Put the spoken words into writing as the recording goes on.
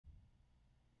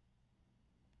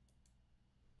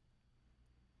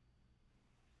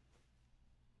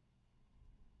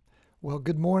Well,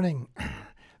 good morning.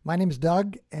 My name is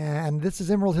Doug, and this is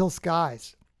Emerald Hill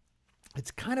Skies. It's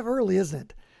kind of early, isn't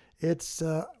it? It's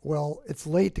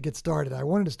late to get started. I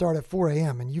wanted to start at 4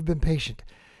 a.m., and you've been patient.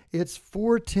 It's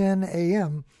 4:10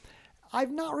 a.m.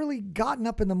 I've not really gotten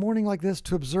up in the morning like this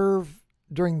to observe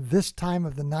during this time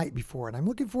of the night before, and I'm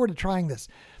looking forward to trying this.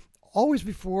 Always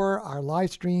before our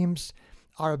live streams,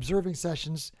 our observing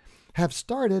sessions have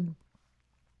started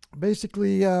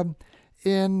basically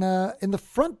in the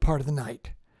front part of the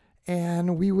night,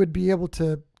 and we would be able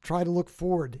to try to look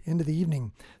forward into the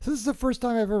evening. So this is the first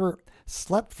time I've ever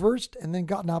slept first and then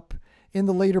gotten up in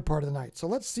the later part of the night. So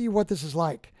let's see what this is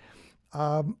like.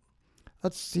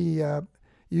 Let's see.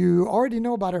 You already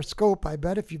know about our scope, I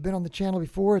bet, if you've been on the channel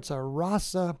before. It's a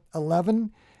RASA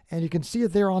 11, and you can see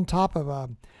it there on top of a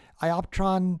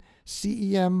iOptron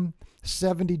CEM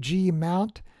 70G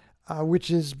mount,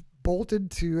 which is bolted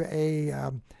to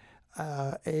a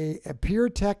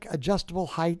Pier-Tech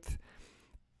Adjustable-Height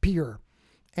pier.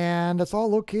 And it's all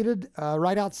located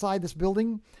right outside this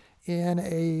building in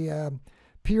a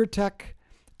Pier-Tech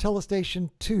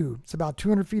Tele-Station 2. It's about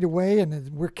 200 feet away,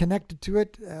 and we're connected to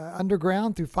it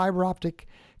underground through fiber optic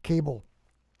cable.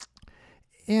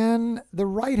 In the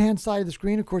right-hand side of the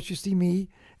screen, of course, you see me,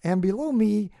 and below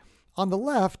me on the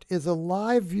left is a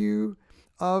live view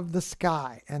of the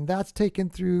sky, and that's taken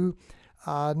through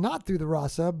not through the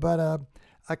RASA, but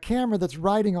a camera that's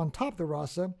riding on top of the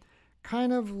RASA,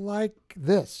 kind of like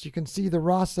this. You can see the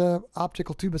RASA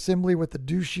optical tube assembly with the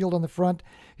dew shield on the front.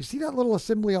 You see that little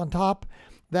assembly on top?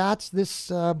 That's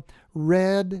this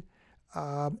red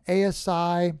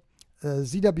ASI,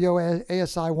 ZWO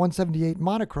ASI2600MC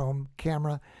monochrome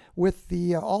camera with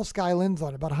the all-sky lens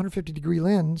on it, about 150-degree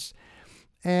lens.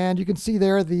 And you can see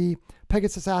there the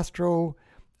Pegasus-Astro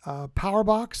power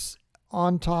box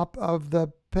on top of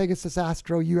the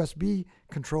Pegasus-Astro USB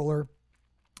controller.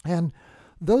 And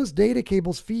those data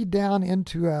cables feed down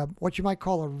into what you might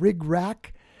call a rig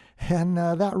rack. And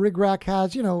that rig rack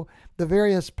has, the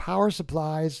various power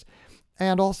supplies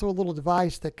and also a little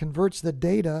device that converts the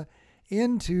data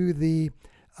into the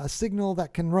signal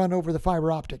that can run over the fiber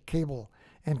optic cable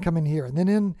and come in here. And then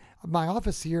in my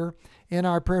office here, in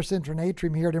our Paracentron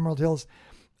atrium here at Emerald Hills,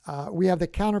 we have the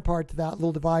counterpart to that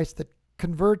little device that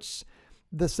converts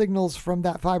the signals from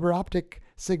that fiber optic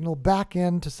signal back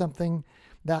into something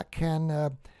that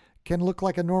can look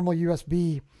like a normal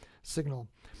USB signal.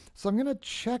 So I'm going to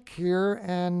check here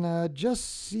and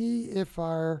just see if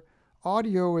our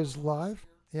audio is live.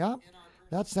 Yeah,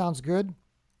 that sounds good.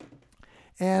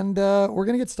 And we're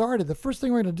going to get started. The first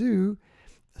thing we're going to do,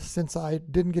 since I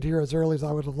didn't get here as early as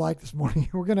I would have liked this morning,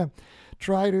 we're going to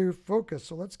try to focus.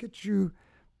 So let's get you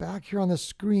back here on the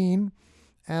screen,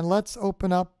 and let's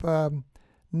open up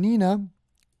Nina.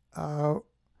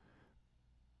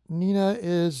 Nina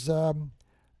is,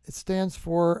 it stands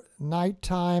for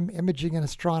Nighttime Imaging and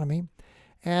Astronomy.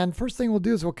 And first thing we'll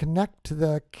do is we'll connect to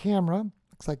the camera.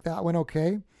 Looks like that went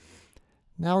okay.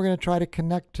 Now we're going to try to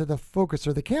connect to the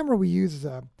focuser. The camera we use is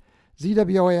a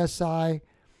ZWO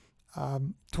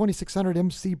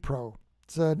ASI2600MC Pro.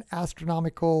 It's an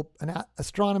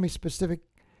astronomy specific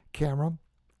camera.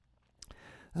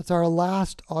 That's our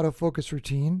last autofocus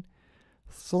routine.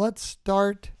 So let's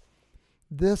start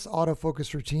this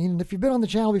autofocus routine. And if you've been on the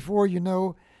channel before, you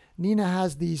know Nina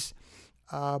has these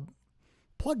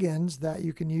plugins that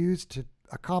you can use to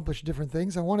accomplish different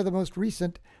things. And one of the most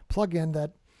recent plugin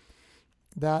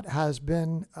that has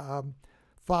been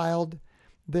filed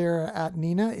there at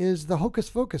Nina is the Hocus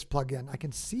Focus plugin. I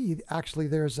can see actually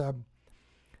there's an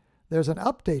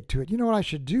update to it. You know what I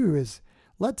should do is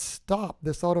let's stop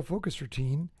this autofocus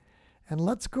routine and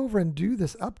let's go over and do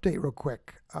this update real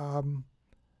quick.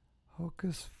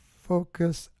 Hocus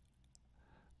Focus.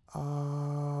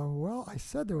 Well, I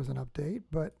said there was an update,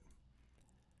 but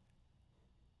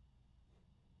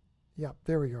yeah,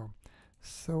 there we go.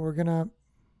 So we're gonna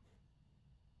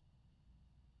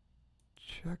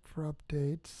check for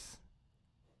updates.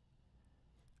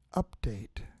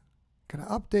 Update. Gonna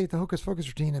update the Hocus Focus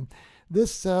routine, and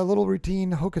this little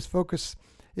routine, Hocus Focus,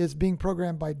 is being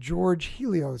programmed by George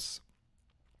Helios.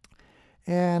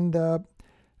 And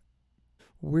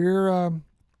we're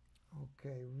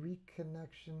okay,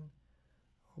 reconnection,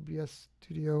 OBS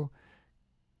Studio.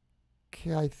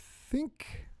 Okay, I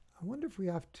wonder if we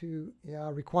have to, yeah,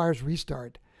 requires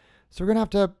restart. So we're gonna have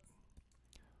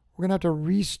to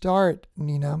restart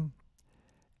Nina,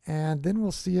 and then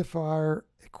we'll see if our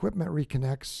equipment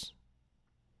reconnects.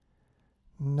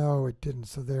 No, it didn't.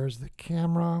 So there's the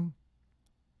camera,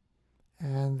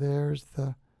 and there's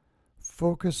the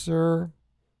focuser,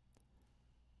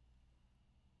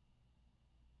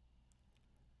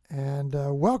 And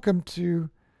welcome to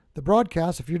the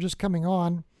broadcast. If you're just coming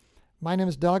on, my name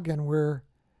is Doug, and we're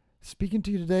speaking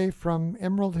to you today from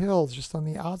Emerald Hills, just on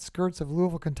the outskirts of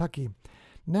Louisville, Kentucky.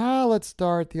 Now let's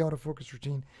start the autofocus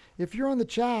routine. If you're on the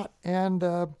chat and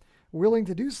willing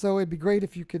to do so, it'd be great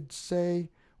if you could say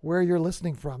where you're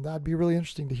listening from. That'd be really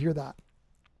interesting to hear that.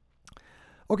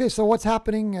 Okay, so what's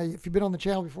happening? If you've been on the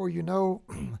channel before, you know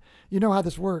how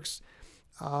this works.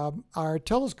 Our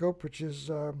telescope, which is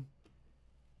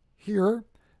here,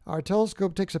 our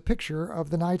telescope takes a picture of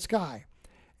the night sky.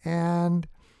 And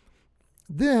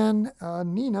then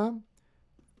Nina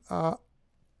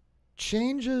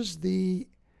changes the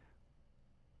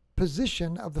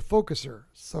position of the focuser.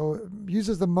 So it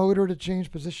uses the motor to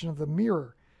change position of the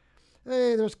mirror.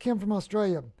 Hey, there's Kim from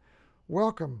Australia.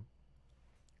 Welcome.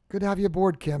 Good to have you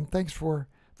aboard, Kim. Thanks for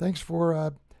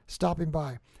stopping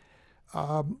by.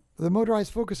 The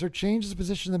motorized focuser changes the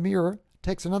position of the mirror,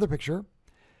 takes another picture,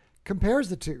 compares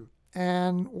the two.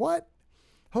 And what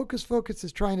Hocus Focus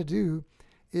is trying to do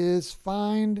is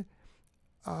find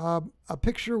a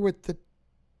picture with the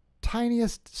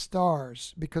tiniest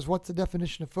stars, because what's the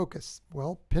definition of focus?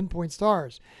 Well, pinpoint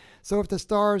stars. So if the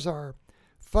stars are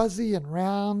fuzzy and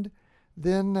round,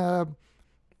 then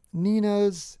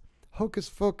Nina's Hocus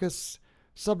Focus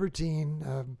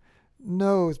subroutine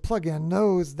plug-in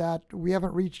knows that we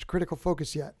haven't reached critical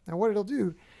focus yet. And what it'll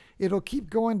do, it'll keep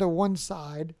going to one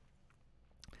side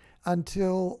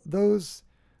until those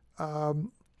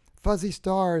fuzzy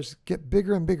stars get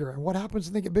bigger and bigger. And what happens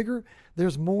when they get bigger?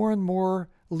 There's more and more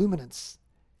luminance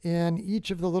in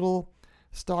each of the little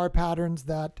star patterns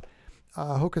that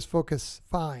Hocus Focus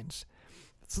finds.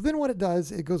 So then what it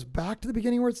does, it goes back to the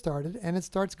beginning where it started, and it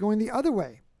starts going the other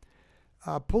way,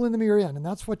 pulling the mirror in. And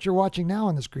that's what you're watching now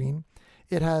on the screen.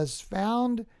 It has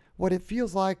found what it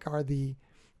feels like are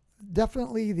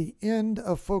definitely the end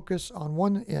of focus on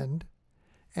one end,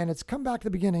 and it's come back to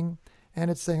the beginning, and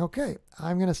it's saying, okay,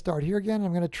 I'm going to start here again.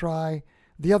 I'm going to try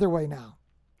the other way now.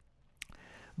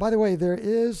 By the way, there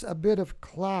is a bit of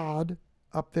cloud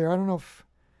up there. I don't know if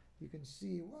you can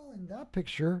see. Well, in that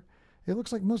picture, it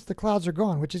looks like most of the clouds are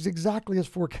gone, which is exactly as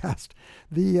forecast.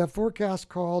 The forecast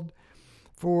called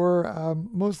for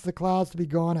most of the clouds to be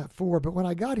gone at 4. But when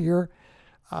I got here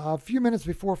a few minutes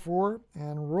before 4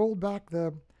 and rolled back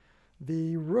the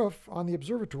roof on the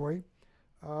observatory,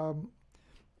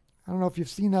 I don't know if you've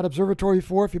seen that observatory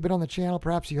before. If you've been on the channel,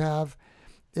 perhaps you have.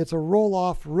 It's a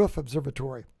roll-off roof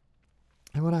observatory.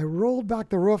 And when I rolled back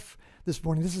the roof this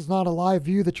morning, this is not a live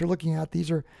view that you're looking at. These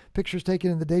are pictures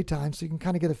taken in the daytime, so you can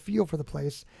kind of get a feel for the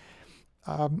place.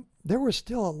 There were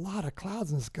still a lot of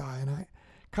clouds in the sky, and I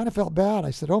kind of felt bad. I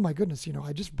said, oh my goodness,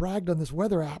 I just bragged on this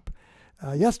weather app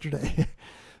yesterday.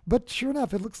 But sure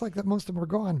enough, it looks like that most of them are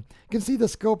gone. You can see the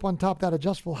scope on top, that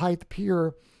adjustable height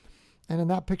pier, and in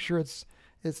that picture, it's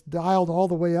dialed all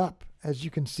the way up, as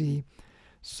you can see.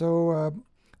 So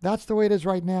that's the way it is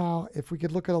right now. If we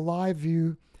could look at a live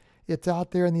view, it's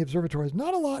out there in the observatory. There's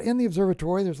not a lot in the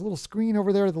observatory. There's a little screen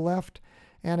over there to the left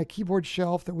and a keyboard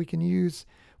shelf that we can use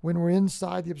when we're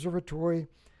inside the observatory,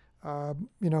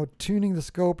 tuning the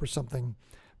scope or something.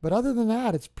 But other than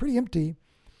that, it's pretty empty.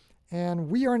 And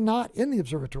we are not in the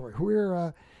observatory.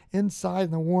 We're inside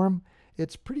in the warm.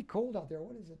 It's pretty cold out there.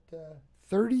 What is it?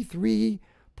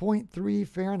 33.3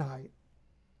 Fahrenheit.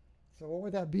 So what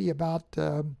would that be? About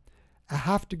a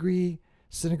 ½ degree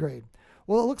centigrade.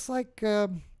 Well, it looks like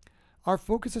our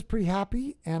focus is pretty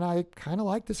happy, and I kind of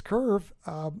like this curve.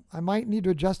 I might need to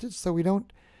adjust it so we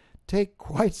don't take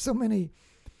quite so many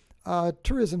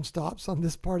tourism stops on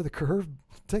this part of the curve.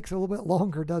 It takes a little bit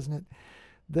longer, doesn't it,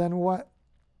 than what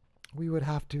we would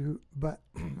have to, but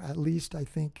at least I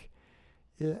think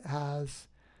it has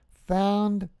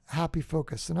found happy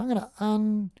focus. And I'm going to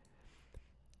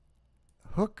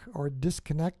unhook or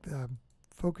disconnect the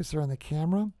focuser on the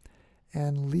camera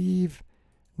and leave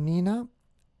Nina.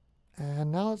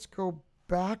 And now let's go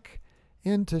back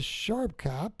into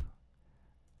SharpCap.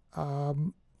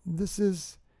 This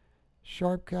is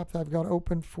SharpCap that I've got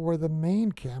open for the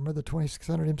main camera, the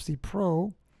 2600MC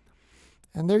Pro.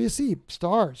 And there you see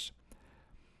stars.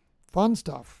 Fun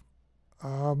stuff.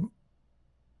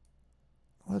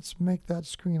 Let's make that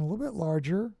screen a little bit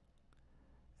larger.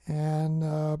 And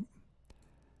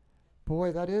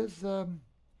boy, that is... I'm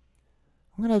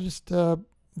going to just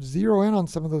zero in on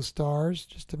some of those stars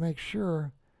just to make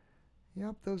sure.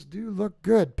 Yep, those do look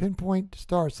good. Pinpoint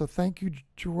stars. So thank you,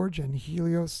 George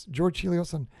Helios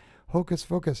and Hocus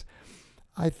Focus.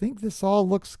 I think this all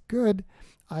looks good.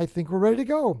 I think we're ready to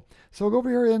go. So we'll go over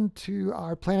here into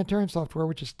our planetarium software,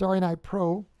 which is Starry Night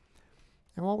Pro.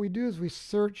 And what we do is we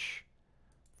search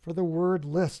for the word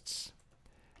lists.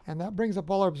 And that brings up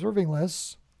all our observing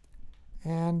lists.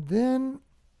 And then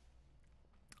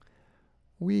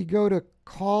we go to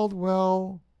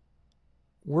Caldwell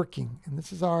Working. And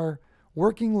this is our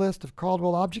working list of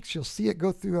Caldwell objects. You'll see it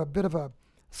go through a bit of a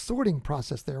sorting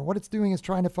process there. What it's doing is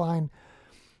trying to find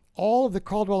all of the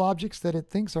Caldwell objects that it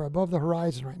thinks are above the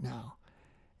horizon right now.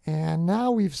 And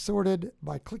now we've sorted,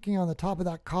 by clicking on the top of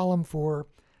that column for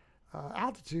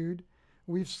altitude,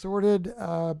 we've sorted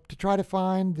to try to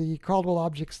find the Caldwell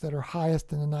objects that are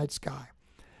highest in the night sky.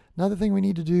 Another thing we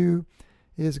need to do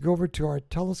is go over to our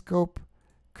telescope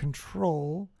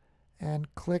control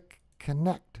and click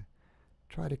connect.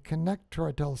 Try to connect to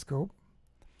our telescope,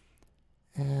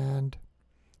 and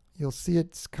you'll see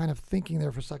it's kind of thinking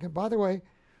there for a second. By the way,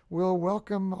 we'll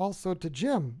welcome also to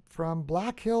Jim from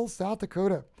Black Hills, South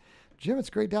Dakota. Jim, it's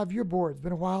great to have you aboard. It's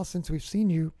been a while since we've seen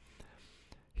you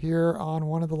here on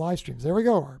one of the live streams. There we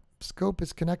go. Our scope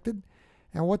is connected.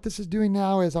 And what this is doing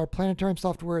now is our planetarium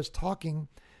software is talking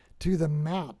to the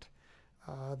mount.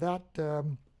 That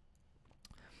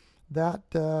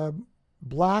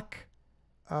black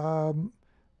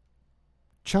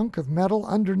chunk of metal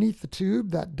underneath the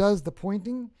tube that does the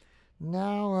pointing,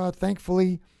 now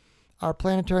thankfully our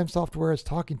planetarium software is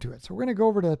talking to it. So we're going to go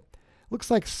over to,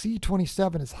 looks like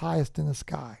C27 is highest in the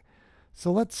sky.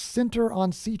 So let's center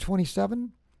on C27,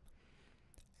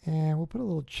 and we'll put a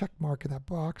little check mark in that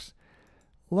box.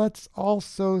 Let's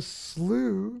also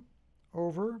slew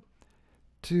over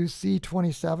to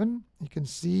C27. You can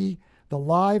see the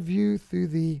live view through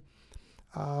the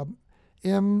ASI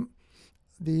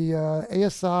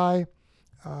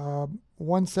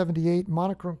 178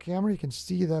 monochrome camera. You can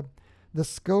see the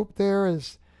scope there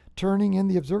is turning in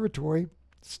the observatory,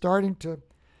 starting to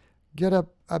get a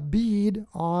bead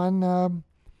on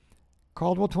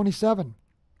Caldwell 27.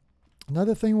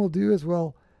 Another thing we'll do is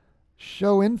we'll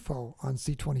show info on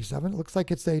C27. It looks like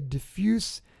it's a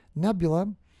diffuse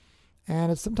nebula,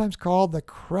 and it's sometimes called the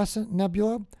Crescent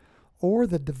Nebula or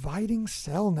the Dividing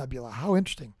Cell Nebula. How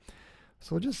interesting.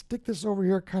 So we'll just stick this over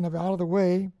here kind of out of the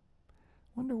way.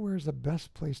 Wonder where's the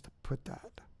best place to put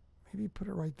that. Maybe put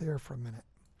it right there for a minute.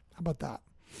 How about that?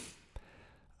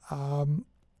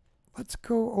 Let's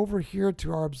go over here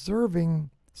to our observing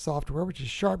software, which is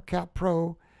SharpCap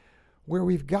Pro, where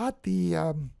we've got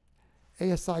the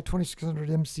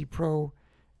ASI2600MC Pro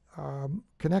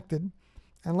connected.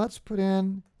 And let's put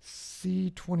in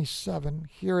C27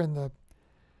 here in the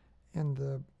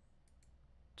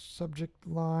subject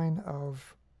line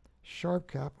of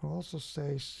SharpCap. We'll also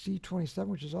say C27,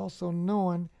 which is also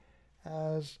known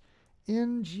as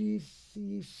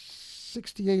NGC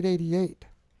 6888.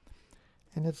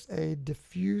 And it's a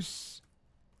diffuse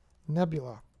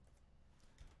nebula.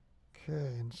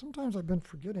 Okay, and sometimes I've been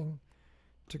forgetting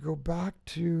to go back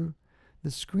to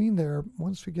the screen there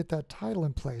once we get that title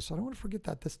in place. So I don't want to forget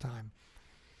that this time.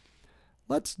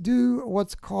 Let's do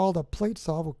what's called a plate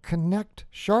solve. We'll connect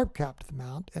SharpCap to the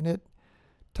mount, and it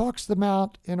talks to the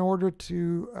mount in order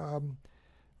to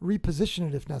reposition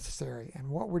it if necessary. And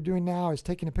what we're doing now is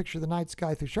taking a picture of the night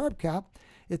sky through SharpCap.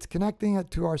 It's connecting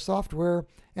it to our software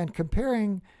and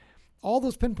comparing all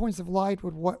those pinpoints of light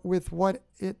with what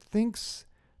it thinks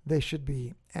they should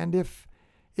be. And if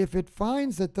it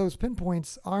finds that those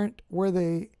pinpoints aren't where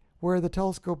the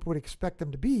telescope would expect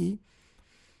them to be,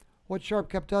 what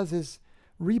SharpCap does is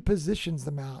repositions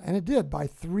the mount, and it did by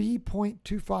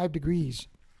 3.25 degrees.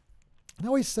 I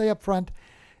always say up front,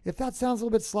 if that sounds a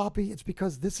little bit sloppy, it's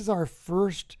because this is our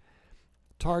first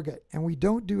target, and we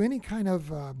don't do any kind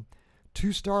of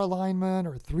 2-star alignment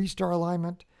or 3-star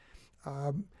alignment.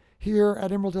 Here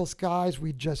at Emerald Hill Skies,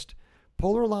 we just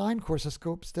polar align. Of course, the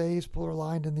scope stays polar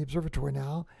aligned in the observatory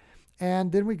now.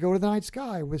 And then we go to the night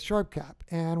sky with SharpCap,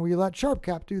 and we let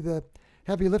SharpCap do the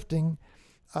heavy lifting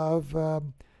of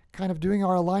kind of doing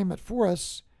our alignment for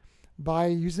us by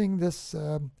using this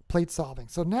plate solving.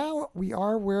 So now we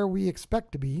are where we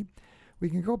expect to be. We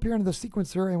can go up here into the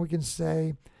sequencer and we can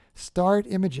say start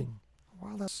imaging.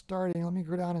 While that's starting, let me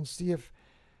go down and see if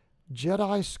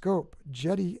Jedi Scope,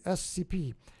 Jedi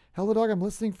SCP. Hello dog, I'm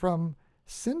listening from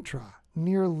Sintra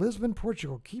near Lisbon,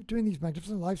 Portugal. Keep doing these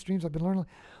magnificent live streams. I've been learning.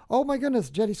 Oh my goodness,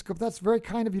 Jedi Scope, that's very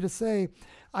kind of you to say.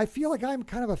 I feel like I'm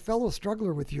kind of a fellow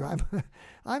struggler with you.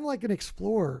 I'm like an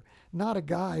explorer, not a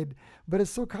guide, but it's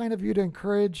so kind of you to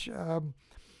encourage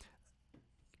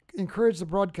the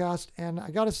broadcast. And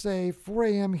I got to say, 4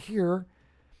 a.m. here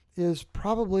is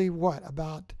probably what,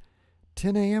 about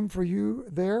 10 a.m. for you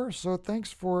there. So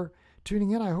thanks for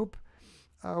tuning in. I hope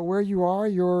where you are,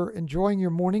 you're enjoying your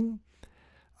morning.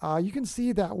 You can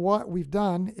see that what we've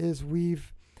done is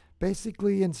we've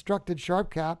basically instructed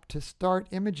SharpCap to start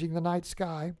imaging the night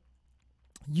sky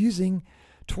using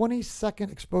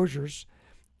 20-second exposures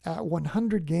at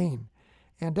 100 gain.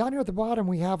 And down here at the bottom,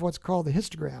 we have what's called the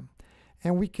histogram.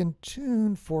 And we can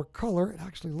tune for color. It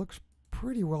actually looks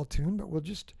pretty well tuned, but we'll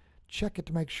just check it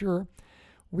to make sure.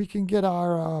 We can get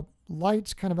our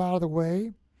lights kind of out of the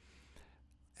way.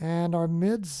 And our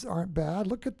mids aren't bad.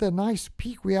 Look at the nice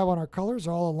peak we have on our colors,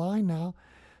 all aligned now.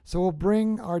 So we'll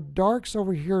bring our darks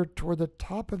over here toward the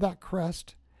top of that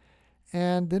crest.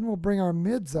 And then we'll bring our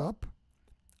mids up.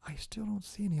 I still don't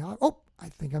see any. Oh, I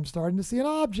think I'm starting to see an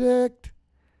object.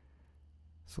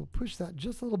 So we'll push that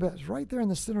just a little bit. It's right there in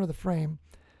the center of the frame.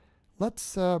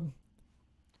 Let's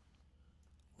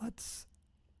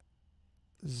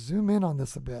zoom in on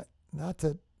this a bit. That's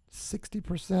at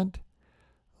 60%.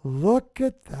 Look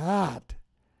at that.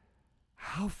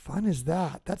 How fun is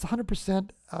that? That's 100%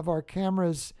 of our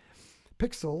camera's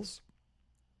pixels.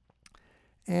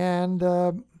 And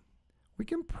we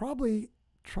can probably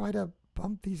try to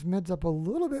bump these mids up a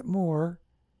little bit more.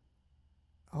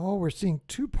 Oh, we're seeing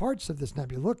two parts of this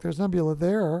nebula. Look, there's nebula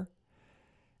there.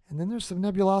 And then there's some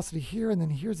nebulosity here, and then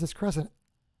here's this crescent.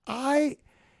 I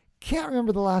can't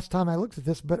remember the last time I looked at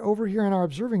this, but over here in our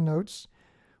observing notes,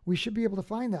 we should be able to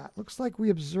find that. Looks like we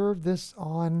observed this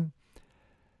on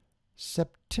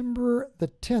September the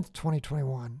 10th,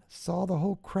 2021. Saw the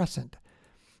whole crescent.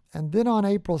 And then on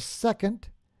April 2nd,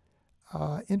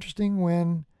 interesting,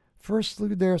 when first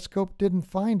slew there, scope didn't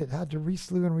find it. Had to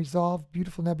re-slew and resolve.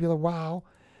 Beautiful nebula, wow.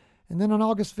 And then on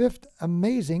August 5th,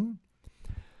 amazing.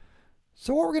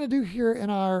 So what we're going to do here in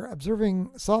our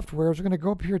observing software is we're going to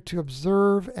go up here to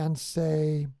observe and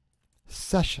say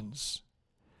sessions.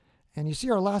 And you see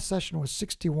our last session was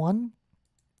 61.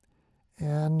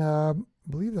 And I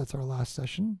believe that's our last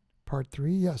session, part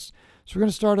 3, yes. So we're going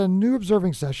to start a new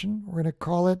observing session. We're going to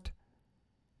call it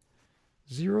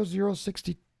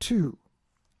 0062.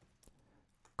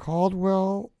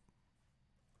 Caldwell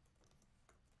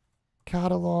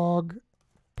Catalogue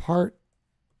part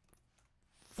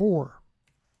 4.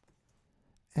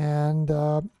 And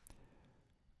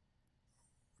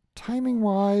timing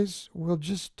wise, we'll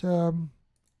just we'll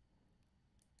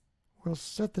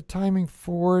set the timing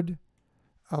forward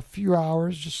a few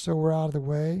hours just so we're out of the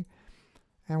way.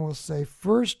 And we'll say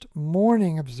first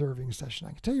morning observing session.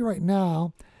 I can tell you right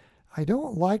now, I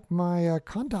don't like my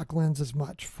contact lens as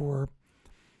much for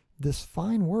this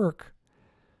fine work.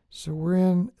 So we're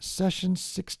in session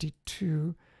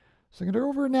 62. So I'm going to go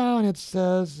over now, and it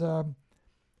says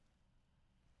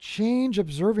change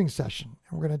observing session.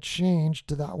 And we're going to change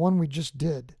to that one we just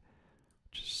did,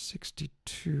 which is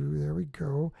 62. There we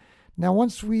go. Now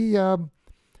once we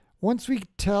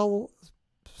tell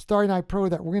Starry Night Pro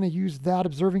that we're going to use that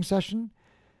observing session,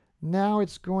 now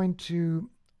it's going to,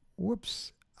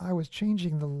 whoops, I was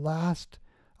changing the last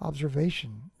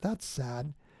observation. That's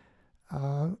sad.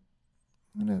 I'm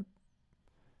going to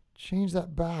change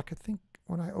that back. I think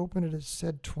when I opened it, it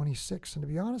said 26. And to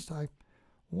be honest, I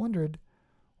wondered,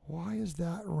 why is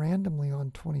that randomly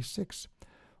on 26?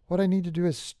 What I need to do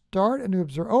is start a new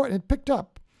observer. Oh, and it picked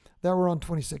up that we're on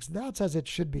 26. That's as it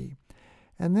should be.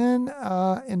 And then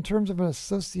in terms of an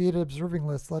associated observing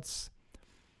list, let's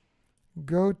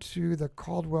go to the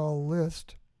Caldwell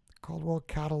list, Caldwell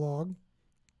Catalogue.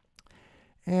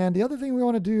 And the other thing we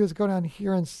want to do is go down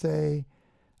here and say,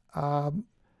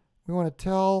 we want to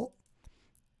tell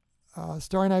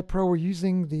Starry Night Pro we're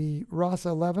using the RASA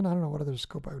 11. I don't know what other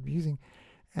scope I would be using.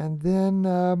 And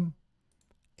then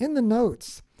in the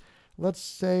notes, let's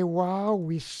say, wow,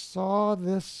 we saw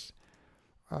this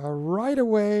right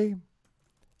away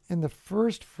in the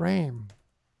first frame.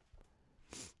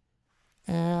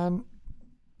 And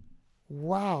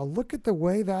wow, look at the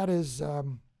way that is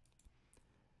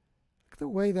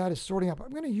sorting up.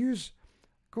 I'm going to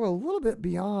go a little bit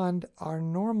beyond our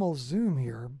normal zoom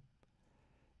here,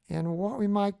 and what we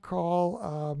might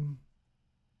call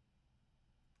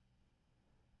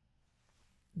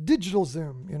digital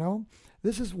zoom. You know,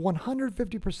 this is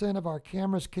 150% of our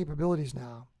camera's capabilities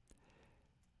now.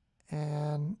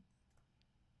 And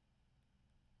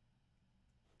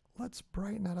let's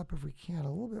brighten that up if we can a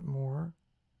little bit more.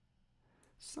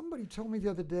 Somebody told me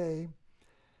the other day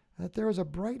that there was a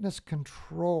brightness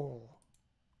control.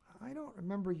 I don't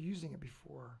remember using it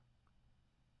before.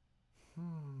 I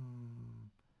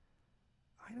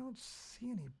don't see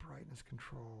any brightness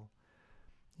control.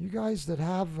 You guys that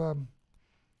have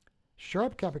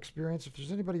sharp cap experience, if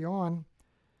there's anybody on,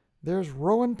 there's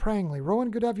Rowan Prangley.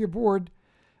 Rowan, good to have you aboard.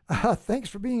 Thanks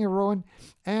for being here, Rowan.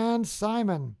 And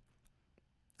Simon.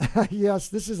 Yes,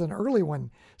 this is an early one,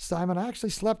 Simon. I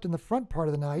actually slept in the front part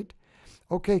of the night.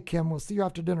 Okay, Kim, we'll see you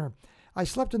after dinner. I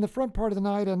slept in the front part of the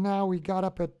night, and now we got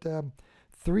up at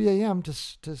 3 a.m.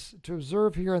 to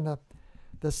observe here in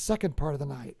the second part of the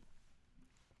night.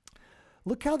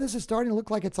 Look how this is starting to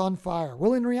look like it's on fire.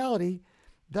 Well, in reality,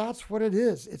 that's what it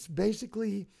is. It's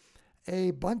basically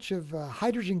a bunch of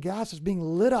hydrogen gases being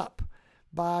lit up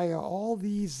by all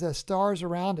these stars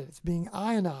around it. It's being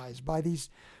ionized by these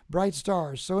bright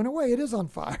stars. So in a way, it is on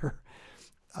fire.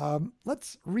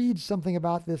 Let's read something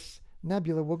about this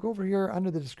nebula. We'll go over here under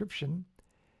the description,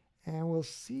 and we'll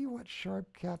see what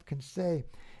SharpCap can say.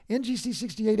 NGC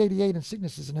 6888 in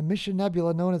Cygnus is an emission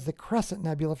nebula known as the Crescent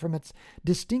Nebula from its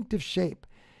distinctive shape.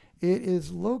 It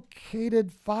is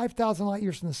located 5,000 light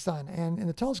years from the sun, and in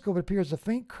the telescope it appears a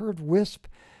faint curved wisp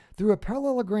through a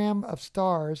parallelogram of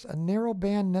stars. A narrow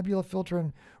band nebula filter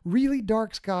and really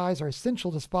dark skies are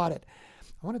essential to spot it.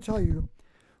 I want to tell you,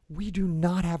 we do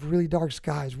not have really dark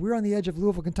skies. We're on the edge of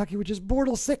Louisville, Kentucky, which is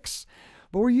Bortle 6,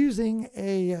 but we're using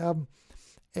a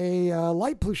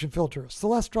light pollution filter,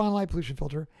 Celestron light pollution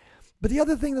filter. But the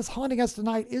other thing that's haunting us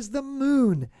tonight is the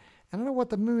moon. I don't know what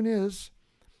the moon is.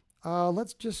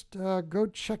 Let's just go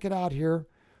check it out here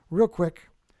real quick.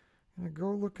 I'm going to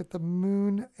go look at the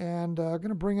moon, and I'm going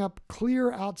to bring up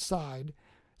clear outside.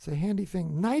 It's a handy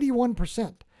thing,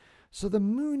 91%. So the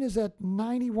moon is at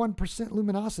 91%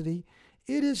 luminosity.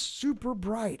 It is super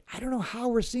bright. I don't know how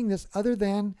we're seeing this other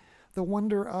than the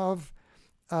wonder of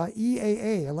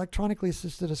EAA,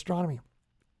 Electronically-assisted Astronomy.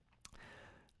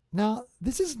 Now,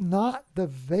 this is not the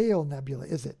Veil Nebula,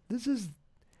 is it? This is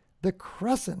the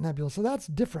Crescent Nebula, so that's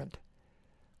different.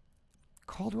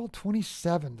 Caldwell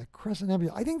 27, the Crescent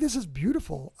Nebula. I think this is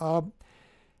beautiful.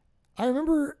 I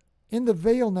remember in the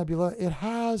Veil Nebula, it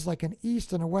has like an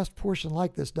east and a west portion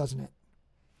like this, doesn't it?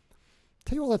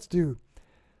 Tell you what let's do.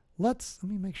 Let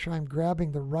me make sure I'm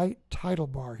grabbing the right title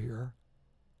bar here.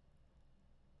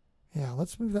 Yeah,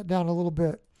 let's move that down a little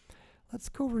bit. Let's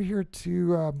go over here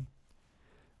to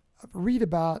read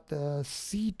about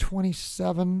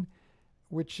C27,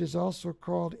 which is also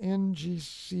called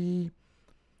NGC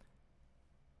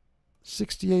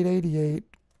 6888.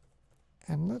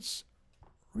 And let's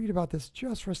read about this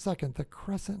just for a second. The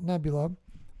Crescent Nebula,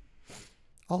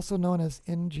 also known as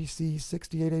NGC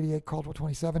 6888, Caldwell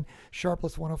 27,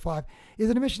 Sharpless 105, is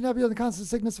an emission nebula in the constant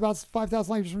Cygnus about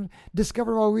 5,000 light years,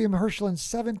 discovered by William Herschel in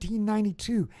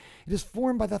 1792. It is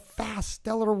formed by the fast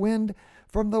stellar wind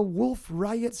from the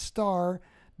Wolf-Rayet star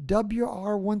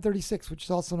WR136, which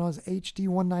is also known as HD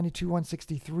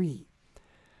 192-163. I'm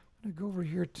going to go over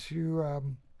here to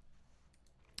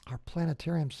our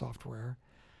planetarium software,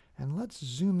 and let's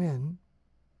zoom in.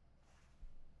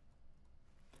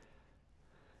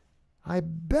 I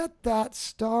bet that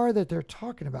star that they're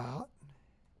talking about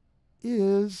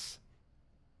is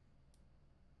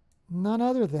none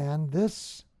other than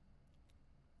this,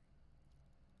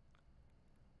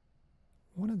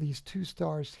 one of these two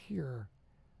stars here.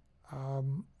 Tell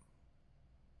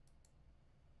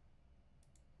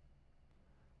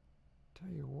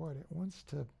you what, it wants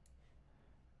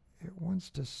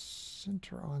to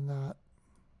center on that,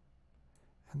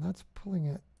 and that's pulling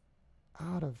it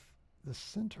out of the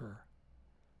center.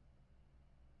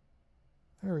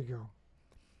 There we go.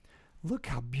 Look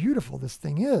how beautiful this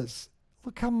thing is.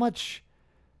 Look how much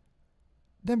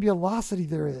nebulosity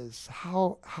there is.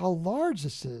 How large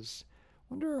this is.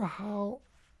 Wonder how.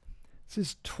 This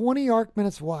is 20 arc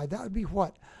minutes wide. That would be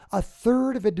what?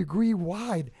 1/3 of a degree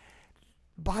wide.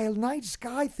 By night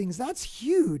sky things, that's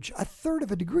huge. 1/3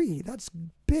 of a degree. That's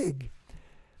big.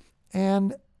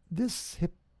 And this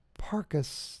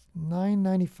Hipparchus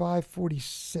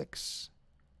 99546.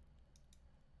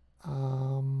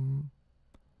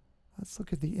 Let's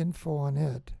look at the info on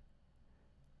it.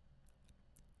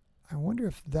 I wonder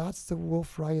if that's the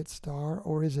Wolf-Rayet star,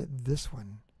 or is it this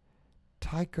one?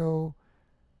 Tycho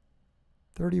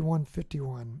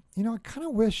 3151. You know, I kind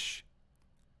of wish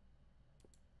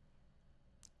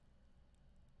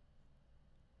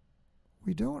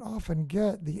we don't often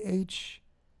get the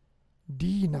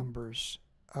HD numbers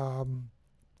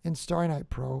in Starry Night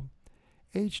Pro.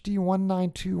 HD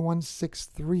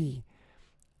 192-163.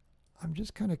 I'm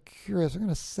just kind of curious. I'm going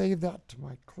to save that to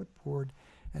my clipboard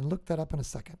and look that up in a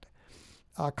second.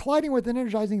 Colliding with and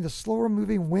energizing the slower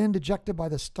moving wind ejected by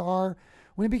the star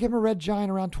when it became a red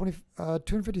giant around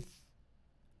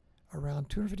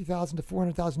 250,000 to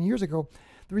 400,000 years ago.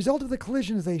 The result of the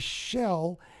collision is a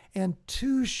shell and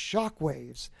two shock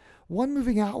waves, one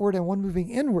moving outward and one moving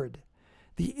inward.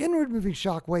 The inward moving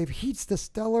shock wave heats the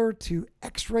stellar to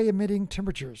X-ray emitting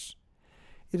temperatures.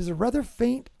 It is a rather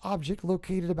faint object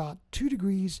located about 2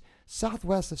 degrees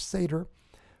southwest of Sator.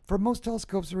 For most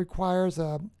telescopes, it requires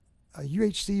a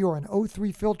UHC or an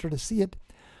O3 filter to see it.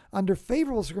 Under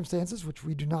favorable circumstances, which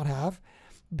we do not have,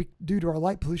 due to our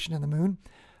light pollution in the moon.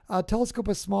 A telescope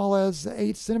as small as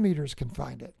 8 centimeters can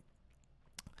find it.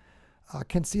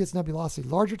 Can see its nebulosity.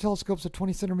 Larger telescopes of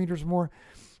 20 centimeters or more,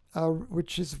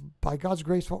 which is by God's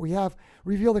grace what we have,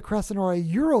 reveal the crescent or a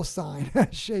Euro sign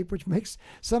shape, which makes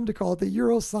some to call it the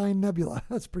Euro sign nebula.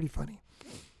 That's pretty funny.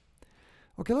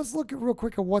 Okay, let's look at real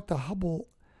quick at what the Hubble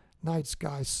night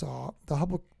sky saw, the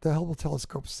Hubble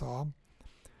telescope saw.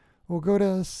 We'll go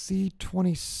to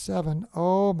C27.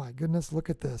 Oh my goodness, look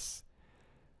at this.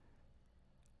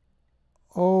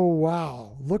 Oh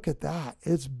wow, look at that.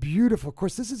 It's beautiful. Of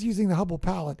course, this is using the Hubble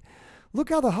palette. Look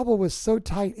how the Hubble was so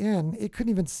tight in, it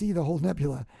couldn't even see the whole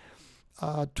nebula.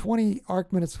 20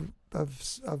 arc minutes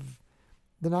of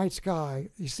the night sky.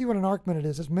 You see what an arc minute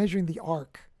is? It's measuring the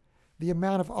arc, the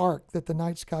amount of arc that the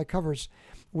night sky covers,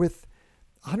 with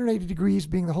 180 degrees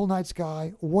being the whole night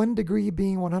sky, 1 degree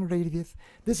being 180th.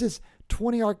 This is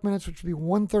 20 arc minutes, which would be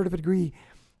 1/3 of a degree.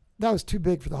 That was too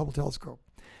big for the Hubble telescope.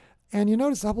 And you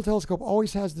notice the Hubble telescope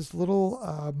always has this little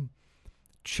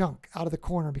chunk out of the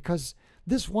corner because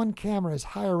this one camera is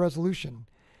higher resolution,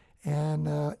 and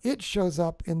it shows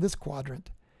up in this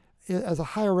quadrant as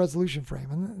a higher resolution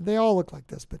frame. And they all look like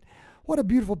this, but what a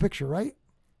beautiful picture, right?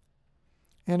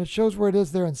 And it shows where it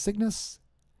is there in Cygnus,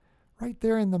 right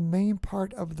there in the main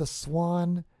part of the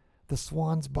swan's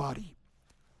body.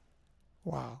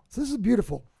 Wow, so this is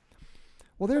beautiful.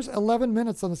 Well, there's 11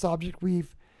 minutes on this object.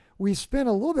 We spent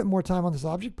a little bit more time on this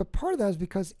object, but part of that is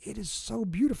because it is so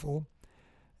beautiful.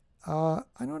 I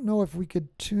don't know if we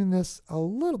could tune this a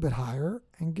little bit higher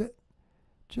and get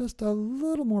just a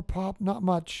little more pop, not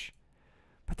much,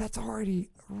 but that's already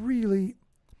really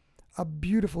a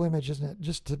beautiful image, isn't it?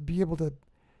 Just to be able to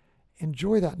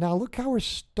enjoy that. Now look how we're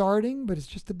starting, but it's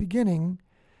just the beginning,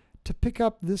 to pick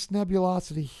up this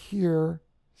nebulosity here.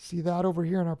 See that over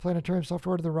here in our planetarium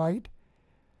software to the right?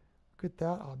 Look at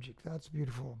that object. That's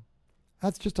beautiful.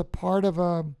 That's just a part of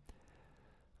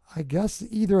I guess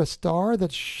either a star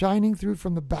that's shining through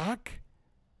from the back,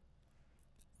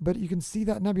 but you can see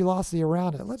that nebulosity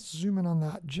around it. Let's zoom in on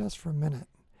that just for a minute.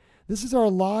 This is our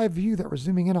live view that we're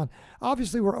zooming in on.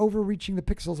 Obviously, we're overreaching the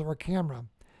pixels of our camera,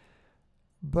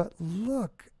 but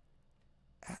look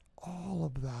at all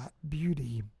of that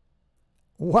beauty.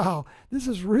 Wow, this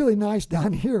is really nice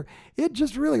down here. It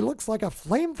just really looks like a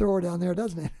flamethrower down there,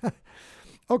 doesn't it?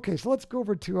 Okay, so let's go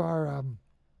over to our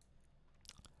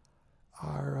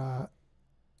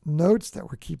notes that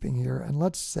we're keeping here, and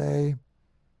let's add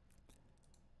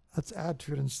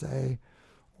to it and say,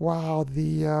 wow,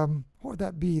 the what would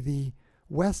that be? The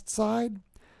west side,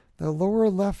 the lower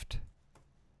left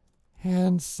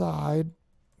hand side,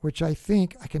 which I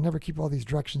think I can never keep all these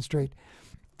directions straight.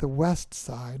 The west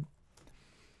side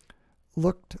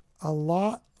looked a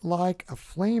lot like a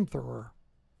flamethrower.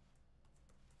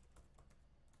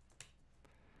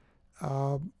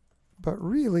 But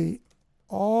really,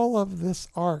 all of this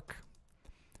arc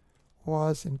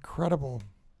was incredible.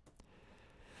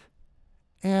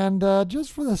 And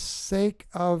just for the sake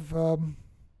of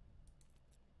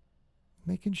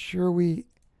making sure we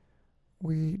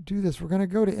do this, we're going to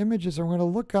go to images and we're going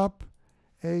to look up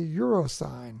a Euro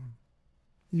sign,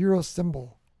 Euro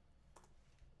symbol.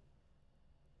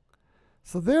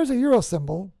 So there's a Euro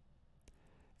symbol,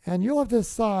 and you'll have to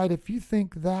decide if you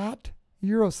think that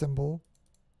Euro symbol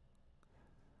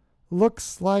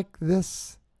looks like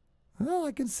this. Well,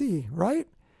 I can see, right?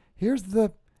 Here's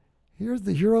the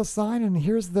Euro sign, and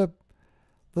here's the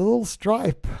little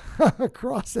stripe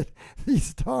across it, these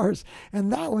stars.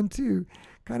 And that one too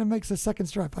kind of makes a second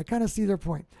stripe. I kind of see their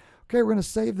point. Okay, we're going to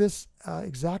save this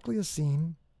exactly as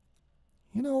seen.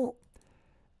 You know,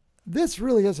 this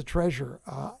really is a treasure.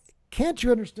 Can't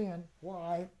you understand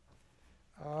why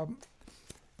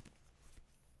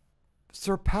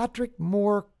Sir Patrick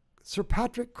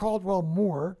Caldwell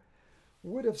Moore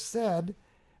would have said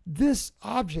this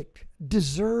object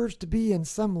deserves to be in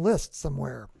some list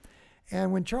somewhere?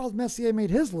 And when Charles Messier made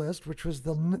his list, which was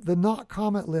the Not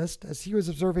Comet list, as he was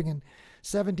observing in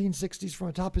 1760s from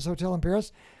atop his hotel in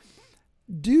Paris,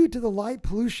 due to the light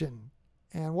pollution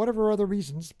and whatever other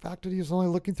reasons, the fact that he was only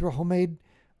looking through a homemade,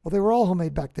 well, they were all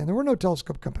homemade back then. There were no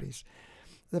telescope companies.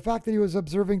 The fact that he was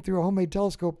observing through a homemade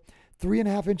telescope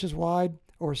 3.5 inches wide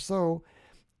or so,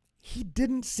 he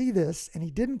didn't see this and he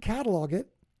didn't catalog it.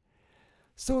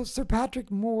 So Sir Patrick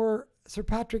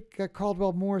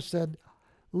Caldwell Moore said,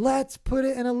 let's put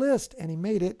it in a list. And he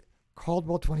made it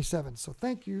Caldwell 27. So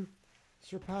thank you,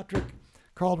 Sir Patrick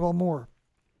Caldwell Moore.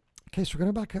 Okay, so we're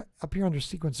going to back up here under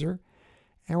sequencer,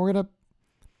 and we're going to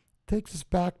take this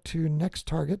back to next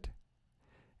target.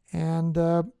 And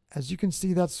as you can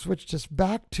see, that switched us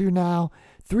back to now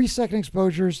 3-second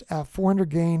exposures at 400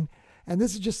 gain And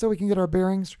this is just so we can get our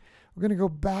bearings. We're going to go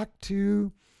back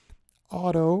to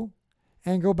Auto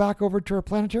and go back over to our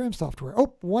planetarium software.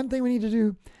 Oh, one thing we need to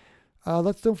do,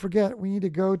 don't forget, we need to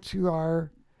go to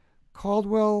our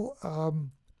Caldwell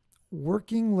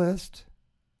working list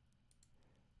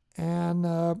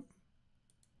and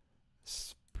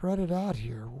spread it out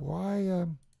here. Why?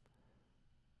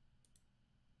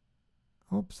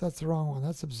 Oops, that's the wrong one.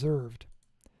 That's observed.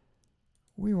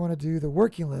 We want to do the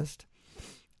working list.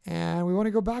 And we want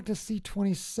to go back to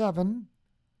C27.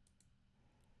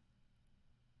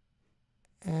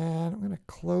 And I'm going to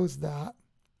close that.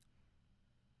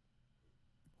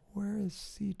 Where is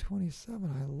C27?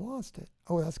 I lost it.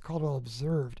 Oh, that's Caldwell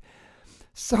observed.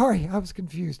 Sorry, I was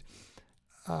confused.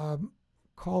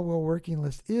 Caldwell working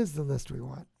list is the list we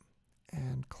want.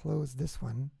 And close this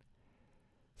one.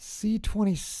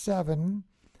 C27.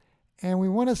 And we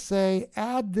want to say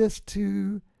add this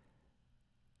to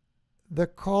the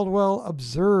Caldwell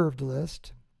observed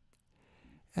list.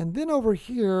 And then over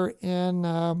here in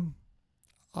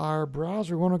our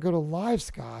browser, we want to go to Live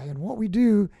Sky. And what we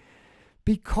do,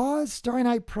 because Starry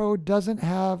Night Pro doesn't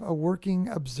have a working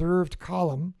observed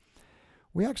column,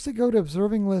 we actually go to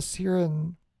observing lists here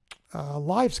in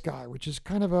Live Sky, which is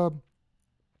kind of a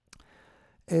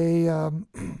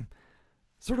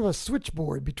sort of a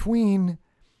switchboard between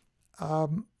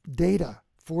data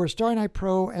for Starry Night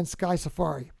Pro and Sky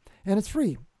Safari. And it's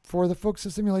free for the folks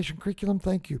at Simulation Curriculum.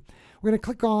 Thank you. We're going to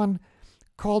click on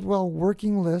Caldwell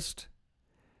working list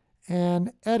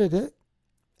and edit it.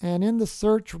 And in the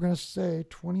search, we're going to say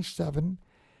 27.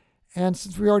 And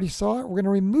since we already saw it, we're going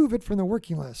to remove it from the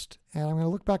working list. And I'm going to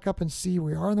look back up and see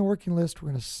we are in the working list. We're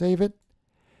going to save it.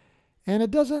 And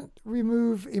it doesn't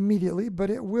remove immediately,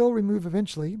 but it will remove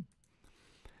eventually.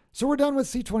 So we're done with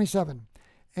C27.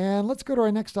 And let's go to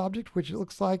our next object, which it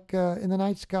looks like in the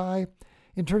night sky,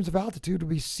 in terms of altitude, will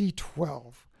be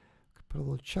C12. Put a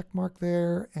little check mark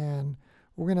there, and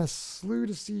we're going to slew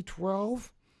to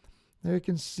C12. There you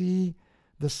can see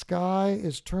the sky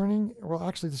is turning. Well,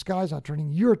 actually, the sky is not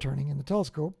turning. You're turning in the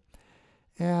telescope.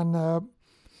 And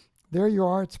there you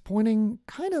are. It's pointing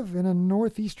kind of in a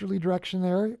northeasterly direction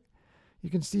there. You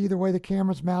can see the way the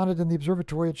camera's mounted in the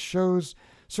observatory. It shows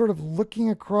sort of looking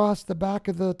across the back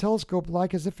of the telescope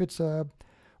like as if it's a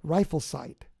rifle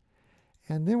sight.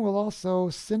 And then we'll also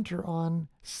center on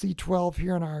C12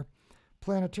 here in our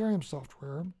planetarium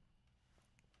software.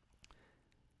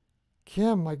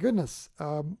 Kim, my goodness.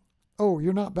 Oh,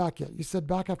 you're not back yet. You said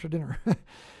back after dinner.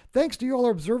 Thanks to you all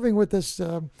observing with us.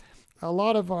 A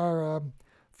lot of our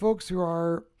folks who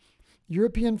are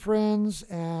European friends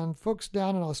and folks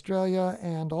down in Australia,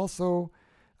 and also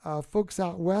folks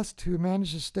out west who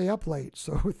managed to stay up late.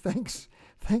 So thanks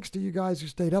to you guys who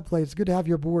stayed up late. It's good to have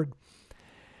you aboard.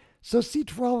 So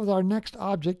C12 is our next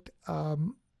object.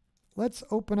 Let's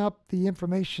open up the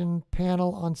information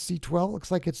panel on C12.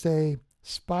 Looks like it's a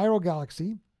spiral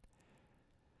galaxy.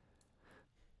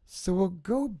 So we'll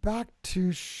go back to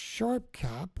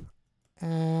SharpCap,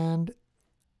 and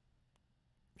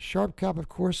SharpCap, of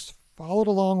course, followed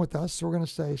along with us. So we're going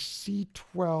to say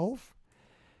C12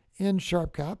 in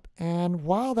SharpCap. And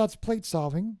while that's plate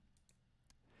solving,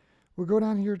 we'll go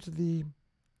down here to the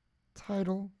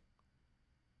title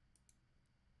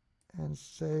and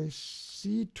say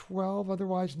C12,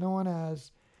 otherwise known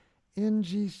as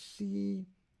NGC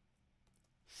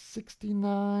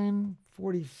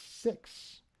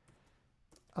 6946,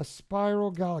 a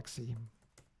spiral galaxy.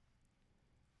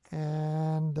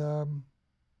 And looks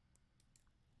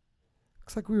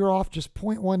like we were off just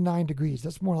 0.19 degrees.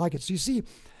 That's more like it. So you see,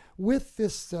 with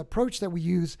this approach that we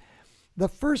use, the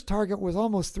first target was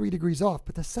almost 3 degrees off,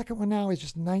 but the second one now is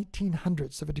just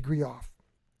 1900ths of a degree off.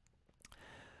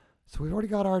 So we've already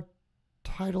got our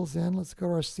titles in. Let's go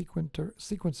to our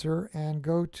sequencer and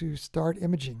go to Start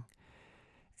Imaging.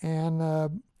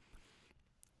 And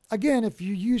again, if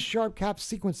you use SharpCap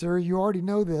Sequencer, you already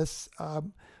know this.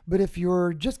 But if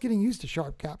you're just getting used to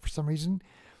SharpCap for some reason,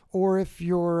 or if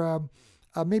you're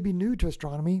maybe new to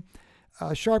astronomy,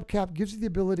 SharpCap gives you the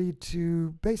ability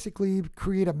to basically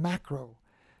create a macro.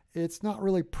 It's not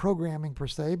really programming per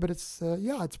se, but it's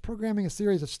programming a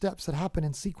series of steps that happen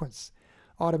in sequence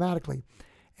automatically.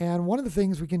 And one of the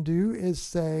things we can do is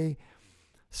say,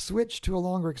 switch to a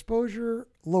longer exposure,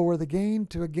 lower the gain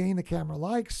to a gain the camera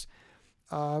likes,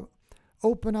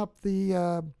 open up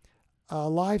the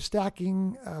live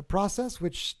stacking process,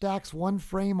 which stacks one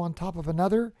frame on top of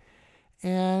another,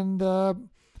 and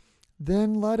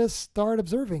then let us start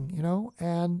observing,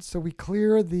 And so we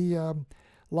clear the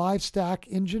live stack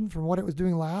engine from what it was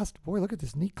doing last. Boy, look at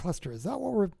this neat cluster. Is that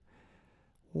what we're...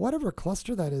 whatever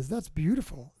cluster that is, that's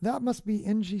beautiful. That must be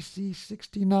NGC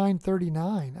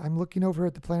 6939. I'm looking over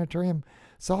at the planetarium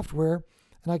software,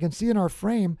 and I can see in our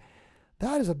frame,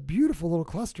 that is a beautiful little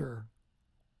cluster.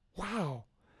 Wow.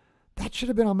 That should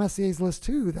have been on Messier's list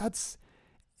too. That's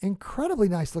incredibly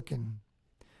nice looking.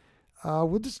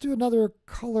 We'll just do another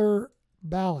color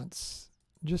balance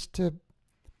just to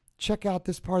check out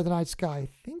this part of the night sky. I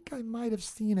think I might have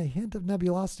seen a hint of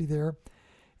nebulosity there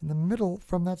in the middle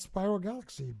from that spiral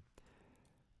galaxy.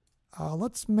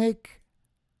 Let's make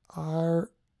our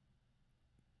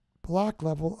black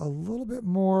level a little bit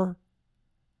more,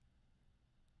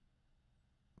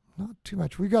 not too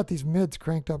much. We got these mids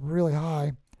cranked up really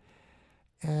high.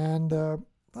 And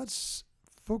let's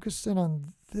focus in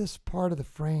on this part of the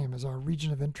frame as our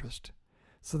region of interest.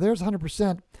 So there's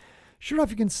 100%. Sure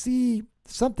enough, you can see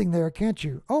something there, can't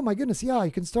you? Oh my goodness, yeah,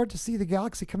 you can start to see the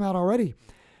galaxy come out already.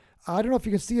 I don't know if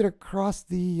you can see it across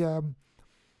the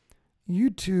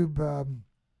YouTube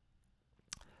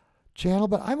channel,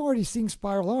 but I'm already seeing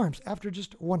spiral arms after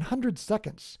just 100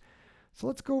 seconds. So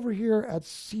let's go over here at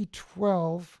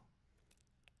C12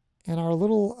 and our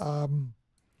little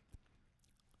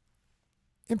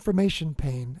information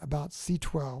pane about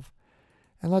C12.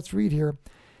 And let's read here.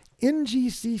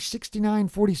 NGC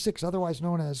 6946, otherwise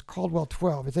known as Caldwell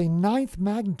 12, is a 9th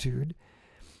magnitude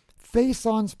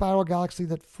face-on spiral galaxy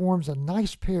that forms a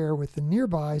nice pair with the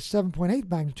nearby 7.8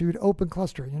 magnitude open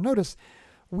cluster. You'll notice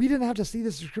we didn't have to see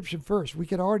this description first. We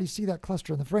could already see that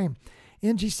cluster in the frame.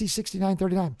 NGC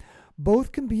 6939.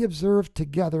 Both can be observed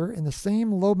together in the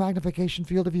same low magnification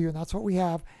field of view, and that's what we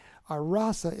have. Our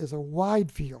RASA is a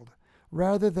wide field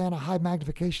rather than a high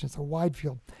magnification. It's a wide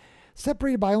field,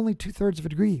 separated by only 2/3 of a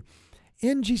degree.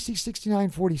 NGC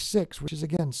 6946, which is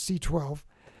again C12,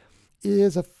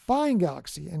 is a fine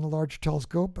galaxy in a larger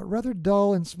telescope, but rather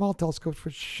dull in small telescopes,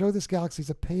 which show this galaxy as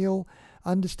a pale,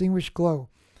 undistinguished glow.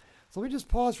 So let me just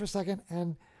pause for a second,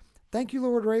 and thank you,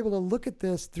 Lord, we're able to look at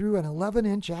this through an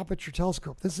 11-inch aperture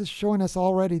telescope. This is showing us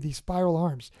already these spiral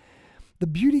arms. The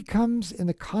beauty comes in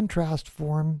the contrast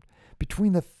form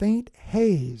between the faint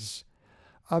haze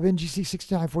of NGC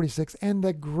 6946 and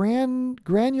the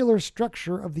granular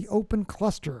structure of the open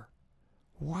cluster.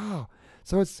 Wow.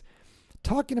 So it's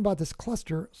talking about this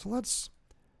cluster. So let's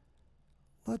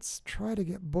try to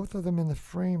get both of them in the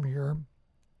frame here.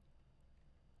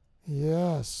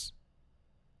 Yes.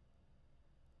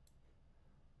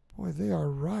 Boy, they are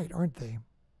right, aren't they?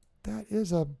 That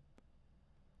is a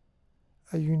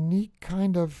unique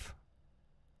kind of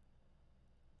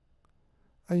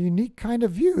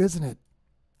view, isn't it?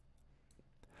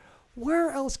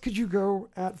 Where else could you go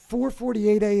at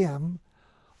 4:48 a.m.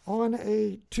 on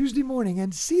a Tuesday morning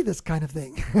and see this kind of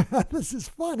thing? This is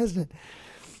fun, isn't it?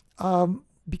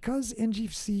 Because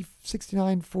NGC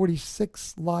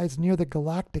 6946 lies near the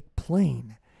galactic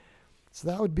plane. So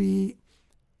that would be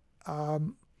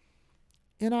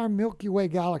in our Milky Way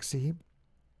galaxy,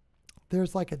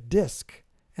 there's like a disk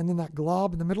and then that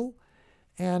glob in the middle.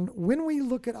 And when we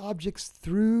look at objects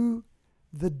through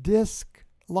the disk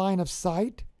line of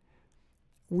sight,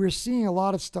 we're seeing a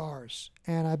lot of stars,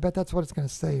 and I bet that's what it's going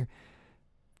to say.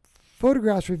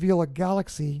 Photographs reveal a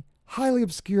galaxy highly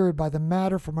obscured by the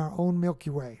matter from our own Milky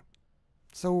Way.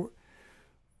 So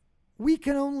we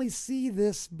can only see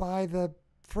this by the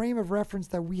frame of reference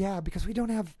that we have because we don't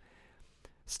have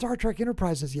Star Trek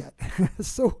Enterprises yet.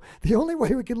 So the only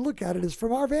way we can look at it is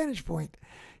from our vantage point.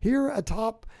 Here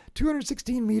atop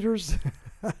 216 meters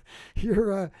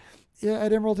here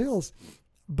at Emerald Hills.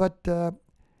 But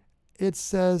it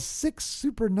says 6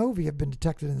 supernovae have been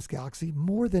detected in this galaxy,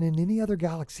 more than in any other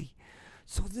galaxy.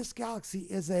 So this galaxy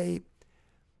is a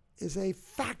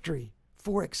factory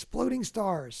for exploding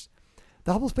stars.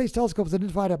 The Hubble Space Telescope has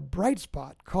identified a bright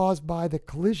spot caused by the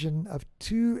collision of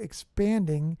 2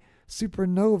 expanding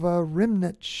supernova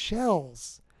remnant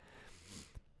shells.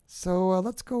 So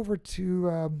let's go over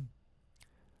to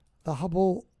the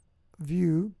Hubble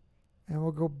view, and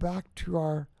we'll go back to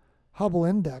our Hubble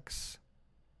index.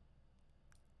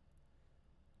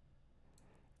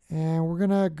 And we're going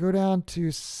to go down to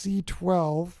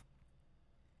C12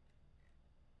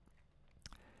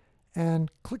 and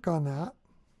click on that.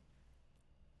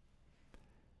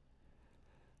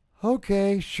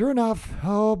 Okay, sure enough.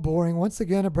 Oh, boring. Once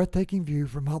again, a breathtaking view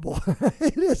from Hubble.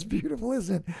 It is beautiful,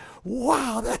 isn't it?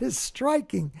 Wow, that is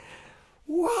striking.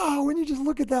 Wow, when you just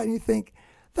look at that and you think,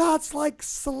 that's like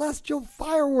celestial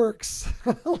fireworks.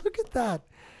 Look at that.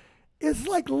 It's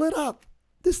like lit up.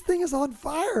 This thing is on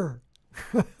fire.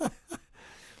 All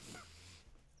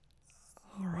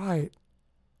right,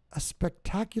 a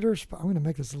spectacular I'm going to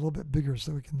make this a little bit bigger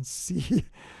so we can see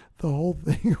the whole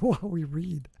thing while we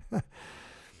read.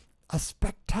 A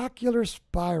spectacular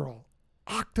spiral,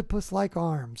 octopus-like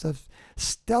arms of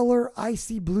stellar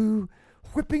icy blue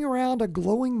whipping around a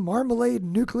glowing marmalade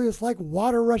nucleus like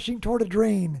water rushing toward a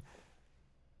drain.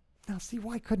 Now, see,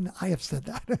 why couldn't I have said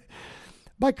that?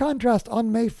 By contrast,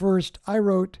 on May 1st, I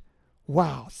wrote,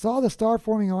 wow, saw the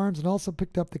star-forming arms and also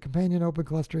picked up the companion open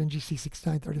cluster NGC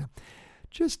 6939.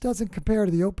 Just doesn't compare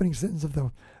to the opening sentence of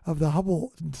the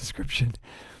Hubble description.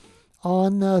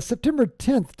 On September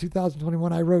 10th,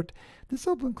 2021, I wrote, this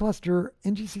open cluster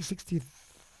NGC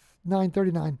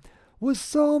 6939 was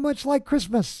so much like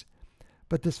Christmas,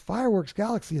 but this fireworks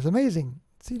galaxy is amazing.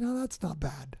 See, now that's not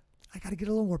bad. I got to get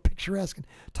a little more picturesque and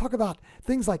talk about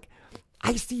things like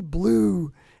icy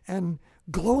blue and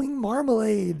glowing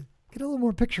marmalade. Get a little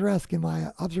more picturesque in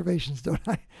my observations, don't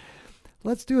I?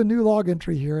 Let's do a new log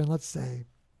entry here, and let's say,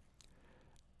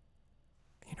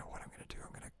 you know what I'm going to do?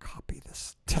 I'm going to copy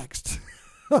this text.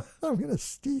 I'm going to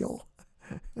steal.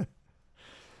 I'm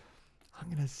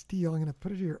going to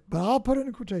put it here, but I'll put it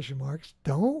in quotation marks.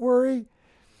 Don't worry.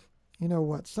 You know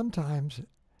what? Sometimes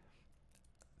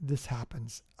this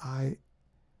happens. I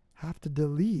have to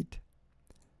delete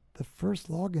the first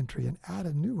log entry and add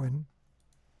a new one.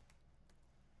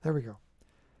 There we go.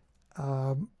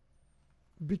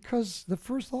 Because the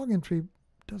first log entry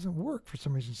doesn't work for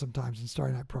some reason sometimes in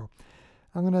Starry Night Pro.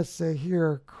 I'm going to say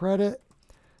here, credit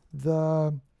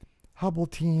the Hubble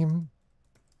team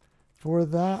for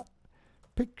that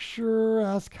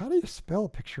picturesque, how do you spell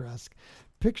picturesque?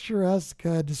 Picturesque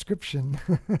description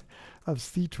of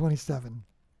C27.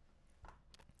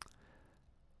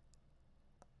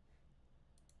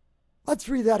 Let's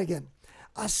read that again.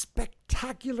 A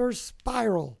spectacular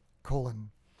spiral,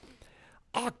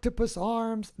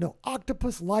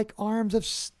 octopus-like arms of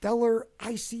stellar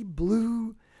icy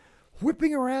blue,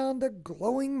 whipping around a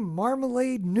glowing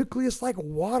marmalade nucleus like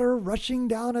water rushing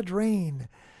down a drain.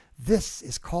 This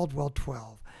is Caldwell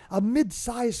 12, a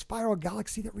mid-sized spiral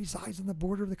galaxy that resides on the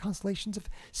border of the constellations of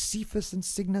Cephus and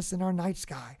Cygnus in our night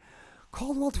sky.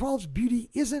 Caldwell 12's beauty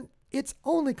isn't its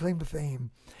only claim to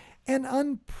fame. An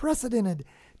unprecedented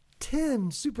 10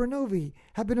 supernovae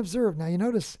have been observed. Now, you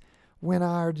notice when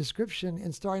our description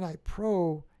in Starry Night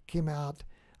Pro came out,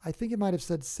 I think it might have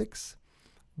said 6,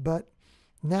 but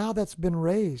now that's been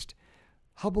raised.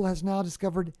 Hubble has now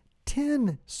discovered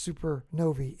 10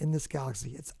 supernovae in this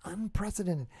galaxy. It's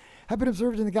unprecedented. Have been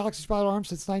observed in the galaxy spiral arm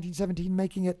since 1917,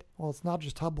 making it, well, it's not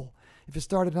just Hubble, if it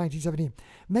started in 1917,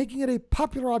 making it a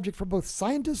popular object for both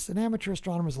scientists and amateur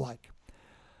astronomers alike.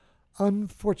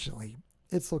 Unfortunately,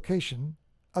 its location,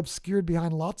 obscured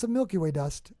behind lots of Milky Way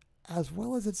dust, as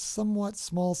well as its somewhat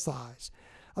small size,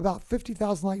 about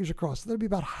 50,000 light years across, so that'd be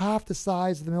about half the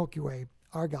size of the Milky Way,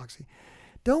 our galaxy,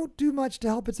 don't do much to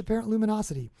help its apparent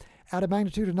luminosity at a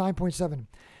magnitude of 9.7.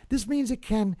 This means it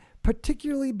can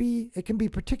be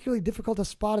particularly difficult to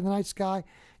spot in the night sky,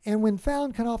 and when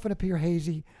found can often appear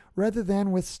hazy rather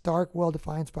than with stark,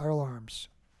 well-defined spiral arms.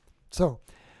 So,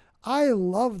 I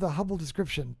love the Hubble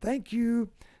description. Thank you,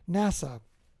 NASA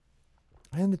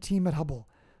and the team at Hubble.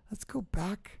 Let's go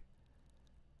back.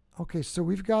 Okay, so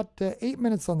we've got 8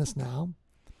 minutes on this now.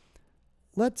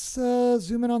 Let's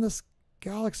zoom in on this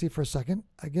galaxy for a second.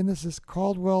 Again, this is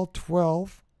Caldwell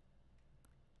 12.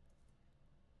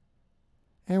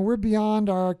 And we're beyond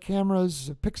our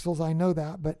camera's pixels, I know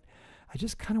that, but I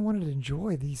just kind of wanted to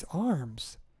enjoy these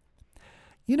arms.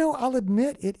 You know, I'll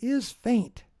admit it is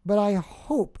faint, but I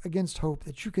hope against hope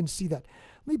that you can see that.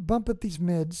 Let me bump up these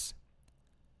mids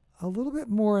a little bit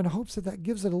more in hopes that that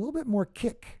gives it a little bit more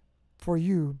kick for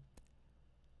you.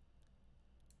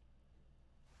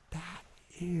 That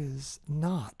is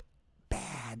not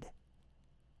bad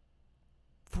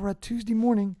for a Tuesday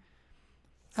morning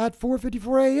at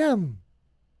 4:54 a.m.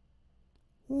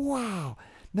 Wow.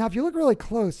 Now, if you look really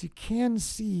close, you can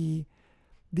see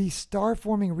the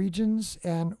star-forming regions,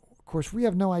 and of course, we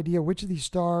have no idea which of these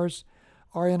stars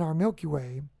are in our Milky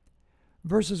Way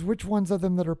versus which ones of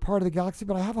them that are part of the galaxy,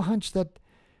 but I have a hunch that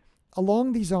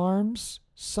along these arms,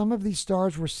 some of these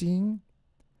stars we're seeing,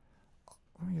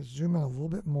 let me zoom in a little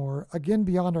bit more, again,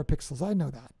 beyond our pixels, I know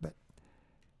that, but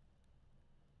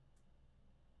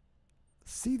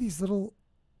see these little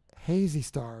hazy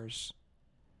stars?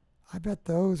 I bet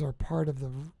those are part of the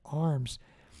arms.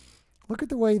 Look at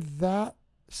the way that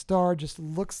star just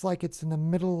looks like it's in the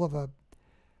middle of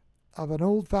an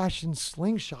old-fashioned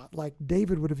slingshot like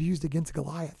David would have used against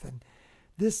Goliath. And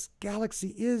this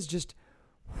galaxy is just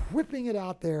whipping it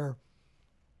out there.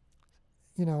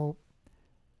 You know,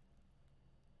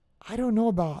 I don't know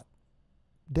about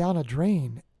down a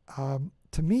drain.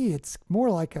 To me, it's more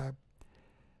like a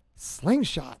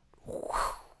slingshot.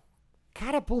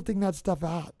 Catapulting that stuff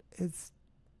out. It's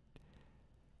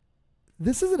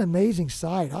This is an amazing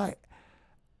sight.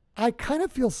 I kind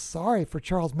of feel sorry for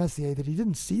Charles Messier that he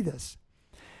didn't see this.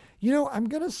 You know, I'm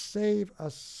going to save a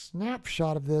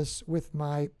snapshot of this with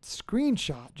my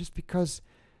screenshot just because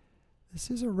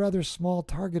this is a rather small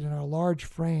target in our large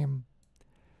frame.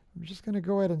 I'm just going to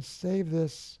go ahead and save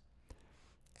this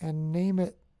and name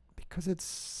it because it's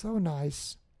so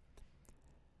nice.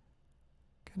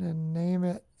 Going to name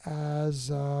it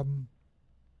as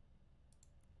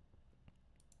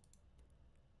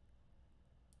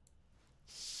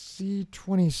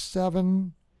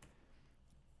C27,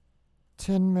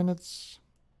 10 minutes,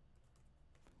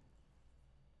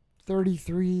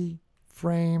 33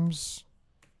 frames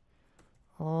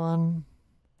on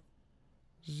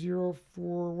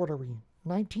 04, what are we,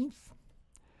 19th?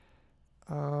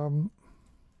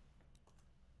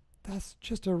 That's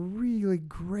just a really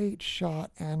great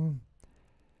shot. And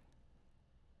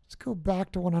let's go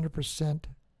back to 100%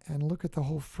 and look at the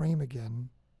whole frame again.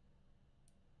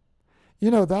 You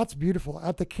know, that's beautiful.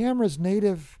 At the camera's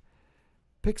native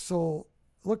pixel,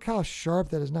 look how sharp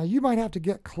that is. Now, you might have to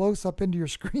get close up into your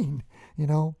screen, you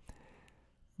know,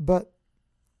 but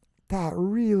that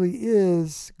really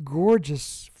is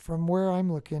gorgeous from where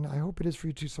I'm looking. I hope it is for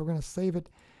you too. So we're going to save it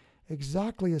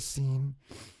exactly as seen.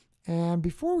 And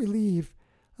before we leave,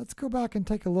 let's go back and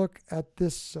take a look at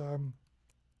this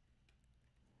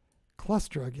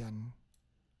cluster again,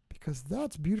 because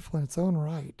that's beautiful in its own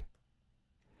right.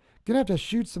 Gonna have to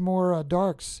shoot some more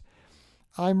darks.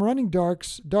 I'm running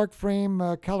darks, dark frame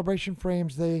calibration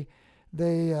frames. They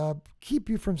keep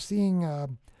you from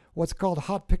seeing what's called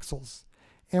hot pixels.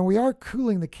 And we are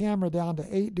cooling the camera down to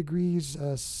 8 degrees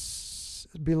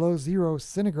below 0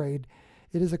 centigrade.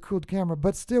 It is a cooled camera,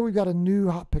 but still we've got a new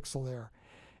hot pixel there.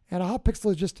 And a hot pixel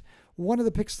is just one of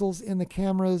the pixels in the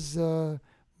camera's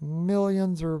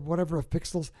millions or whatever of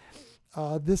pixels.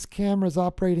 This camera is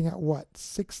operating at what?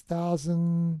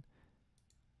 6,000,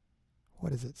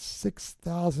 what is it?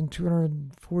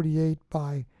 6,248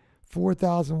 by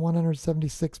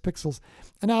 4,176 pixels.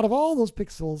 And out of all those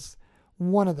pixels,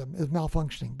 one of them is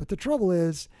malfunctioning. But the trouble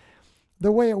is,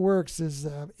 the way it works is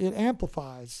it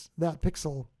amplifies that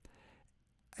pixel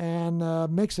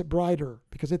and makes it brighter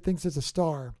because it thinks it's a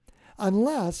star,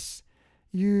 unless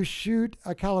you shoot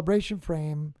a calibration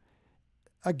frame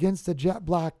against a jet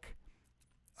black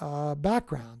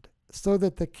background so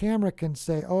that the camera can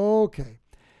say, oh, okay,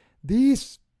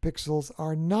 these pixels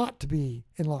are not to be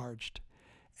enlarged.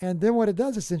 And then what it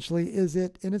does essentially is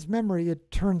in its memory,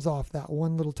 it turns off that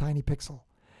one little tiny pixel.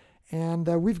 And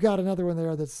we've got another one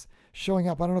there that's showing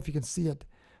up. I don't know if you can see it,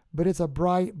 but it's a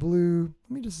bright blue.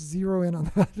 Let me just zero in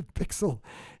on that pixel.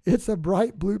 It's a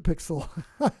bright blue pixel.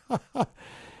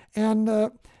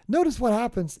 And notice what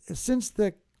happens since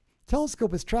the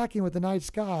telescope is tracking with the night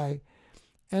sky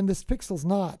and this pixel's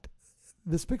not.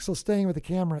 This pixel's staying with the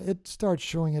camera. It starts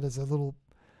showing it as a little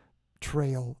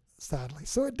trail, sadly.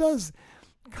 So it does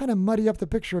kind of muddy up the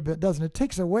picture a bit, doesn't it? It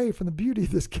takes away from the beauty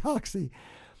of this galaxy.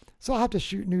 So I'll have to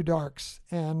shoot new darks,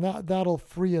 and that'll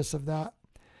free us of that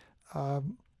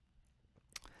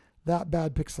that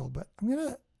bad pixel. But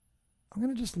I'm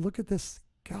gonna just look at this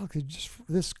galaxy,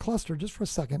 this cluster, just for a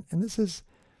second. And this is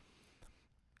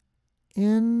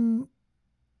in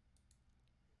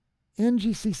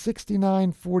NGC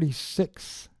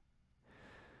 6946.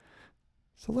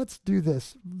 So let's do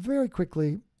this very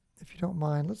quickly, if you don't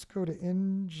mind. Let's go to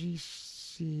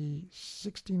NGC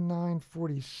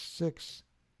 6946.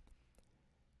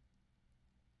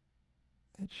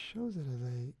 It shows it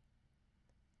as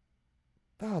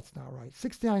that's not right,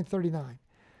 6939.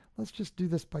 Let's just do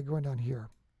this by going down here.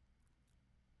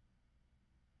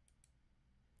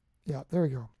 Yeah, there we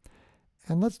go.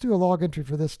 And let's do a log entry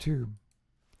for this too.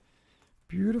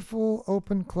 Beautiful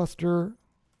open cluster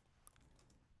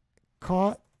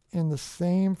caught in the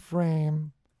same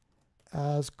frame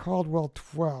as Caldwell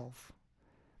 12.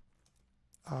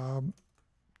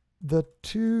 The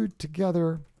two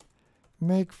together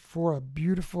make for a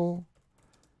beautiful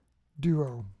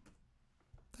duo.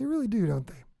 They really do, don't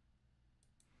they?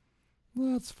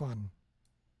 That's fun.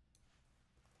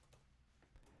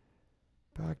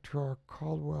 Back to our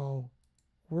Caldwell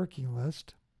working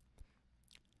list.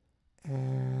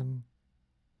 And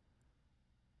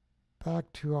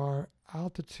back to our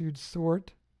altitude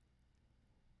sort.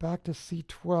 Back to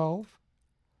C12.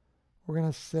 We're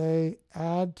going to say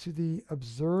add to the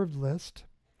observed list.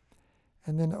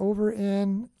 And then over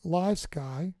in live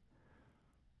sky,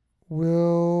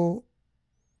 we'll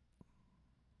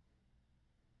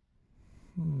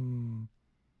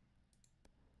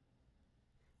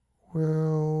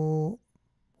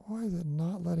why is it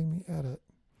not letting me edit?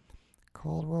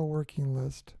 Caldwell working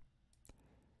list.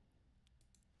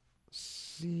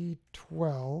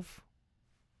 C12.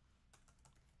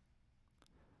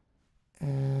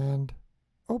 And,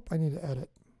 oh, I need to edit.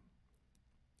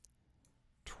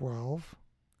 12.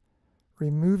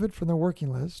 Remove it from the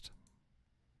working list.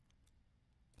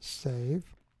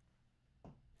 Save.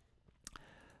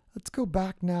 Let's go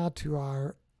back now to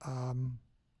our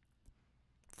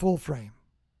full frame.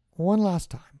 One last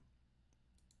time.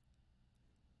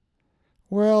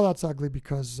 Well, that's ugly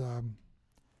because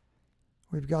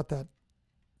we've got that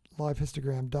live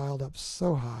histogram dialed up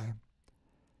so high,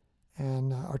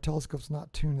 and our telescope's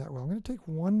not tuned that well. I'm going to take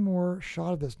one more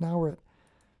shot of this. Now we're at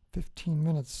 15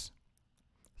 minutes.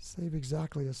 Save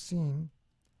exactly a scene.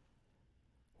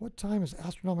 What time is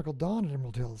astronomical dawn at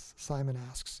Emerald Hills? Simon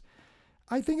asks.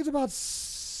 I think it's about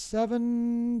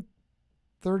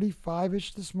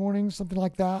 7:35-ish this morning, something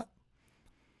like that.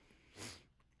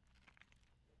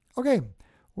 Okay,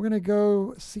 we're going to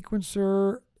go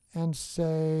sequencer and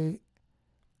say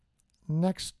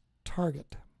next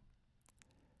target.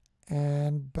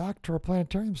 And back to our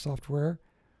planetarium software,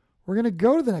 we're going to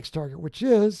go to the next target, which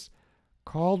is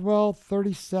Caldwell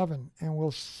 37, and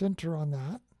we'll center on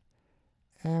that.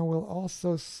 And we'll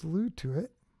also slew to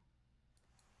it.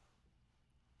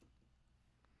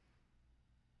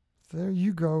 There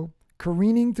you go,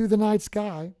 careening through the night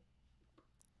sky.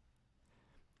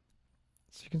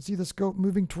 So you can see the scope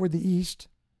moving toward the east.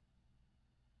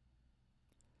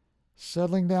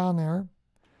 Settling down there.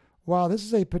 Wow, this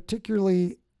is a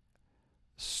particularly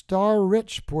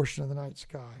star-rich portion of the night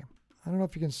sky. I don't know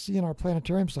if you can see in our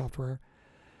planetarium software.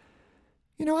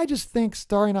 You know, I just think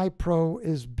Starry Night Pro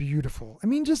is beautiful. I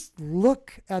mean, just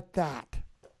look at that.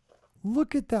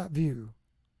 Look at that view.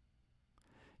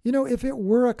 You know, if it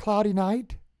were a cloudy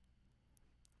night,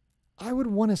 I would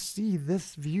want to see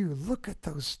this view. Look at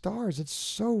those stars. It's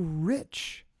so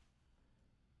rich.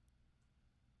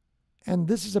 And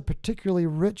this is a particularly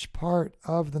rich part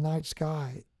of the night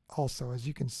sky also, as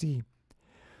you can see.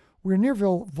 We're near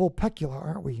Vulpecula,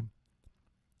 aren't we?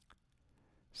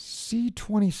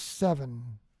 C27.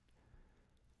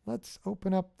 Let's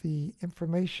open up the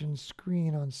information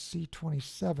screen on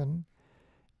C27.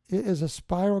 It is a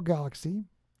spiral galaxy.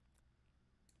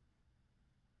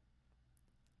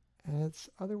 And it's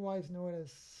otherwise known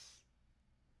as,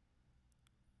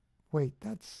 wait,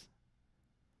 that's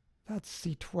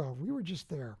C12. We were just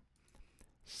there.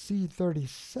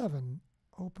 C37,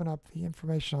 open up the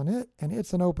information on it, and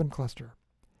it's an open cluster.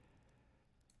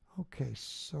 Okay,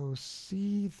 so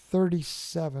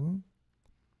C37,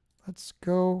 let's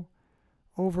go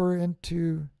over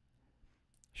into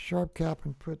SharpCap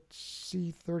and put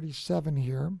C37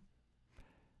 here.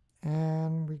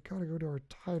 And we got to go to our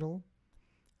title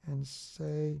and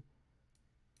say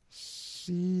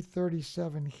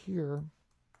C37 here,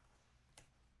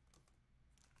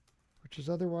 which is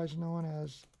otherwise known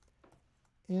as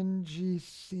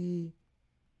NGC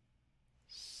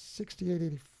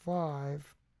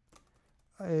 6885,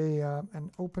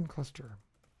 an open cluster.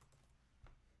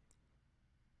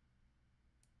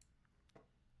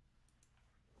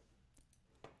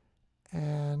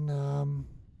 And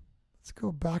let's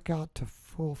go back out to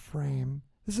full frame.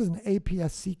 This is an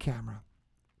APS-C camera.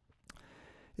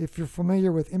 If you're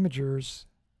familiar with imagers,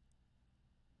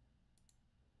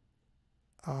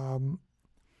 you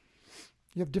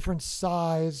have different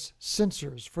size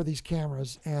sensors for these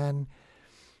cameras, and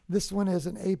this one is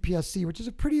an APS-C, which is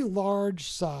a pretty large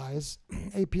size.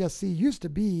 APS-C used to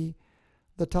be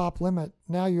the top limit.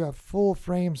 Now you have full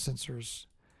frame sensors,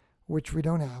 which we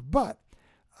don't have. But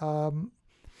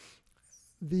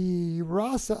the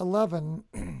RASA 11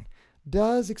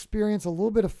 does experience a little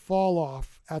bit of fall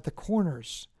off at the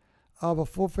corners of a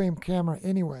full frame camera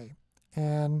anyway.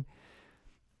 And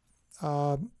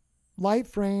light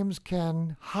frames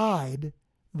can hide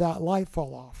that light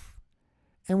fall off.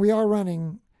 And we are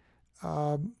running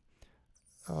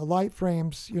light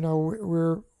frames, you know,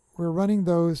 we're running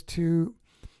those to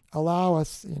allow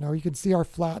us, you know, you can see our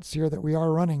flats here that we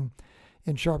are running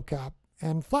in SharpCap.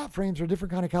 And flat frames are a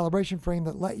different kind of calibration frame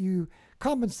that let you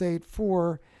compensate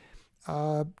for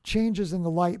changes in the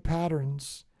light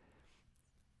patterns,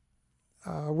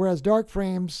 whereas dark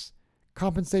frames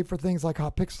compensate for things like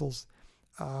hot pixels.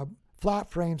 Flat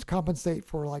frames compensate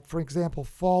for, like, for example,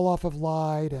 fall off of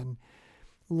light and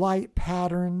light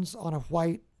patterns on a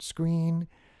white screen.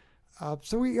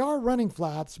 So we are running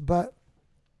flats, but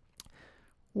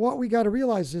what we got to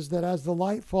realize is that as the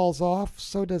light falls off,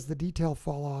 so does the detail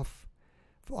fall off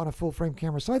on a full frame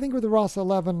camera. So I think with the RASA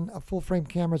 11, a full frame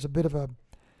camera is a bit of a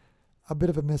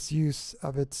misuse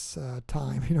of its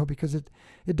time, you know, because it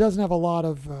doesn't have a lot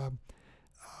of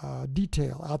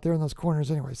detail out there in those corners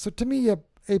anyway. So to me,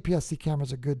 APS-C camera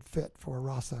is a good fit for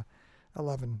RASA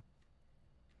 11.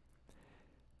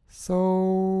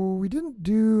 So we didn't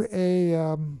do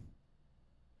a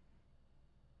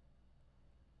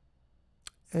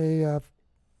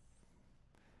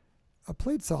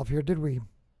plate solve here, did we?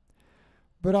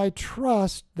 But I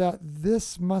trust that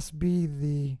this must be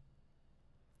the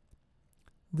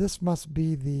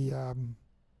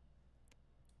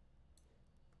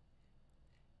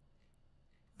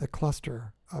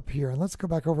cluster up here. And let's go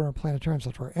back over in planetarium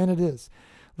software. And it is.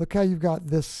 Look how you've got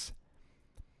this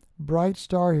bright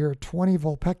star here, 20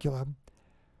 Vulpecula,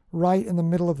 right in the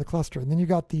middle of the cluster. And then you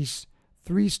got these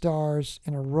 3 stars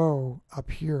in a row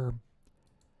up here.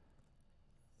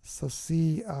 So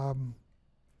see,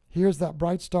 here's that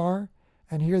bright star,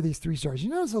 and here are these 3 stars. You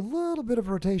notice a little bit of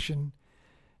rotation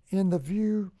in the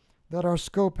view that our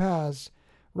scope has.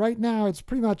 Right now, it's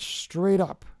pretty much straight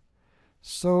up.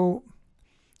 So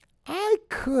I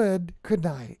could, couldn't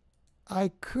I?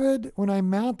 I could, when I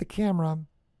mount the camera,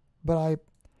 but I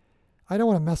don't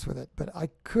want to mess with it, but I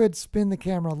could spin the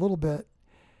camera a little bit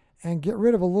and get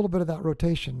rid of a little bit of that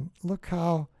rotation. Look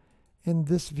how in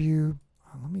this view,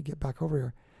 let me get back over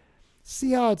here.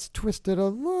 See how it's twisted a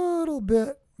little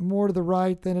bit more to the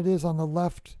right than it is on the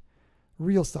left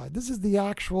real side. This is the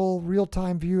actual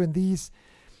real-time view, and these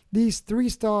 3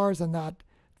 stars and that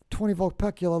 20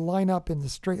 Vulpecula line up in the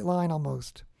straight line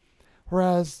almost.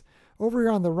 Whereas over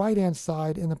here on the right-hand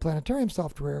side in the planetarium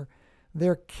software,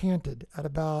 they're canted at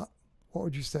about, what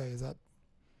would you say, is that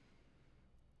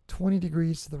 20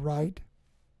 degrees to the right?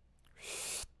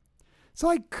 So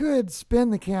I could spin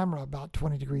the camera about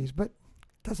 20 degrees, but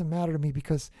it doesn't matter to me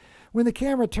because when the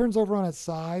camera turns over on its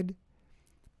side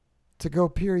to go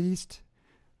Pier East,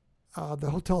 the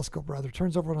whole telescope rather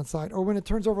turns over on its side, or when it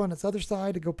turns over on its other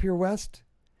side to go Pier West,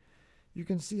 you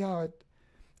can see how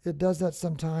it does that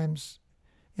sometimes.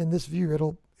 In this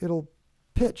view, it'll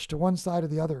pitch to one side or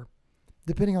the other,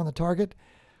 depending on the target.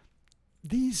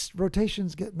 These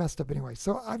rotations get messed up anyway,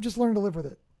 so I've just learned to live with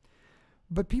it.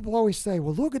 But people always say,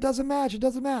 well, look, it doesn't match, it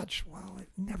doesn't match. Well, it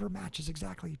never matches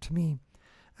exactly to me,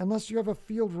 unless you have a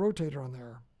field rotator on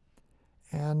there.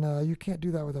 And you can't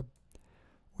do that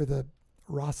with a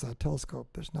RASA telescope.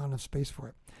 There's not enough space for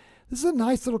it. This is a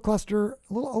nice little cluster,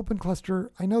 a little open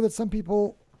cluster. I know that some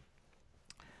people,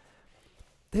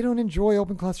 they don't enjoy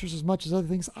open clusters as much as other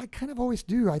things. I kind of always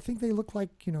do. I think they look like,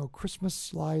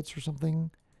 Christmas lights or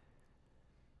something.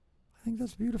 I think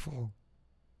that's beautiful.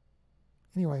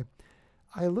 Anyway,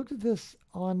 I looked at this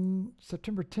on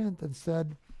September 10th and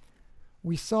said,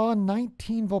 we saw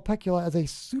 19 Vulpecula as a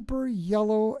super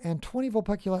yellow and 20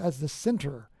 Vulpecula as the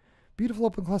center. Beautiful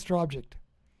open cluster object.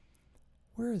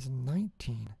 Where is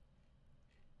 19?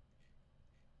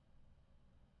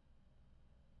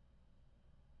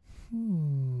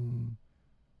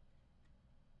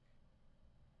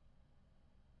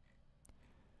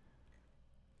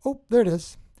 Oh, there it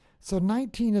is. So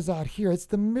 19 is out here. It's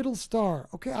the middle star.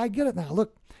 Okay, I get it now.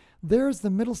 Look, there's the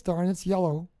middle star, and it's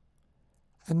yellow.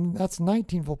 And that's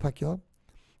 19 Vulpecula.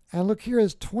 And look, here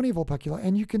is 20 Vulpecula.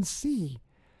 And you can see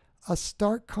a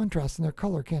stark contrast in their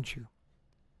color, can't you?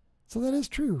 So that is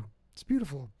true. It's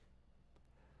beautiful.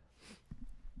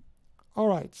 All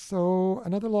right, so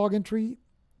another log entry.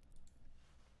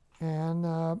 And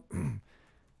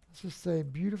let's just say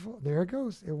beautiful. There it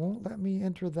goes. It won't let me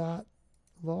enter that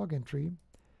log entry.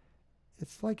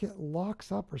 It's like it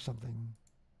locks up or something.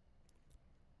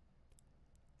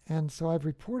 And so I've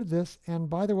reported this. And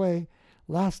by the way,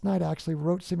 last night I actually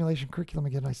wrote simulation curriculum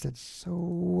again. I said,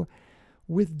 so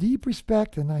with deep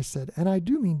respect, and I said, and I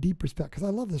do mean deep respect because I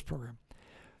love this program.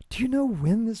 Do you know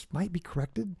when this might be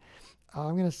corrected?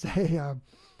 I'm going to say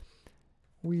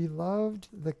we loved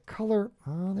the color.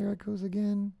 Oh, there it goes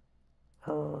again.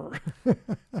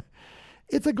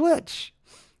 It's a glitch.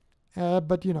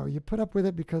 But, you put up with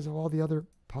it because of all the other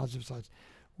positive sides.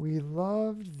 We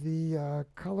loved the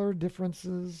color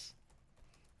differences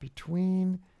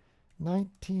between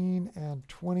 19 and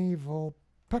 20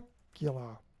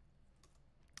 Vulpecula.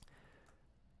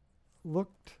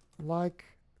 Looked like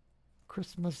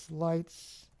Christmas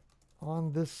lights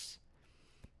on this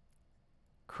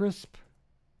crisp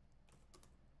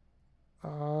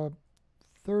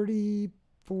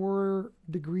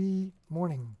 34-degree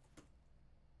morning.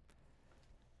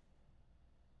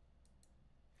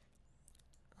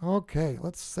 Okay,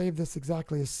 let's save this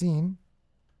exactly as seen.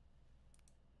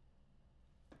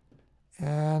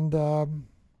 And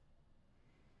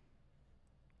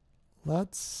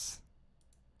let's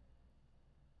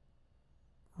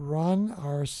run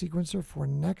our sequencer for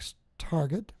next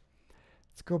target.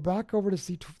 Let's go back over to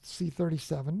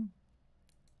C37.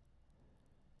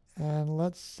 And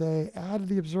let's say add to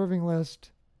the observing list,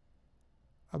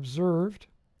 observed,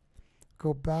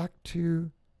 go back to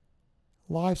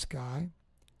live sky,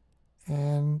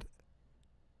 and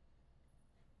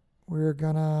we're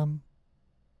gonna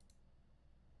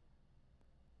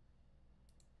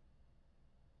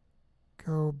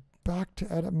go back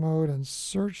to edit mode and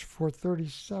search for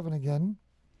 37 again.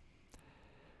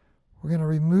 We're going to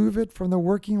remove it from the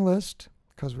working list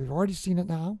because we've already seen it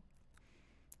now.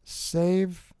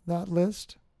 Save that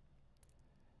list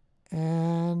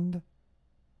and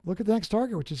look at the next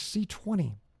target, which is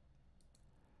C20.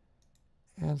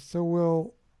 And so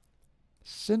we'll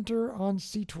center on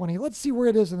C20. Let's see where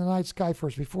it is in the night sky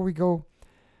first before we go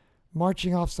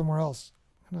marching off somewhere else.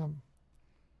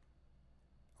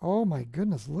 Oh my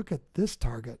goodness, look at this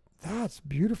target. That's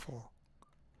beautiful.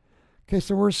 Okay,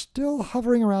 so we're still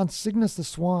hovering around Cygnus the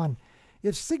Swan.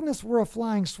 If Cygnus were a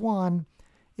flying swan,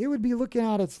 it would be looking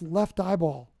at its left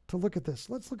eyeball to look at this.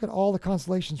 Let's look at all the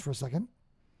constellations for a second.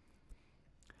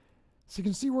 So you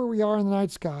can see where we are in the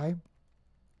night sky.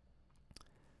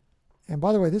 And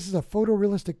by the way, this is a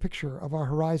photorealistic picture of our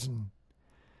horizon.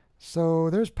 So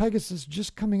there's Pegasus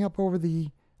just coming up over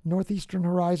the northeastern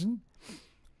horizon.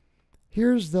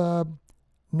 Here's the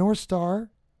North Star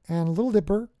and Little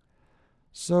Dipper.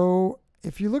 So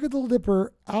if you look at the Little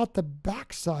Dipper out the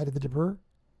back side of the Dipper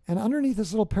and underneath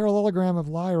this little parallelogram of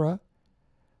Lyra,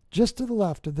 just to the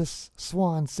left of this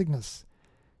swan, Cygnus,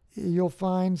 you'll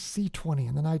find C20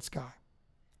 in the night sky.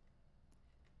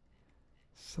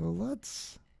 So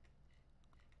let's,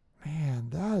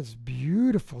 man, that is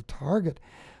beautiful target.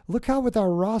 Look how with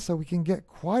our RASA we can get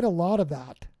quite a lot of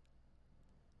that.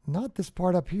 Not this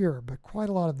part up here, but quite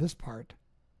a lot of this part.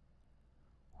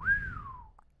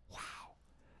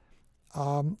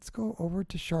 Wow. Let's go over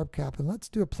to SharpCap and let's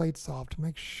do a plate solve to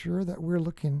make sure that we're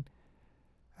looking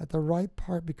at the right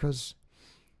part, because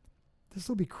this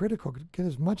will be critical. Get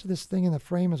as much of this thing in the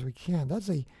frame as we can. That's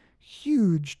a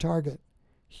huge target.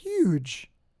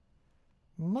 Huge.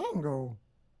 Mongo.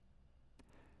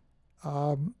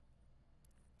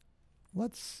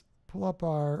 Let's pull up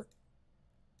our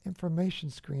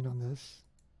information screen on this,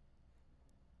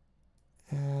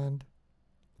 and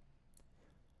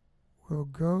we'll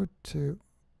go to,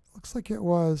 looks like it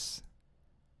was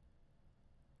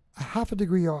a half a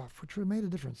degree off, which would have made a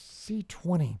difference.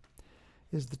 C20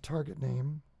 is the target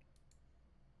name.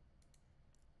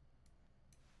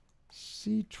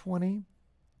 C20,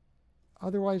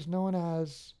 otherwise known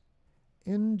as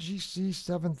NGC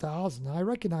 7000. I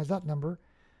recognize that number.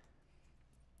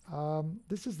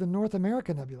 This is the North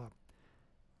America Nebula.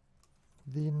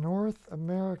 The North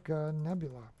America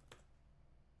Nebula.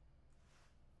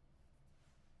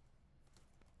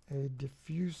 A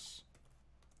diffuse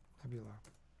nebula.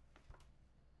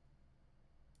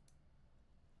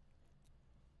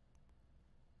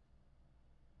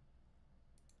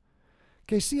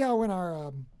 Okay, see how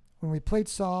when we plate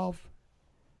solve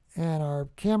and our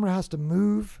camera has to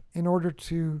move in order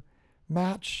to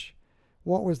match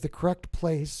what was the correct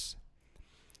place,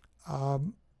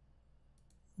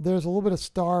 there's a little bit of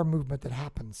star movement that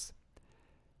happens.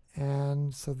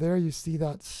 And so there you see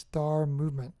that star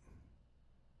movement.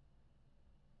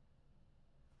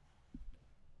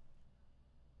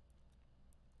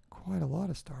 Quite a lot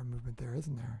of star movement there,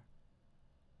 isn't there?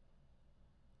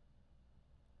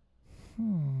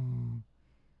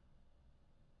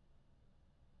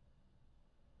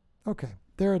 Okay,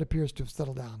 there it appears to have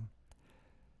settled down.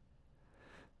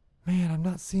 Man, I'm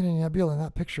not seeing any nebula in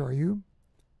that picture, are you?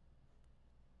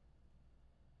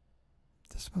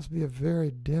 This must be a very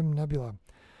dim nebula.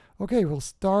 Okay, we'll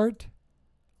start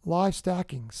live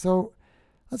stacking. So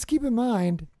let's keep in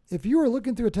mind, if you were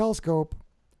looking through a telescope,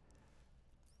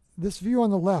 this view on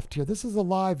the left here, this is a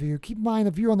live view. Keep in mind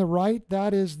the view on the right,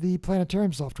 that is the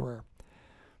planetarium software.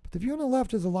 But the view on the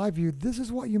left is a live view. This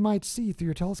is what you might see through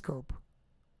your telescope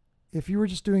if you were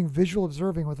just doing visual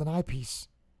observing with an eyepiece.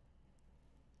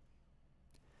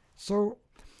 So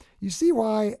you see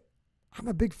why I'm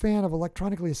a big fan of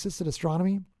electronically assisted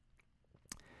astronomy.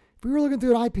 If we were looking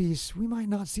through an eyepiece, we might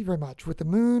not see very much. With the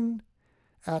moon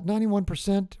at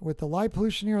 91%, with the light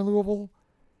pollution here in Louisville,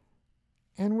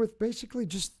 and with basically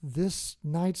just this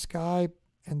night sky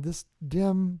and this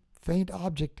dim, faint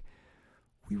object,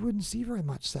 we wouldn't see very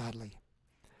much, sadly.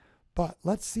 But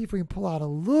let's see if we can pull out a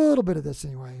little bit of this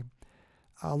anyway.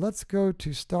 Let's go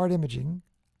to Start Imaging,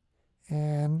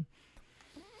 and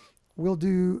we'll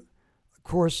do, of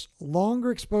course, longer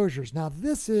exposures. Now,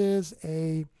 this is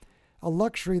a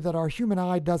luxury that our human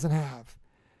eye doesn't have.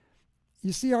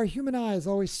 You see, our human eye is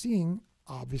always seeing,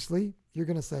 obviously, you're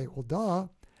going to say, well, duh.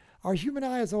 Our human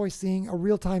eye is always seeing a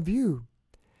real-time view.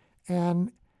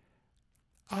 And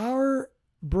our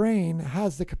brain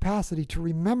has the capacity to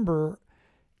remember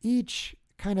each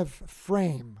kind of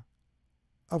frame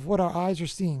of what our eyes are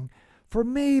seeing for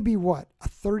maybe what, a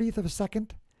 1/30th of a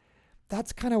second?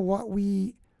 That's kind of what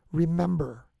we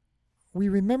remember. We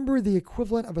remember the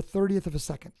equivalent of a 1/30th of a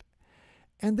second.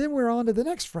 And then we're on to the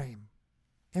next frame.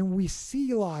 And we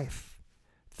see life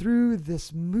through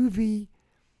this movie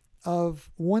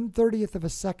of 1/30th of a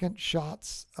second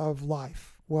shots of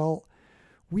life. Well,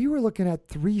 we were looking at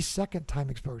 3-second time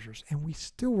exposures, and we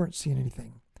still weren't seeing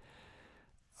anything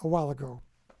a while ago.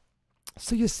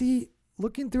 So you see,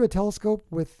 looking through a telescope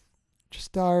with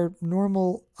just our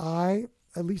normal eye,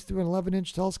 at least through an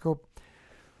 11-inch telescope,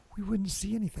 we wouldn't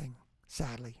see anything,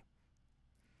 sadly,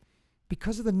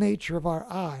 because of the nature of our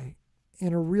eye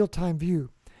in a real-time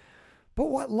view. But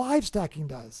what live stacking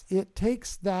does, it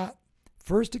takes that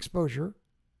first exposure,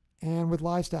 and with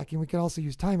live stacking, we can also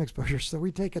use time exposure. So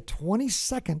we take a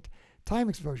 20-second time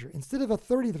exposure. Instead of a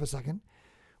 1/30th of a second,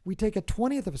 we take a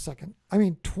 20th of a second,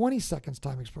 20 seconds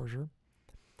time exposure,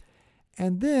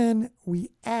 and then we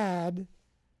add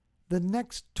the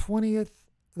next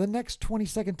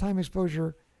 20-second time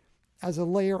exposure as a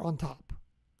layer on top.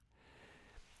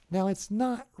 Now, it's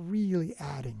not really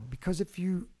adding, because if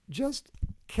you just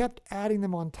kept adding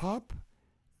them on top,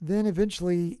 then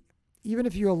eventually, even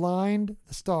if you aligned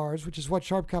the stars, which is what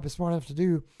SharpCap is smart enough to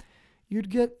do, you'd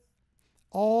get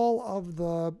all of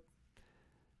the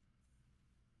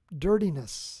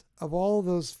dirtiness of all of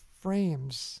those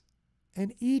frames.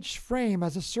 And each frame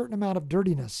has a certain amount of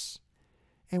dirtiness.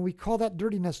 And we call that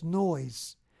dirtiness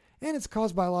noise. And it's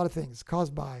caused by a lot of things. It's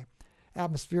caused by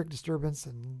atmospheric disturbance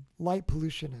and light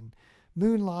pollution and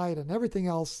moonlight and everything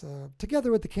else,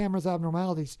 together with the camera's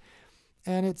abnormalities.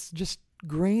 And it's just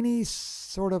grainy,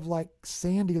 sort of like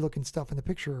sandy looking stuff in the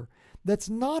picture that's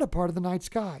not a part of the night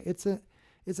sky. It's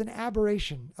an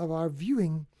aberration of our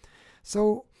viewing.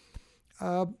 So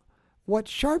what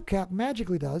SharpCap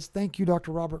magically does, thank you,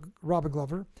 Dr. Robin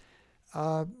Glover,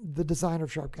 the designer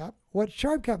of SharpCap, what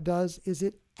SharpCap does is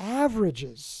it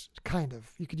averages,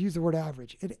 you could use the word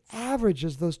average, it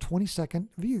averages those 20-second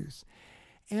views.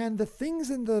 And the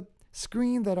things in the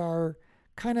screen that are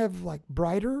kind of like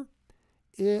brighter,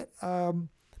 it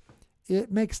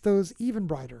makes those even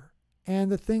brighter.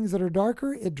 And the things that are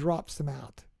darker, it drops them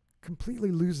out,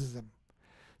 completely loses them.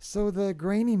 So the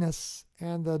graininess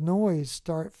and the noise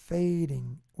start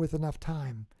fading with enough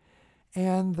time.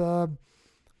 And the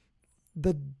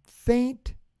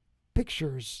faint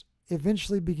pictures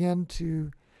eventually begin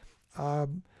to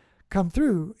come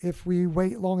through if we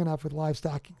wait long enough with live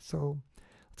stacking. So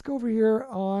let's go over here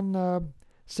on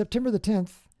September the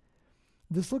 10th.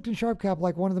 This looked in SharpCap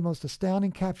like one of the most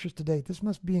astounding captures to date. This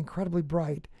must be incredibly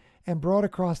bright and broad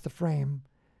across the frame.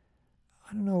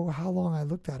 I don't know how long I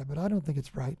looked at it, but I don't think it's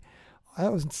bright.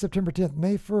 That was September 10th.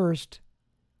 May 1st,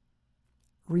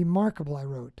 remarkable, I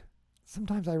wrote.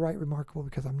 Sometimes I write remarkable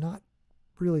because I'm not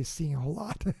really seeing a whole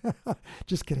lot.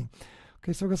 Just kidding.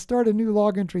 Okay, so we're going to start a new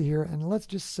log entry here, and let's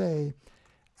just say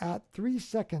at 3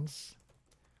 seconds,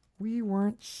 we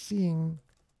weren't seeing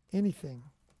anything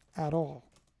at all.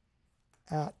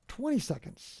 At 20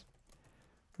 seconds,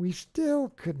 we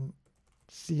still couldn't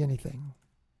see anything.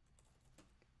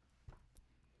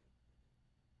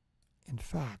 In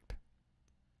fact,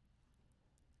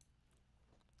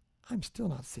 I'm still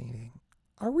not seeing anything.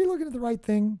 Are we looking at the right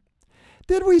thing?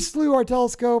 Did we slew our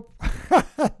telescope?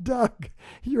 Doug,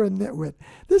 you're a nitwit.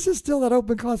 This is still that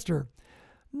open cluster.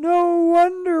 No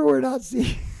wonder we're not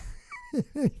seeing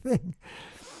anything.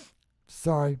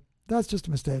 Sorry, that's just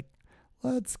a mistake.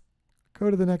 Let's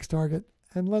go to the next target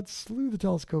and let's slew the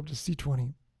telescope to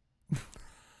C20.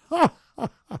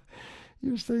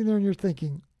 You're sitting there and you're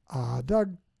thinking,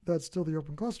 Doug, that's still the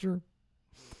open cluster.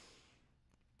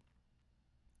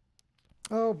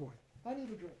 Oh boy, I need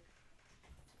a drink.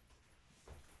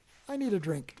 I need a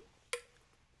drink.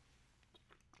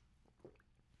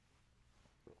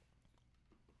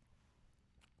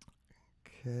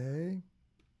 Okay.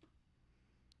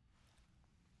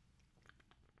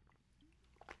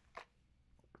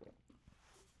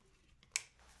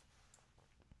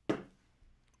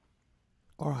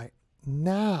 All right,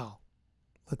 now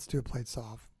let's do a plate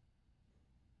solve.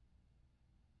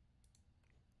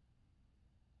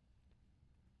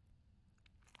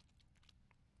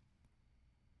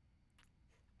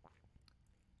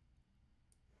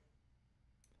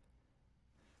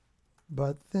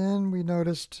 But then we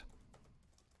noticed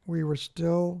we were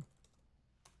still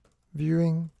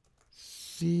viewing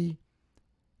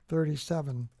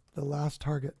C37, the last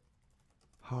target.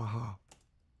 Ha ha.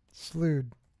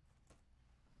 Slewed.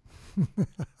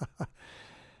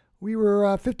 We were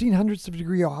 15/100ths of a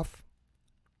degree off.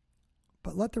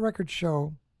 But let the record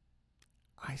show,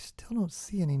 I still don't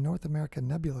see any North American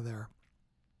nebula there.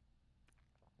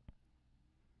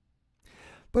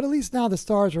 But at least now the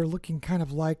stars are looking kind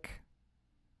of like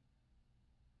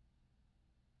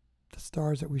the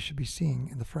stars that we should be seeing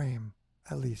in the frame,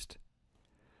 at least.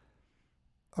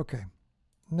 Okay,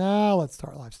 now let's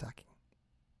start live stacking.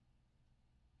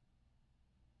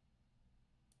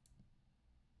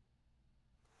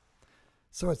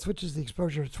 So it switches the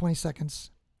exposure to 20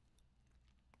 seconds.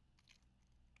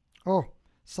 Oh,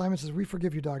 Simon says, we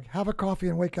forgive you, Doug. Have a coffee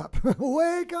and wake up.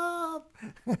 Wake up!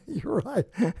 You're right.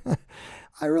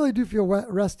 I really do feel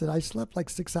rested. I slept like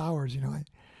 6 hours, you know. I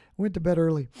went to bed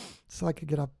early so I could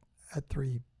get up at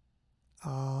 3.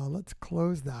 Let's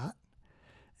close that.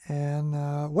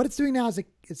 And what it's doing now is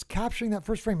it's capturing that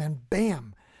first frame, and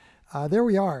bam, there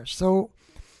we are. So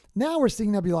now we're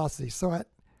seeing nebulosity. So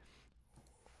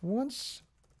once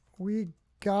we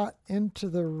got into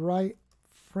the right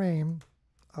frame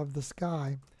of the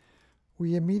sky,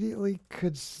 we immediately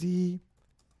could see,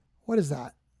 what is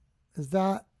that? Is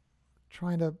that,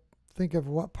 trying to think of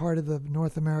what part of the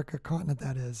North America continent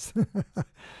that is.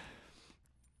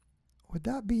 Would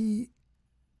that be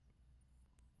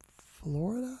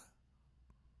Florida?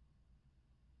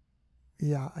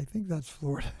 Yeah, I think that's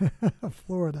Florida.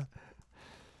 Florida.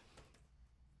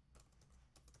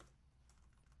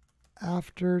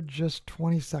 After just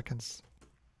 20 seconds.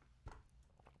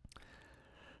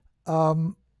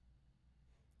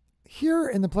 Here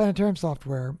in the planetarium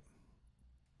software,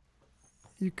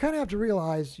 you kind of have to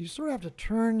realize you sort of have to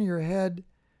turn your head.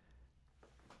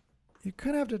 You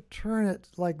kind of have to turn it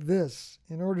like this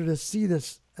in order to see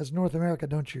this as North America,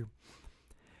 don't you?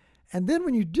 And then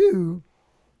when you do,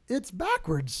 it's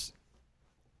backwards.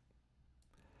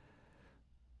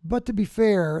 But to be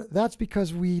fair, that's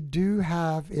because we do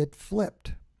have it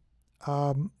flipped.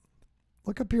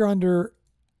 Look up here under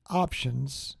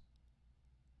options.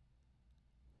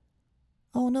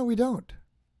 Oh, no, we don't.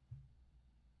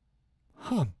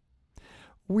 Huh.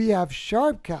 We have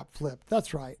sharp cap flipped.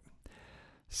 That's right.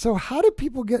 So how do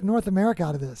people get North America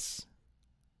out of this?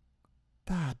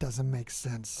 That doesn't make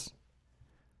sense.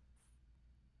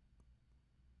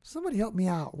 Somebody help me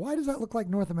out. Why does that look like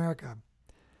North America?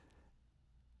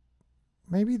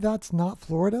 Maybe that's not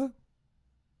Florida?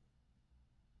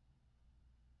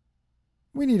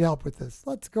 We need help with this.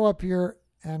 Let's go up here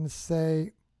and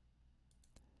say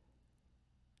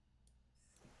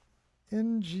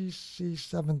NGC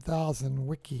 7000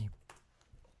 wiki.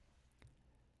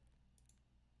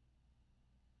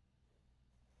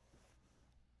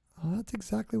 Oh, that's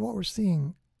exactly what we're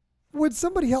seeing. Would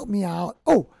somebody help me out?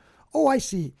 Oh, I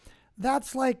see.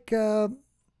 That's like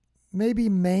maybe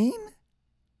Maine?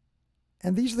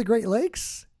 And these are the Great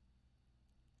Lakes?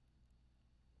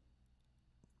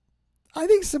 I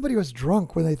think somebody was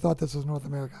drunk when they thought this was North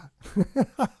America.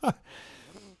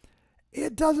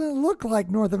 It doesn't look like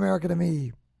North America to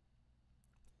me.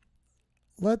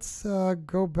 Let's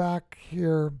go back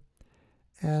here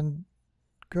and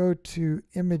go to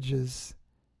images.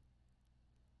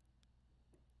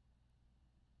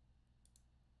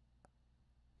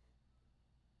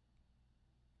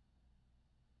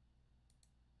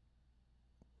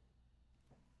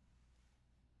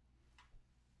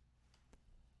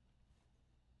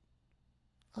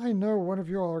 I know one of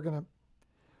you all are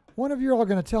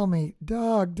gonna tell me,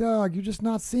 Doug, you're just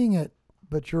not seeing it.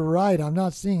 But you're right, I'm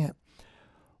not seeing it.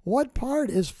 What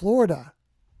part is Florida?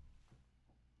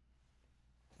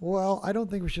 Well, I don't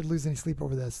think we should lose any sleep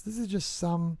over this. This is just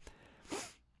some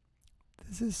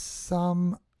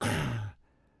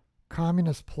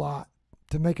communist plot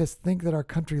to make us think that our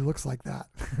country looks like that.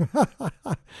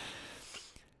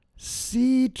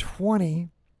 C20.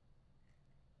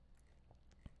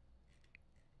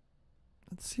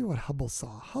 Let's see what Hubble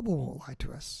saw. Hubble won't lie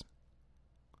to us.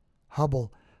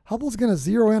 Hubble's going to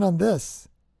zero in on this.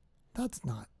 That's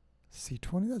not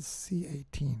C20, that's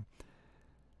C18.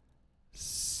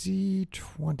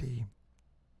 C20.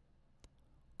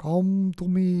 Come to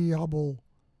me, Hubble.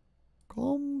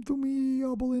 Come to me,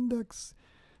 Hubble index.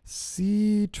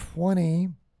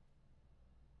 C20.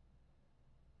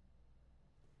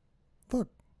 Look,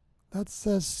 that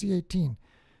says C18.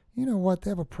 You know what?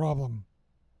 They have a problem.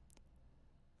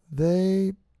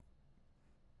 They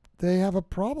have a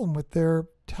problem with their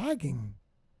tagging.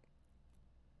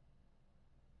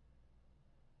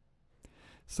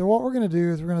 So what we're going to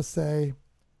do is we're going to say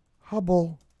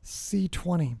Hubble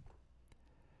C20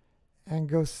 and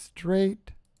go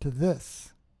straight to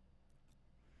this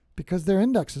because their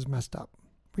index is messed up.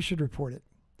 We should report it.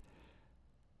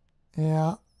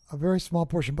 Yeah, a very small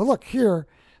portion. But look here,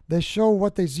 they show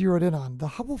what they zeroed in on. The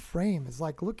Hubble frame is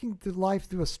like looking through life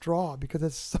through a straw because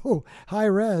it's so high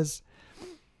res.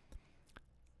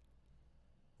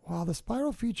 While the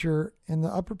spiral feature in the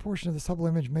upper portion of this Hubble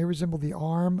image may resemble the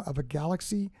arm of a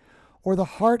galaxy or the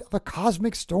heart of a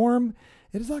cosmic storm,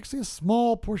 it is actually a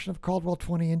small portion of Caldwell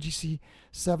 20 NGC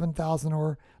 7000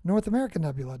 or North American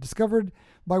Nebula, discovered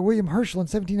by William Herschel in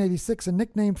 1786 and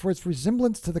nicknamed for its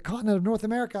resemblance to the continent of North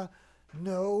America.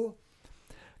 No.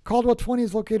 Caldwell 20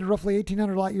 is located roughly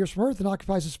 1,800 light years from Earth and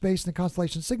occupies a space in the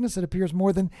constellation Cygnus that appears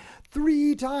more than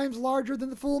 3 times larger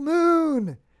than the full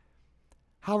moon.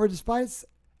 However, despite its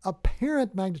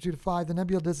apparent magnitude of 5, the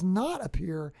nebula does not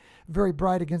appear very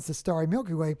bright against the starry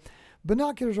Milky Way.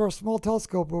 Binoculars or a small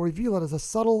telescope will reveal it as a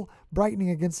subtle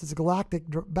brightening against its galactic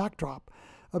backdrop.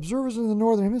 Observers in the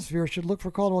northern hemisphere should look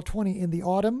for Caldwell 20 in the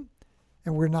autumn,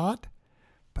 and we're not,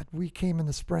 but we came in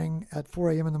the spring at 4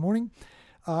 a.m. in the morning.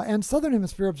 And southern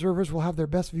hemisphere observers will have their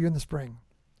best view in the spring.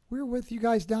 We're with you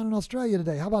guys down in Australia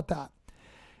today. How about that?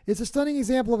 It's a stunning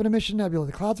example of an emission nebula.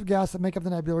 The clouds of gas that make up the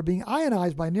nebula are being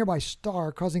ionized by a nearby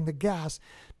star, causing the gas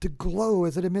to glow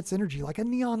as it emits energy, like a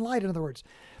neon light, in other words.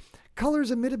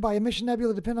 Colors emitted by emission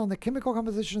nebula depend on the chemical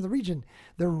composition of the region.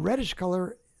 The reddish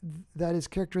color that is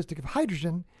characteristic of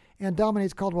hydrogen and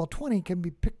dominates Caldwell 20 can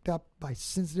be picked up by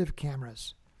sensitive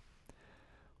cameras.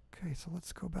 Okay, so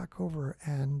let's go back over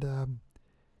and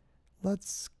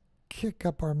let's kick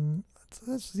up our...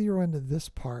 Let's zero into this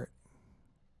part,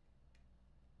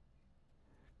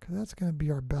 because that's going to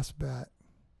be our best bet.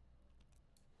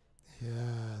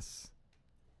 Yes.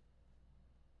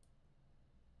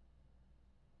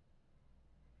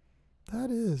 That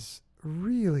is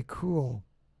really cool.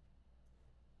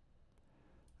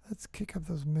 Let's kick up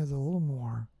those mids a little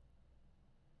more.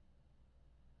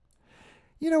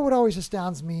 You know what always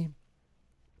astounds me,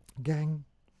 gang?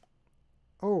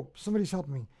 Oh, somebody's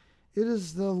helping me. It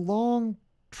is the long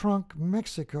trunk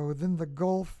Mexico, then the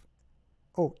Gulf.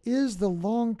 Oh, is the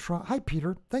long trunk... Hi,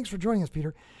 Peter. Thanks for joining us,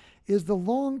 Peter. Is the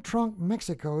long trunk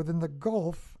Mexico, then the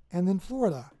Gulf, and then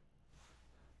Florida.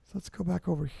 So let's go back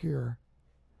over here.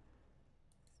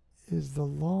 Is the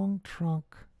long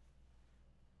trunk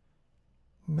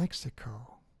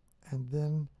Mexico, and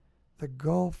then the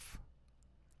Gulf,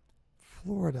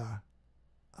 Florida.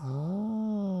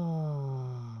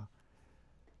 Ah,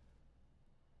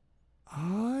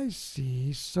 I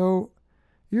see. So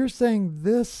you're saying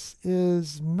this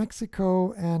is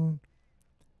Mexico and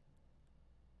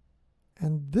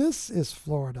this is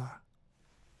Florida.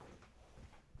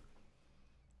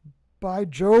 By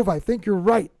Jove, I think you're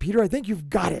right, Peter. I think you've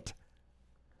got it.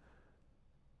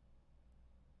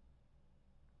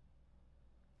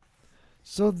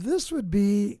 So this would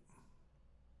be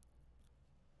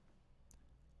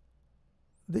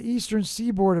the eastern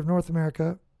seaboard of North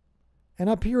America, and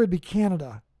up here would be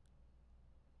Canada.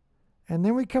 And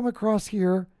then we come across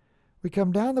here, we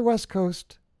come down the west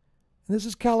coast, and this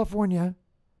is California,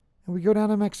 and we go down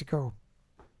to Mexico.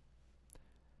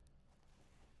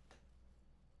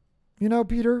 You know,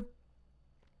 Peter,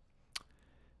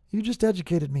 you just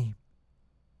educated me.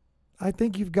 I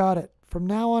think you've got it. From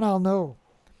now on, I'll know.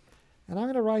 And I'm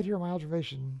going to write here my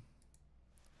observation.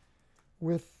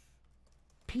 With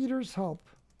Peter's help,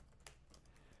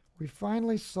 we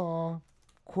finally saw,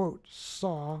 quote,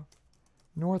 saw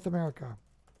North America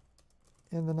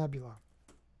in the nebula.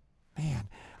 Man,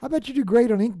 I bet you do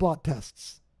great on ink blot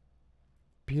tests,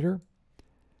 Peter.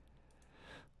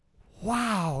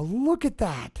 Wow, look at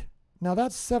that. Now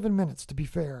that's 7 minutes, to be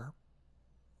fair.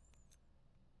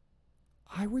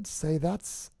 I would say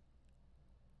that's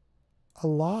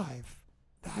alive.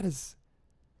 That is,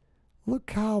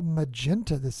 look how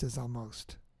magenta this is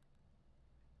almost.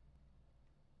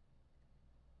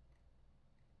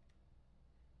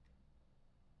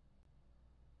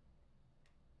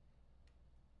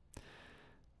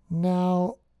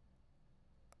 Now,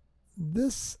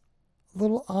 this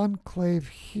little enclave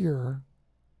here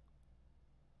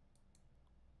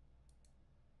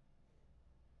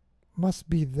must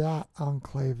be that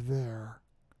enclave there.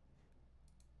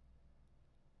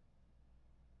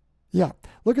 Yeah,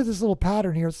 look at this little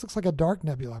pattern here. This looks like a dark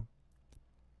nebula.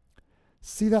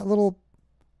 See that little,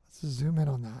 let's zoom in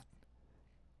on that.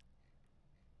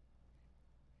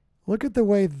 Look at the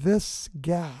way this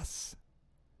gas,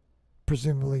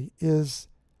 presumably, is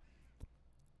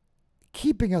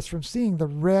keeping us from seeing the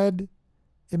red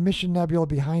emission nebula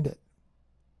behind it.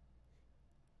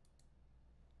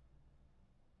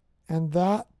 And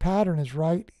that pattern is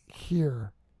right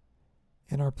here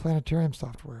in our planetarium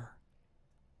software.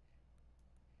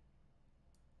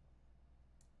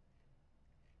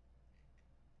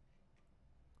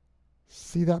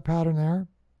 See that pattern there?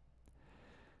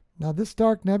 Now, this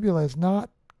dark nebula is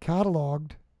not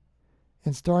cataloged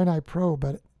in Starry Night Pro,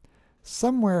 but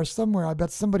somewhere, I bet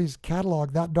somebody's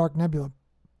cataloged that dark nebula.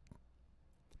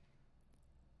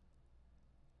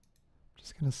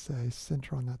 Just going to say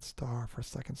center on that star for a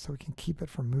second so we can keep it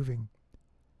from moving.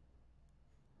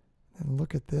 And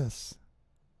look at this.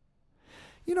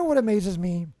 You know what amazes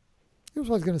me? Here's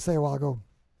what I was going to say a while ago.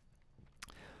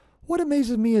 What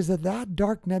amazes me is that that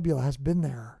dark nebula has been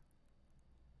there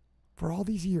for all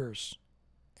these years.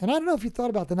 And I don't know if you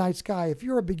thought about the night sky. If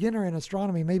you're a beginner in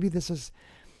astronomy, maybe this is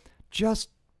just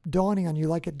dawning on you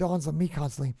like it dawns on me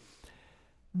constantly.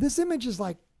 This image is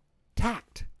like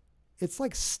tacked. It's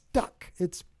like stuck.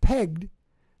 It's pegged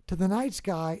to the night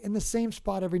sky in the same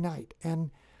spot every night. And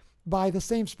by the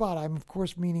same spot, I'm of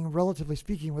course meaning relatively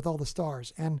speaking with all the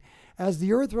stars. And as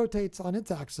the Earth rotates on its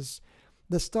axis,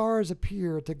 the stars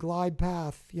appear to glide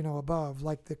path, above,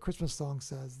 like the Christmas song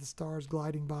says, the stars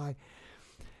gliding by.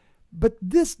 But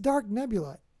this dark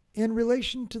nebula, in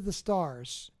relation to the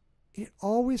stars, it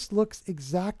always looks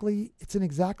it's in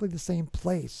exactly the same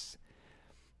place.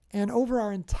 And over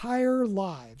our entire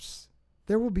lives,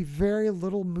 there will be very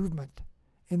little movement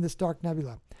in this dark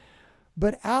nebula.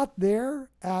 But out there,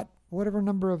 at whatever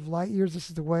number of light years this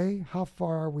is away, how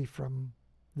far are we from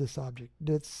this object?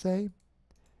 Did it say?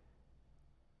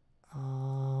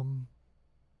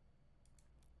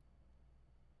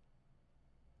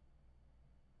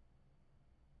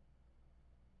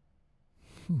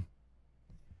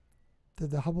 Did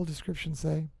the Hubble description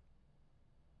say?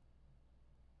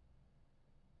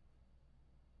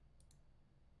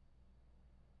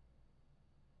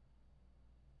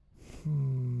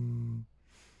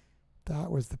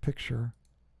 That was the picture.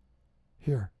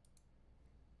 Here.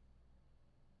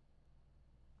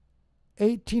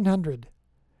 1800.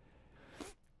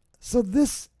 So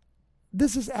this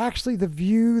is actually the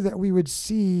view that we would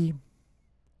see.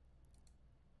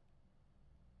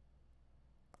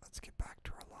 Let's get back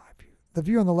to our live view. The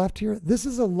view on the left here, this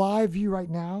is a live view right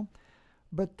now,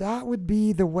 but that would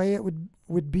be the way it would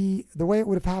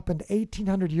have happened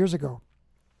 1800 years ago.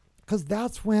 Because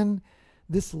that's when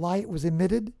this light was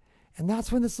emitted, and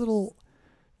that's when this little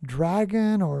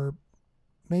dragon, or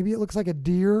maybe it looks like a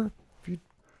deer.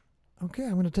 Okay,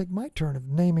 I'm going to take my turn of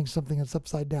naming something that's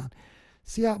upside down.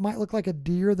 See how it might look like a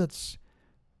deer that's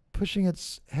pushing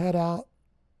its head out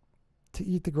to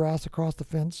eat the grass across the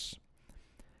fence?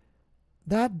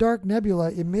 That dark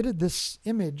nebula emitted this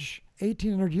image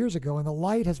 1800 years ago, and the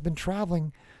light has been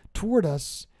traveling toward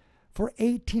us for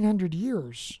 1800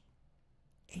 years.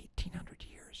 1800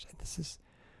 years, and this is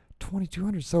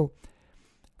 2200. So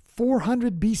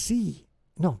 400 BC,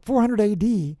 no, 400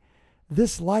 AD,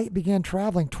 this light began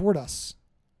traveling toward us.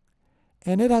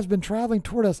 And it has been traveling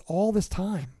toward us all this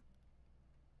time.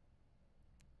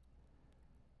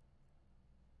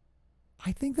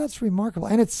 I think that's remarkable.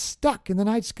 And it's stuck in the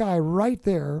night sky right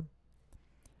there.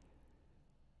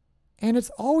 And it's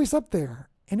always up there.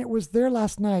 And it was there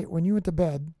last night when you went to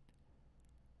bed.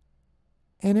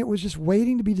 And it was just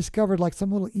waiting to be discovered like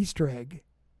some little Easter egg.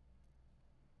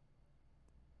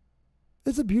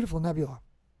 It's a beautiful nebula.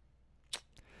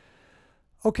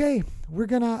 Okay, we're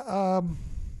going to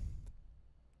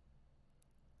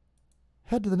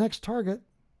head to the next target.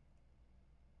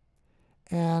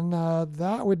 And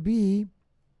that would be,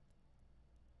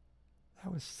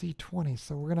 that was C20.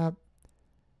 So we're going to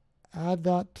add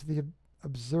that to the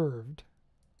observed.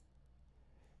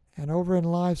 And over in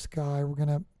live sky, we're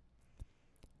going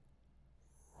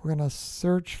to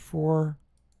search for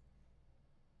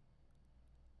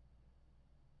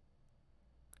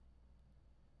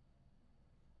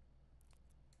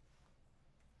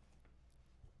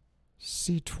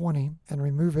C20 and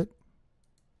remove it,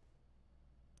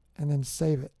 and then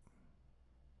save it.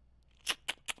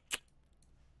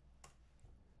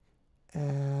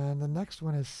 And the next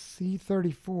one is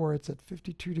C34. It's at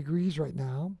 52 degrees right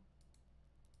now.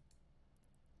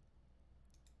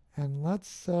 And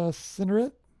let's center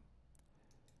it.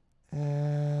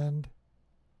 And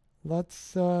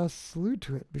let's slew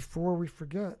to it before we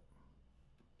forget.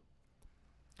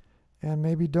 And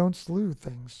maybe don't slew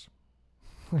things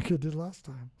like I did last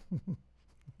time.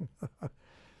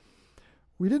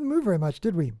 We didn't move very much,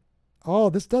 did we? Oh,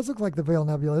 this does look like the Veil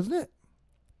Nebula, isn't it?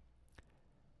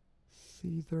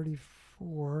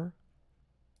 C34.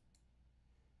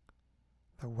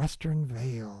 The Western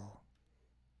Veil.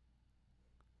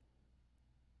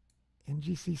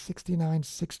 NGC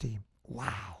 6960.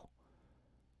 Wow.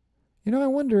 You know, I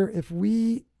wonder if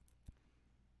we...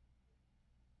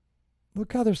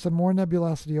 Look how there's some more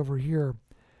nebulosity over here.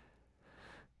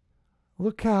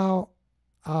 Look how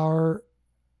our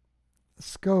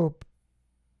scope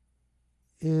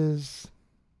is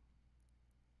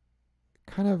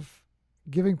kind of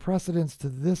giving precedence to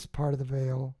this part of the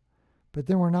veil, but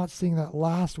then we're not seeing that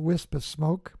last wisp of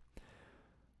smoke.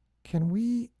 Can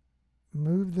we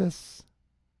move this?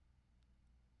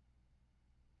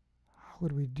 How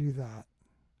would we do that?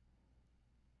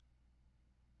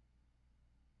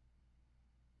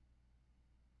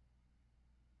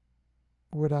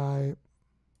 What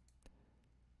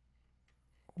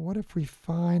if we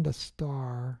find a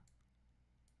star?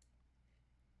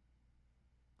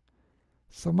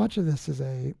 So much of this is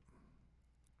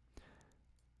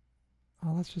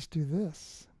let's just do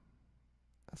this.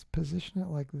 Let's position it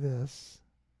like this,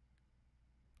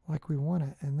 like we want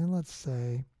it. And then let's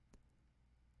say,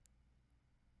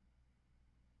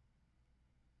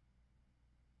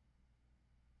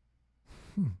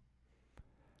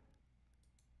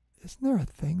 isn't there a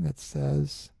thing that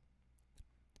says,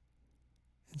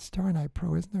 in Star Night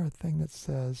Pro, isn't there a thing that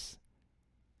says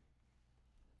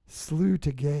slew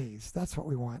to gaze? That's what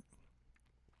we want.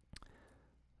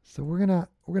 So we're gonna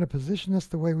position this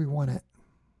the way we want it.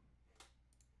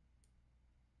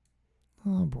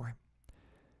 Oh boy.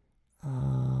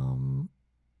 Hand.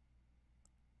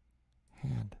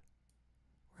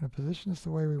 We're gonna position this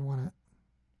the way we want it.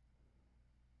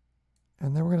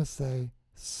 And then we're gonna say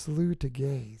slew to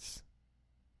gaze.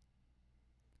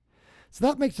 So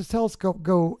that makes the telescope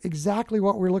go exactly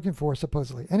what we're looking for,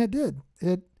 supposedly. And it did.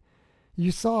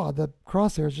 You saw the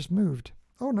crosshairs just moved.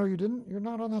 Oh, no, you didn't. You're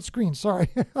not on that screen. Sorry.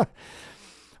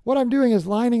 What I'm doing is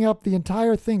lining up the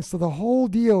entire thing, so the whole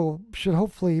deal should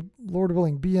hopefully, Lord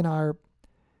willing, be in our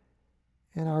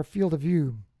field of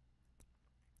view.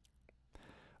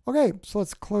 Okay, so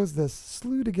let's close this.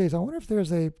 Slew to gaze. I wonder if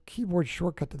there's a keyboard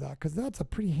shortcut to that, because that's a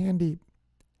pretty handy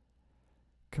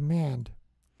command.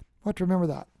 We'll have to remember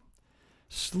that.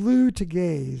 Slew to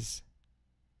gaze.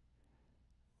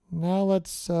 Now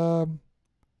let's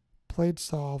plate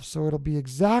solve, so it'll be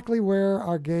exactly where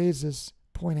our gaze is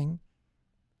pointing.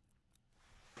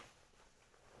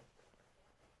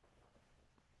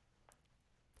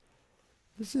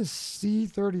 This is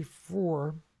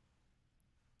C34.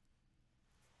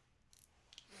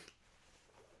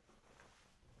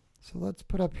 So let's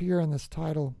put up here in this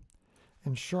title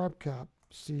in sharp cap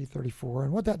C34.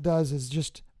 And what that does is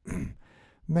just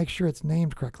make sure it's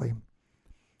named correctly.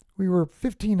 We were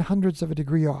 15/100ths of a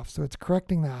degree off, so it's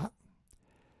correcting that.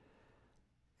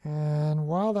 And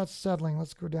while that's settling,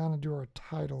 let's go down and do our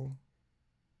title.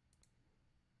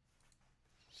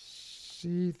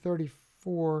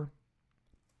 C34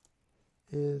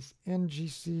 is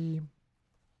NGC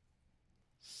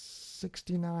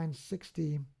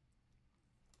 6960,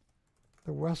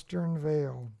 the Western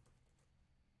Veil.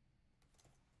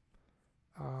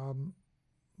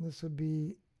 This would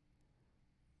be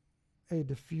a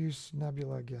diffuse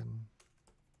nebula again.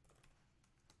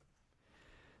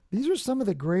 These are some of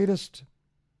the greatest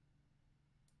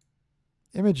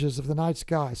images of the night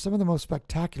sky, some of the most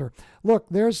spectacular. Look,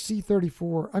 there's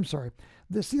C34. I'm sorry.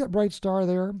 See that bright star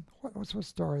there? What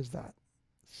star is that?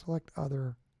 Select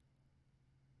other.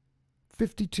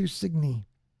 52 Cygni.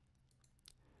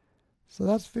 So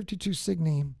that's 52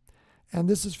 Cygni, and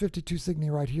this is 52 Cygni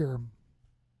right here.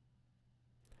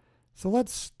 So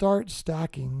let's start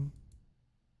stacking.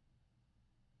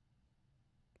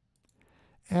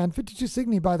 And 52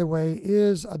 Cygni, by the way,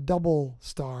 is a double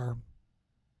star.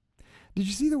 Did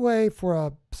you see the way for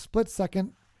a split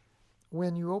second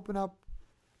when you open up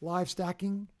live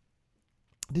stacking,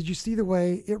 did you see the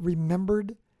way it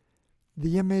remembered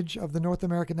the image of the North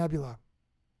American Nebula?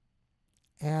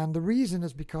 And the reason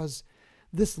is because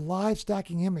this live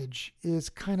stacking image is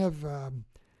kind of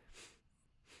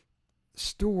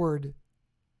stored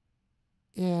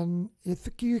in,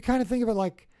 you kind of think of it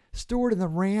like stored in the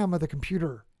RAM of the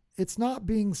computer. It's not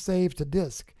being saved to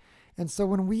disk. And so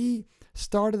when we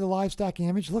started the live stacking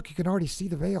image, look, you can already see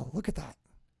the veil. Look at that.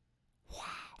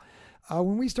 Wow.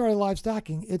 When we started live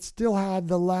stacking, it still had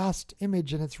the last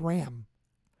image in its RAM.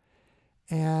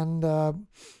 And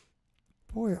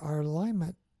boy, our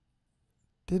alignment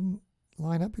didn't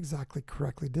line up exactly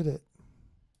correctly, did it?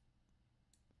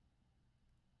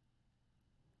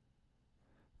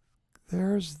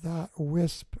 There's that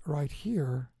wisp right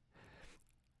here.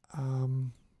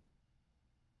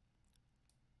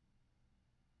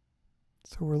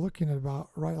 So we're looking at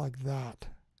about right like that.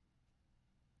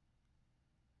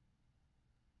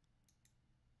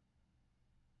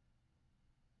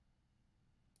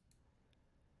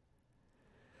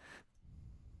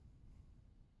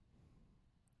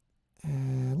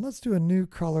 And let's do a new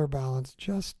color balance,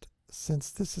 just since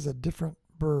this is a different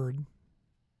bird.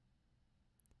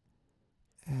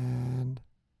 And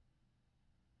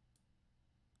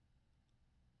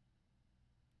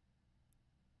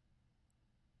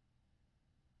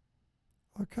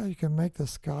Look how you can make the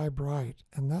sky bright,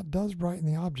 and that does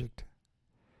brighten the object.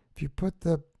 If you put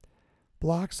the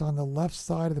blacks on the left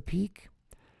side of the peak,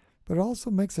 but it also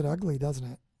makes it ugly, doesn't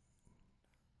it?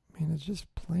 I mean, it's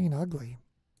just plain ugly.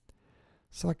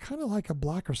 So I kind of like a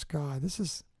blacker sky. This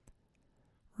is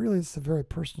a very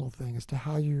personal thing as to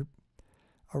how you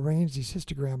arrange these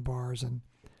histogram bars, and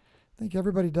I think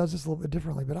everybody does this a little bit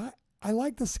differently, but I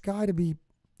like the sky to be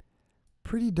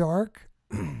pretty dark.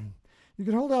 You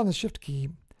can hold down the shift key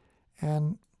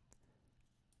and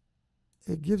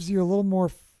it gives you a little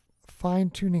more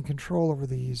fine-tuning control over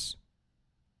these.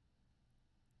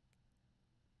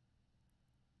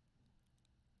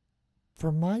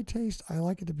 For my taste, I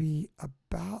like it to be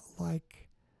about like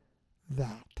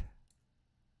that.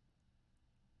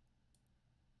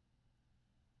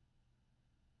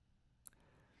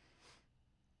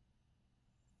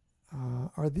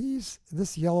 Are this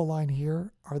yellow line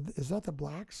here, is that the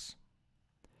blacks?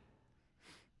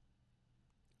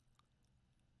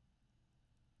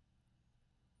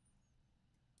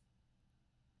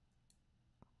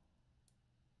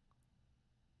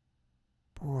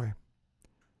 Boy,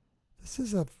 this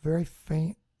is a very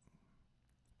faint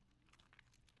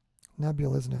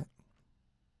nebula, isn't it?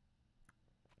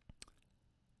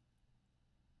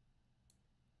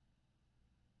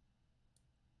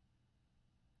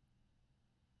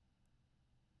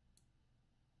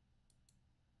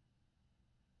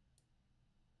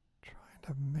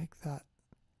 To make that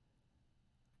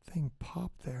thing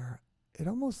pop there. It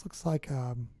almost looks like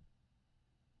I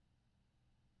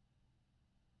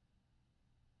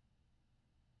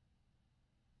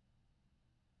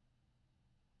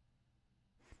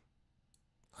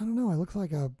don't know, it looks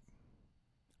like a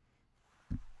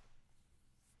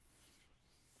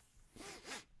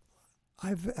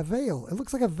veil. It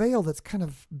looks like a veil that's kind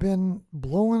of been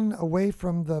blown away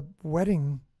from the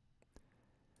wedding.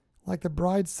 Like the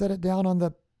bride set it down on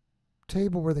the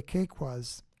table where the cake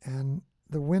was, and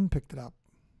the wind picked it up.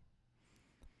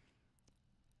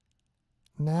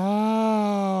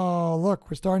 Now, look,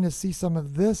 we're starting to see some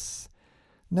of this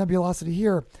nebulosity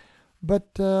here.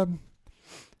 But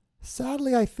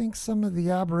sadly, I think some of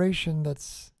the aberration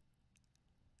that's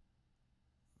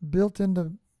built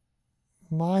into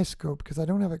my scope, because I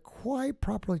don't have it quite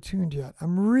properly tuned yet.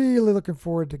 I'm really looking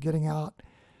forward to getting out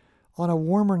on a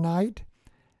warmer night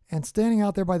and standing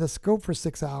out there by the scope for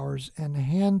 6 hours and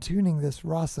hand tuning this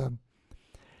RASA.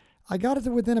 I got it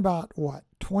to within about, what,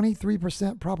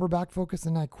 23% proper back focus,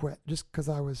 and I quit just because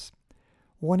I was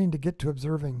wanting to get to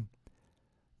observing.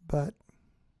 But,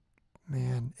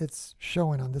 man, it's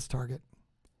showing on this target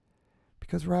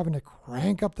because we're having to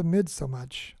crank up the mids so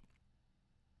much.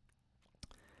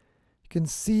 You can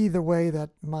see the way that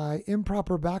my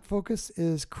improper back focus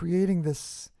is creating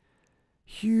this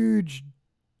huge,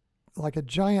 like a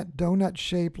giant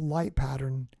donut-shaped light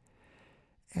pattern.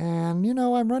 And, you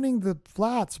know, I'm running the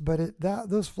flats, but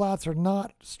those flats are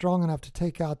not strong enough to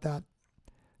take out that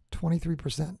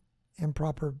 23%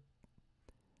 improper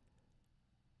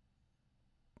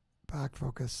back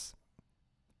focus,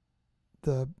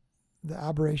 the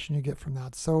aberration you get from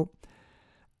that. So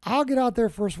I'll get out there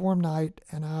first warm night,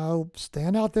 and I'll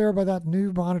stand out there by that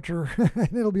new monitor,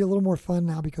 and it'll be a little more fun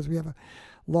now because we have a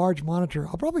large monitor.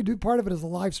 I'll probably do part of it as a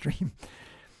live stream,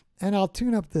 and I'll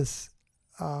tune up this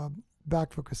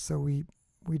back focus so we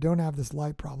don't have this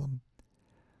light problem.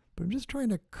 But I'm just trying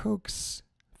to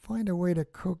find a way to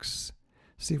coax.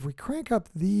 See, if we crank up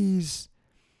these,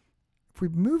 if we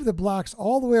move the blacks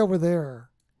all the way over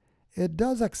there, it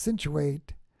does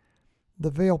accentuate the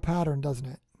veil pattern, doesn't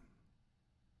it?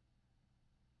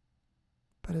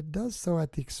 But it does so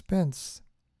at the expense.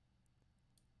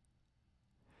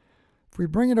 If we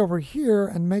bring it over here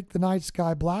and make the night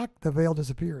sky black, the veil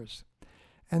disappears.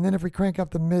 And then if we crank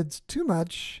up the mids too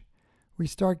much, we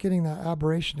start getting that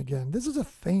aberration again. This is a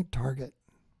faint target.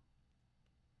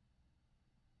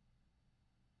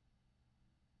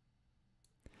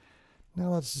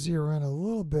 Now let's zero in a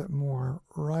little bit more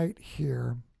right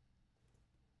here.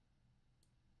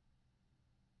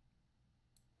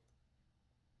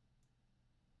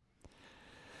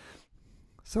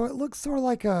 So it looks sort of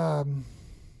like a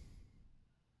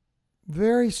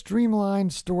very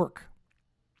streamlined stork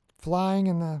flying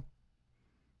in the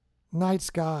night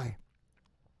sky.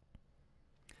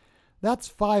 That's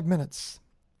 5 minutes.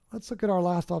 Let's look at our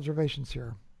last observations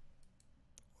here.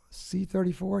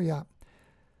 C34, yeah.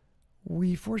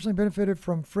 We fortunately benefited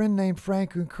from a friend named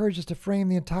Frank who encouraged us to frame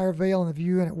the entire veil in the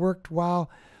view, and it worked. Wow.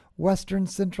 Western,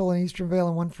 central, and eastern veil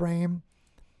in one frame.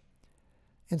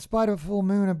 In spite of a full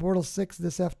moon at Bortle 6,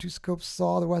 this F2 scope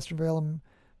saw the western veil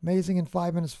amazing in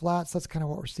 5 minutes flat. So that's kind of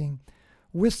what we're seeing.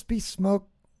 Wispy smoke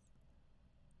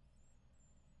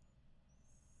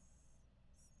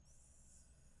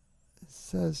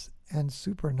says, and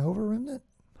supernova remnant?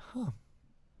 Huh.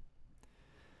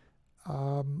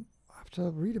 I'll have to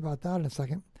read about that in a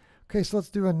second. Okay, so let's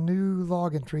do a new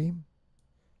log entry.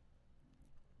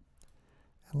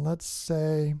 And let's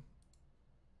say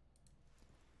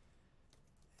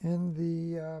in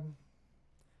the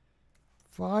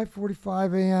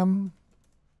 5:45 a.m.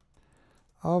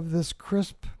 of this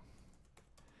crisp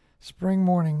spring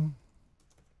morning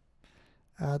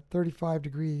at 35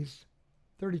 degrees,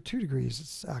 32 degrees,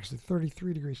 it's actually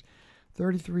 33 degrees,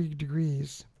 33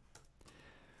 degrees,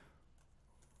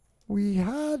 we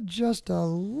had just a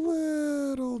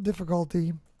little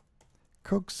difficulty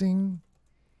coaxing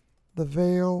the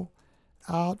veil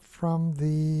out from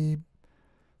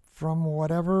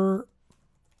whatever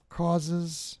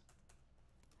causes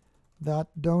that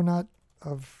donut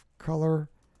of color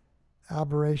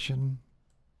aberration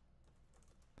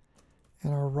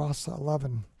in our RASA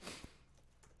 11.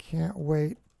 Can't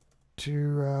wait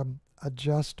to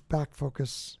adjust back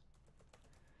focus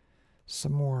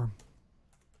some more.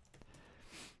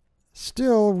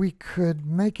 Still, we could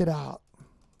make it out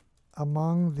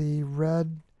among the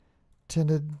red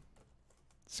tinted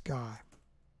sky.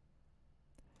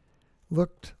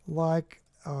 Looked like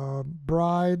a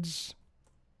bride's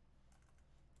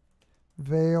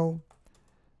veil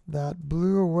that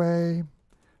blew away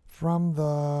from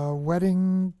the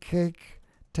wedding cake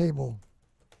table,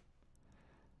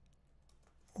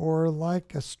 or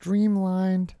like a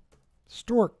streamlined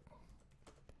stork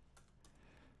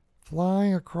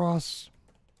flying across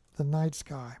the night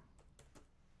sky.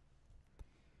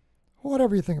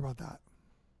 Whatever you think about that.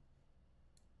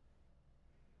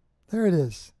 There it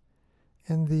is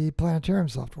in the planetarium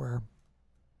software.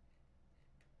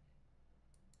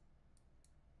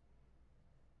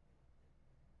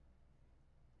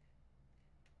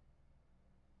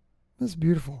 It's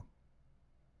beautiful.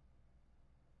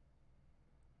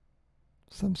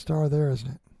 Some star there, isn't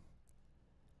it?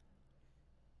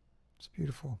 It's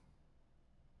beautiful.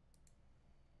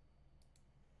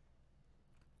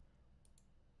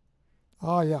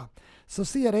 Oh, yeah. So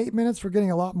see, at 8 minutes, we're getting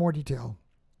a lot more detail.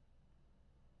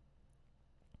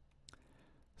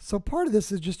 So part of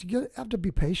this is just you have to be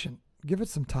patient. Give it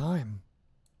some time.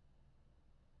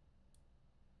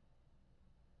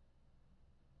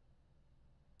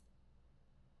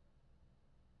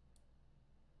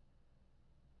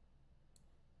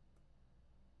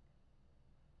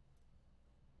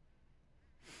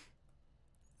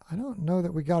 I don't know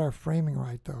that we got our framing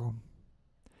right, though.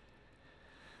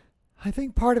 I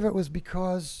think part of it was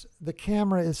because the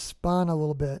camera is spun a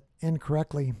little bit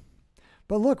incorrectly.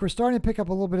 But look, we're starting to pick up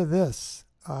a little bit of this.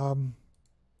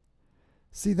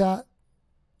 See that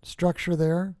structure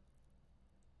there?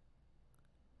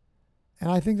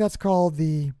 And I think that's called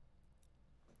the,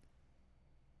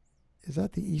 is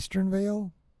that the eastern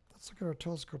veil? Let's look at our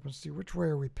telescope and see which way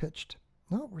are we pitched.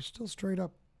 No, we're still straight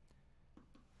up.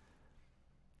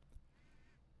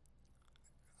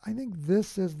 I think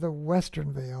this is the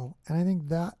western veil, and I think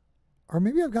that, or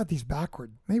maybe I've got these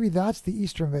backward. Maybe that's the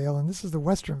eastern veil, and this is the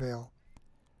western veil.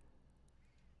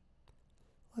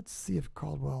 Let's see if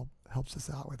Caldwell helps us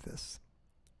out with this.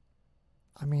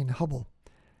 I mean, Hubble.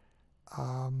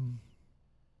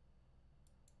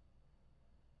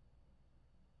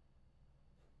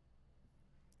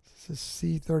 This is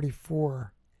C34.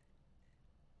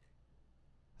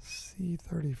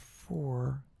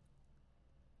 C34.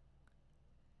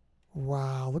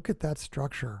 Wow, look at that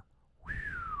structure. Whew.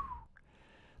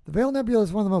 The Veil Nebula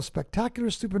is one of the most spectacular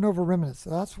supernova remnants.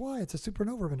 That's why it's a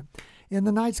supernova remnant in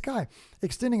the night sky,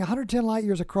 extending 110 light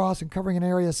years across and covering an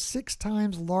area 6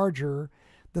 times larger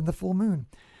than the full moon.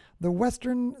 The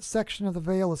western section of the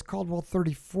veil is Caldwell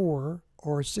 34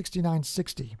 or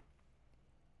 6960.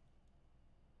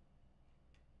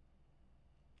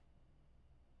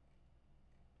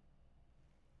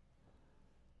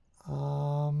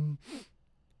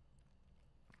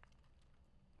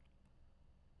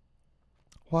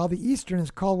 While the eastern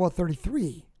is Caldwell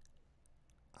 33.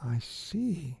 I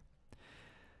see.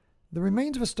 The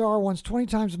remains of a star once 20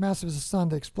 times as massive as the sun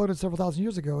that exploded several thousand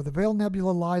years ago. The Veil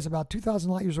Nebula lies about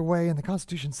 2,000 light years away in the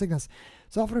constellation Cygnus.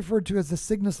 It's often referred to as the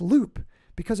Cygnus Loop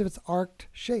because of its arced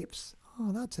shapes.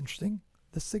 Oh, that's interesting.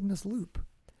 The Cygnus Loop.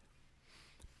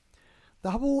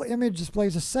 The Hubble image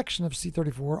displays a section of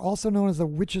C34, also known as the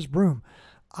Witch's Broom.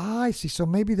 I see. So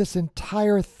maybe this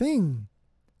entire thing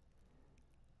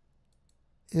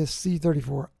is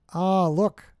C34. Ah,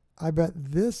 look. I bet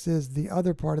this is the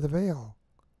other part of the veil.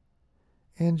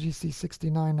 NGC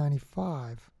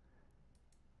 6995.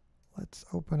 Let's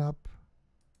open up.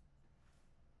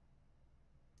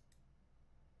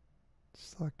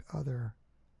 Select other.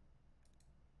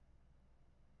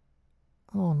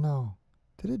 Oh no.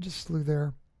 Did it just slew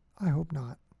there? I hope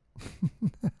not.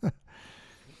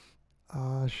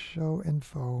 Show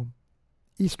info.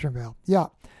 Eastern Veil. Yeah.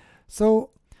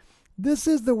 So this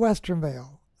is the Western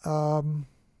Veil. I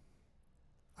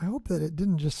hope that it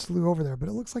didn't just slew over there, but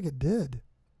it looks like it did.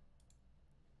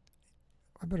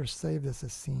 I better save this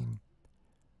as seen.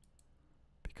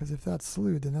 Because if that's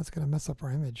slewed, then that's going to mess up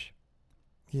our image.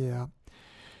 Yeah.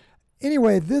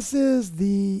 Anyway, this is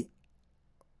the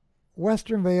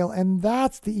Western Veil, and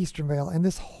that's the Eastern Veil. And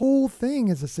this whole thing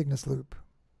is a Cygnus loop.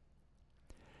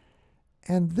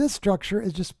 And this structure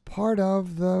is just part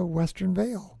of the Western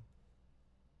Veil.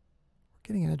 We're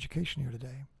getting an education here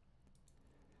today.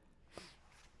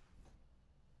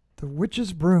 The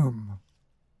Witch's Broom.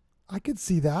 I could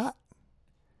see that.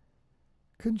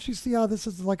 Couldn't you see how this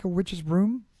is like a witch's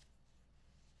broom?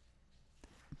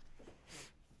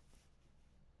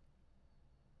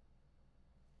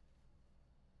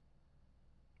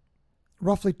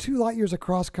 Roughly 2 light years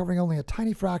across, covering only a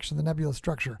tiny fraction of the nebulous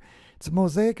structure. It's a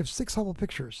mosaic of 6 Hubble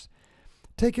pictures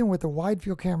taken with a wide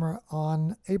field camera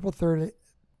on April 3rd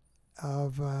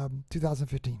of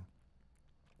 2015.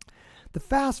 The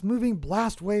fast-moving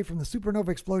blast wave from the supernova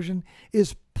explosion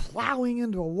is plowing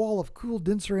into a wall of cool,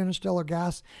 denser interstellar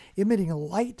gas, emitting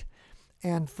light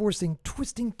and forcing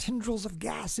twisting tendrils of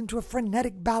gas into a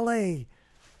frenetic ballet.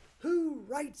 Who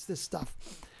writes this stuff?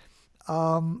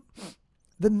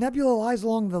 The nebula lies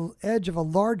along the edge of a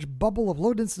large bubble of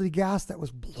low-density gas that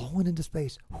was blown into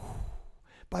space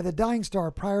by the dying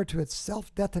star prior to its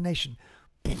self-detonation.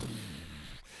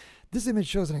 This image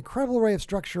shows an incredible array of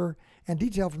structure and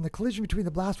detail from the collision between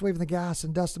the blast wave and the gas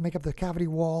and dust that make up the cavity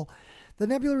wall. The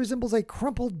nebula resembles a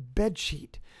crumpled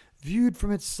bedsheet viewed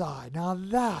from its side. Now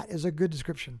that is a good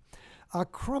description. A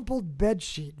crumpled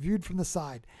bedsheet viewed from the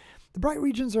side. The bright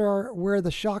regions are where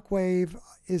the shock wave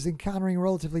is encountering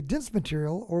relatively dense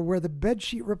material or where the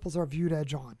bedsheet ripples are viewed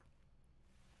edge on.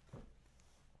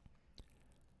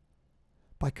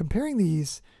 By comparing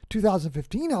these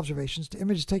 2015 observations to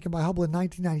images taken by Hubble in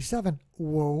 1997,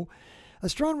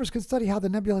 astronomers can study how the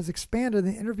nebula has expanded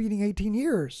in the intervening 18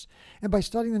 years. And by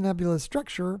studying the nebula's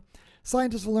structure,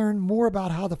 scientists will learn more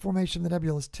about how the formation of the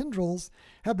nebula's tendrils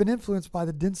have been influenced by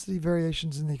the density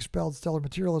variations in the expelled stellar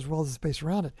material as well as the space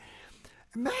around it.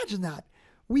 Imagine that.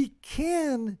 We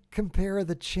can compare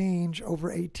the change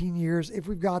over 18 years if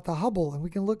we've got the Hubble, and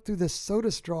we can look through this soda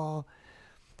straw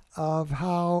of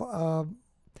how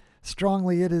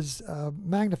strongly it is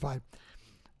magnified.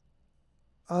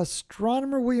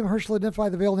 Astronomer William Herschel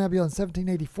identified the Veil Nebula in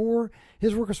 1784.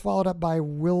 His work was followed up by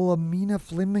Wilhelmina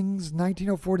Fleming's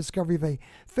 1904 discovery of a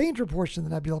fainter portion of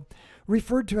the nebula,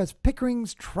 referred to as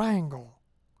Pickering's Triangle,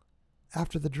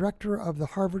 after the director of the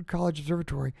Harvard College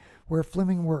Observatory, where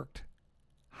Fleming worked.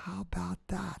 How about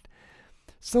that?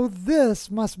 So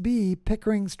this must be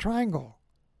Pickering's Triangle.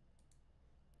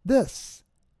 This,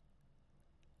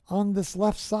 on this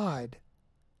left side.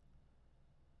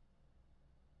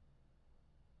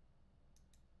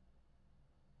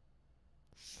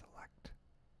 Select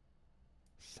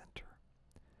center.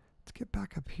 Let's get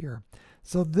back up here.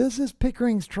 So this is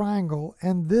Pickering's Triangle,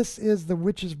 and this is the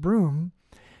Witch's Broom,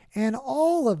 and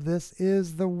all of this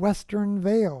is the Western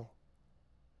Veil.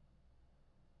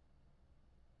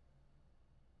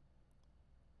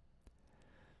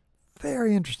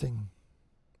 Very interesting.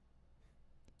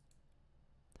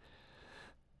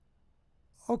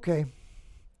 Okay,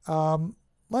 and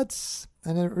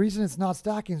the reason it's not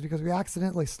stacking is because we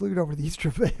accidentally slewed over the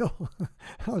Eastern Veil.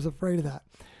 I was afraid of that.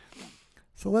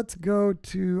 So let's go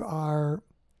to our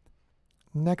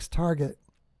next target.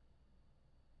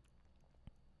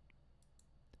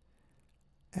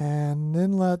 And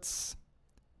then let's,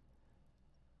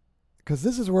 because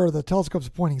this is where the telescope's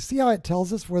pointing. See how it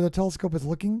tells us where the telescope is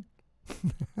looking?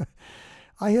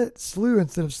 I hit slew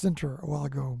instead of center a while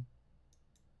ago.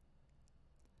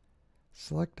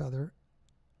 Select other.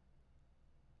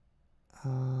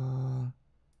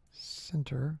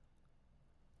 Center.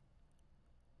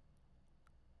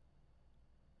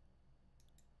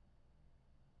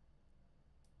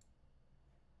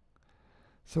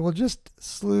 So we'll just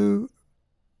slew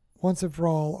once and for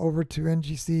all over to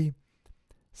NGC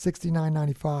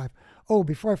 6995. Oh,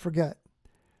 before I forget,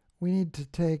 we need to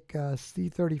take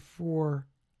C34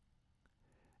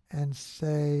 and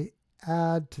say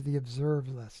add to the observed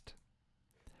list.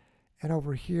 And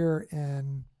over here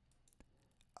in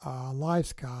Live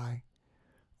Sky,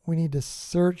 we need to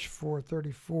search for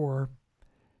 34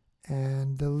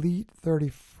 and delete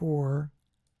 34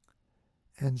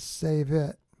 and save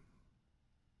it.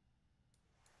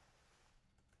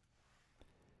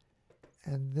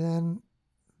 And then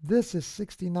this is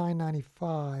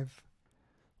 6995.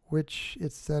 which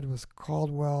it said was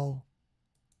Caldwell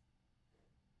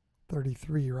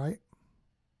 33, right?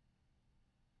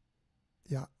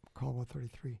 Yeah, Caldwell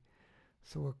 33.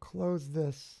 So we'll close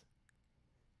this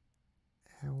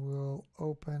and we'll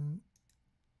open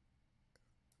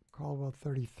Caldwell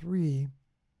 33,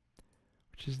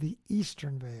 which is the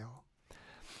eastern veil. I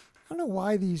don't know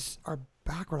why these are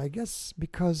backward. I guess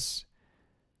because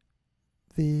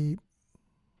the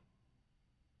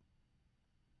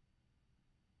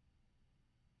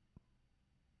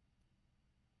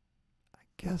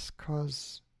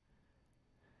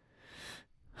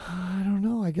I don't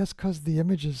know. I guess because the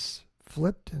image is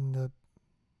flipped in the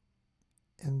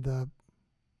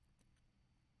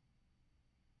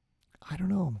I don't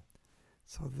know.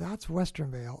 So that's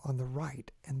western veil on the right,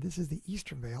 and this is the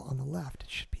eastern veil on the left. It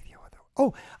should be the other.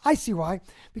 Oh, I see why.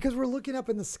 Because we're looking up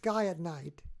in the sky at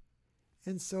night,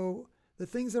 and so the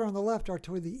things that are on the left are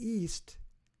toward the east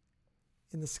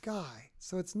in the sky.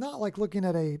 So it's not like looking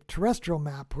at a terrestrial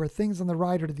map where things on the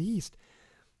right are to the east.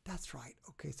 That's right.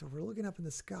 Okay, so we're looking up in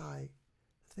the sky.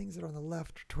 The things that are on the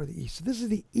left are toward the east. So this is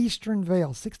the eastern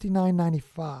veil,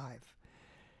 6995.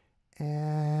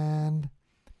 And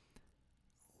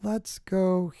let's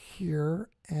go here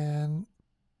and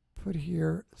put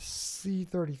here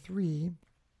C33.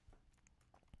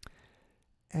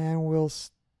 And we'll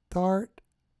start.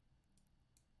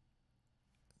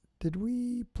 Did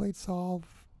we plate solve?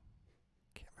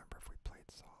 Can't remember if we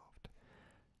plate solved.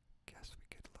 Guess we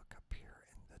could look up here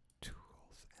in the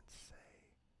tools and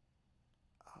say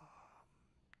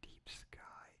deep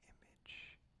sky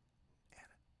image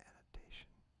annotation.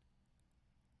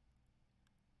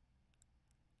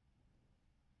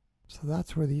 So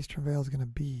that's where the eastern veil is going to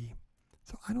be.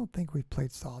 So I don't think we've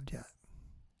plate solved yet.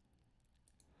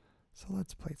 So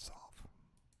let's plate solve.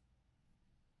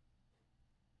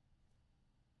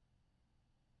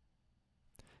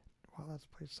 While that's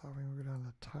plate solving, we're going to go down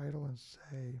to the title and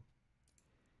say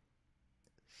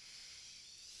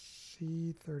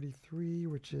C33,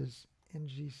 which is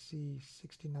NGC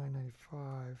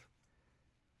 6995.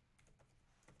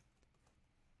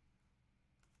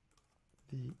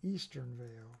 The eastern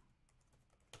veil.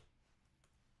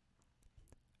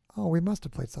 Oh, we must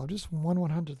have plate solved just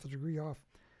 1/100th degree off.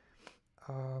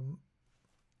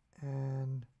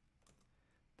 And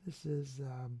this is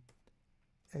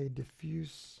a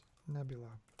diffuse nebula.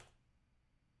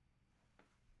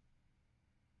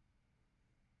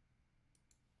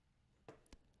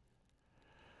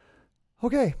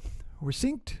 Okay, we're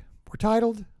synced, we're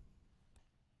titled.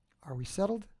 Are we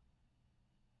settled?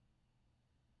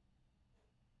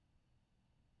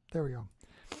 There we go.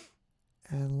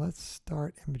 And let's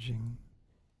start imaging.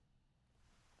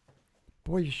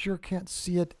 Boy, you sure can't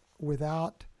see it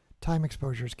without time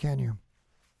exposures, can you?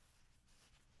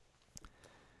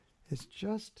 It's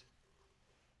just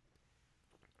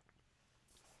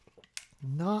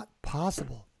not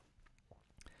possible.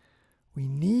 We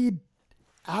need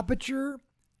aperture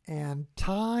and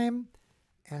time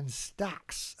and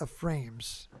stacks of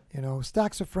frames. You know,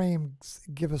 stacks of frames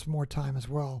give us more time as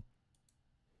well.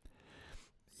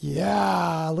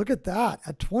 Yeah, look at that.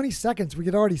 At 20 seconds, we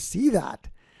could already see that.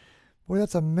 Boy,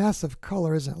 that's a mess of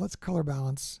color, isn't it? Let's color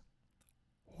balance,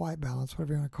 white balance,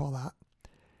 whatever you want to call that.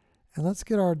 And let's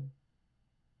get our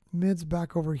mids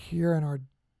back over here and our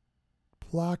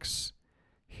blacks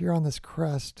here on this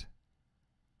crest.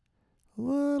 A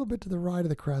little bit to the right of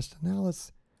the crest. And now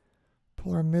let's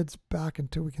pull our mids back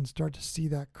until we can start to see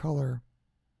that color.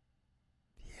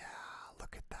 Yeah,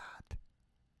 look at that.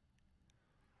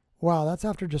 Wow, that's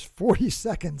after just 40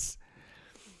 seconds.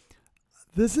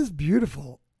 This is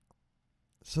beautiful.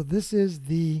 So this is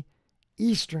the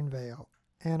eastern veil.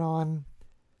 And on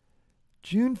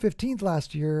June 15th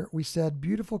last year, we said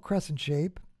beautiful crescent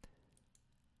shape.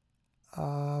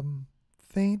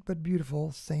 Faint but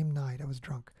beautiful, same night. I was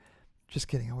drunk. Just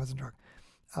kidding, I wasn't drunk.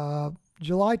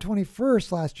 July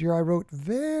 21st last year, I wrote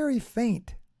very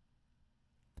faint.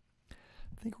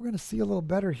 I think we're going to see a little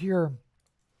better here.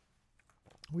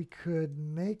 We could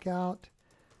make out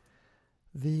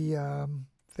the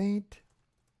faint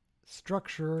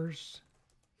structures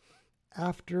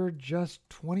after just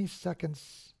 20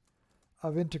 seconds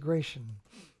of integration.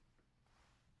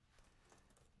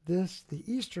 This, the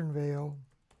eastern veil,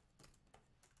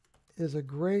 is a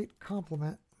great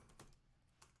complement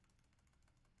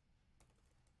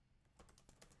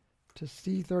to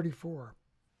C34,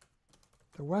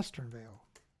 the western veil.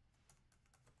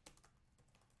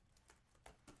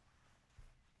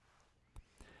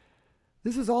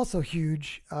 This is also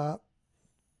huge.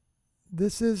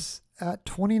 This is at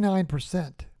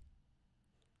 29%.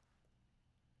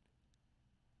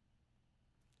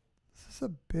 This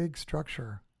That's a big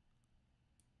structure.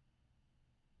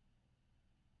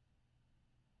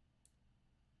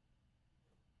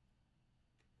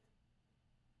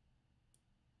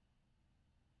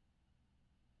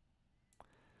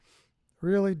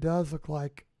 Really does look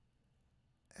like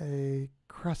a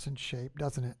crescent shape,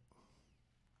 doesn't it?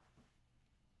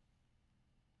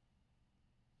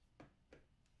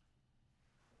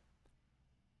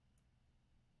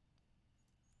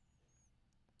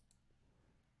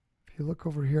 If you look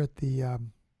over here at the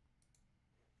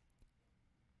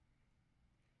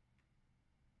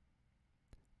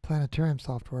planetarium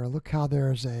software, look how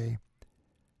there's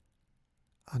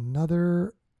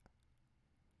another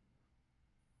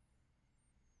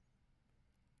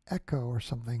echo or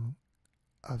something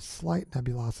of slight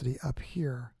nebulosity up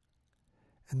here.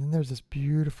 And then there's this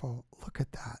beautiful, look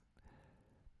at that.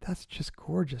 That's just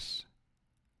gorgeous.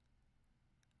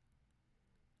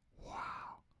 Wow.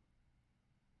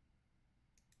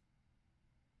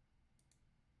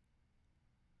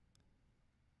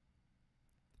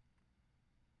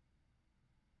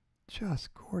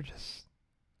 Just gorgeous.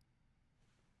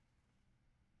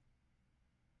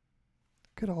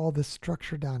 Look at all this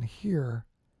structure down here.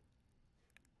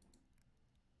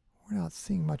 We're not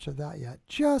seeing much of that yet.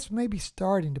 Just maybe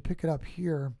starting to pick it up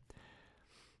here.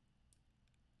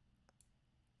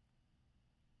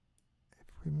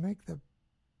 If we make the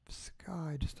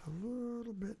sky just a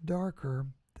little bit darker,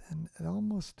 then it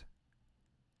almost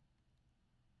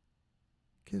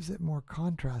gives it more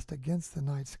contrast against the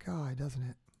night sky, doesn't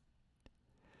it?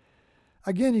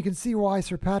 Again, you can see why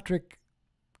Sir Patrick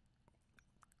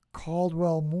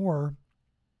Caldwell Moore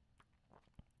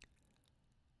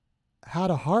had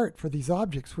a heart for these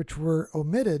objects which were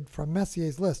omitted from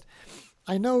Messier's list.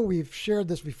 I know we've shared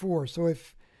this before, so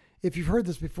if you've heard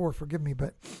this before, forgive me,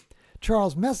 but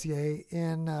Charles Messier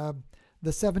in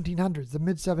the 1700s, the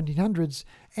mid-1700s,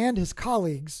 and his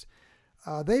colleagues,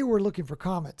 they were looking for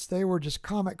comets. They were just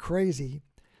comet crazy.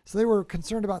 So they were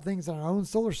concerned about things in our own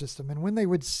solar system. And when they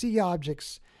would see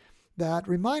objects that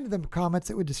reminded them of comets,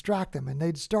 it would distract them. And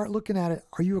they'd start looking at it.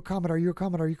 Are you a comet? Are you a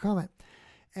comet? Are you a comet?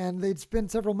 And they'd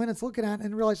spend several minutes looking at it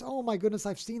and realize, oh my goodness,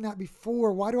 I've seen that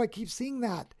before. Why do I keep seeing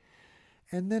that?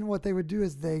 And then what they would do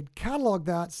is they'd catalog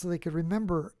that so they could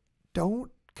remember,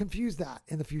 don't confuse that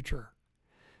in the future.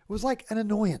 It was like an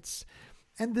annoyance.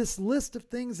 And this list of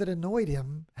things that annoyed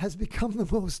him has become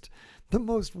the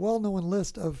most well-known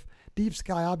list of deep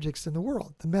sky objects in the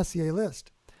world, the Messier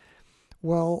list.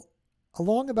 Well,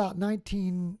 along about the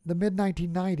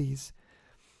mid-1990s,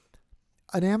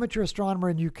 an amateur astronomer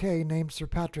in UK named Sir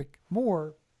Patrick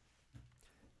Moore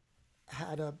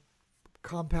had a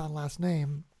compound last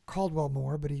name, Caldwell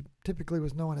Moore, but he typically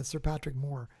was known as Sir Patrick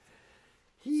Moore.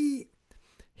 He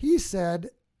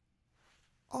said,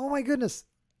 oh my goodness,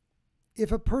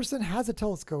 if a person has a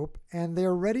telescope and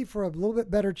they're ready for a little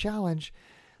bit better challenge,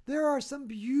 there are some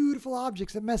beautiful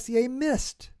objects that Messier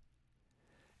missed.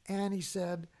 And he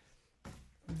said,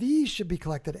 these should be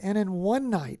collected. And in one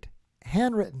night,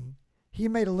 handwritten, he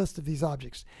made a list of these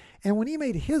objects. And when he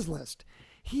made his list,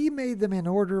 he made them in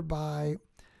order by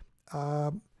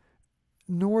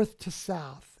north to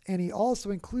south. And he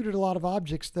also included a lot of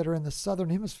objects that are in the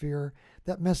southern hemisphere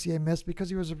that Messier missed because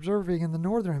he was observing in the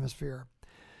northern hemisphere.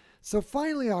 So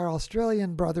finally, our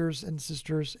Australian brothers and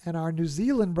sisters and our New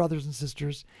Zealand brothers and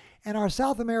sisters and our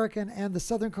South American and the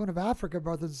Southern Cone of Africa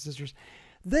brothers and sisters,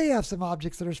 they have some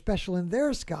objects that are special in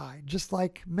their sky, just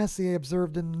like Messier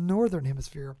observed in the northern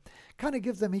hemisphere. Kind of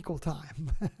gives them equal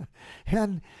time.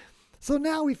 And so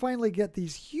now we finally get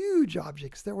these huge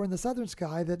objects that were in the southern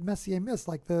sky that Messier missed,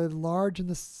 like the large and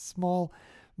the small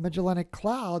Magellanic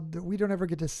Cloud that we don't ever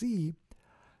get to see.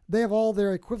 They have all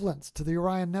their equivalents to the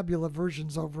Orion Nebula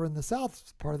versions over in the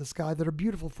south part of the sky that are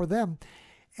beautiful for them.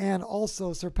 And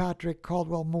also Sir Patrick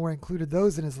Caldwell Moore included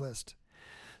those in his list.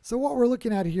 So what we're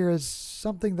looking at here is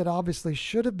something that obviously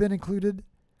should have been included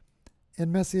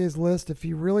in Messier's list if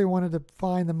he really wanted to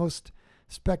find the most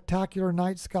spectacular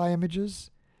night sky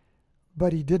images,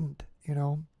 but he didn't,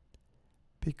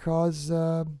 because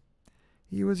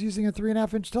he was using a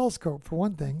 3.5-inch telescope for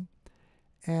one thing.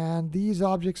 And these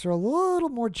objects are a little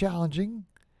more challenging,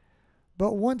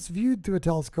 but once viewed through a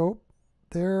telescope,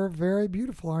 they're very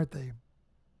beautiful, aren't they?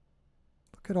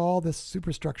 Look at all this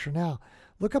superstructure now.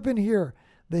 Look up in here.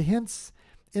 The hints,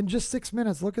 in just 6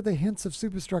 minutes, look at the hints of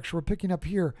superstructure we're picking up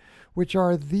here, which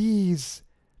are these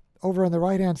over on the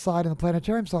right-hand side in the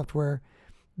planetarium software.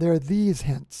 They're these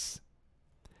hints.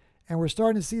 And we're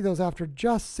starting to see those after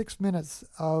just 6 minutes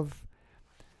of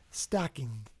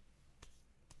stacking.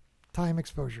 Time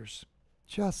exposures,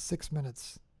 just 6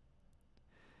 minutes.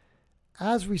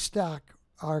 As we stack,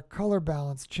 our color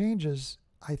balance changes,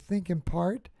 I think in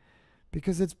part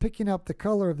because it's picking up the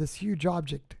color of this huge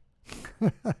object.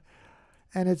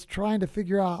 And it's trying to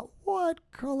figure out what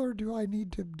color do I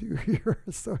need to do here.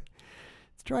 So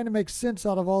it's trying to make sense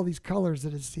out of all these colors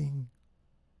that it's seeing.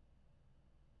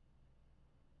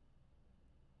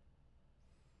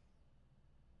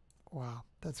 Wow,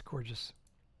 that's gorgeous.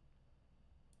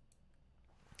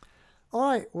 All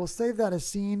right, we'll save that as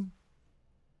scene.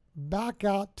 Back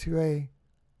out to a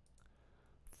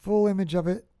full image of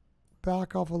it.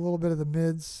 Back off a little bit of the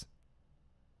mids.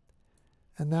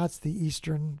 And that's the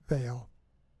eastern veil.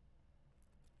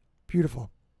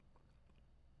 Beautiful.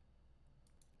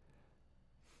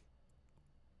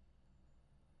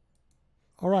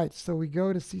 All right, so we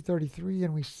go to C33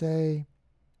 and we say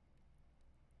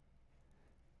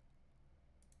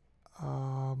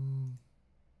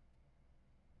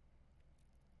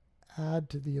add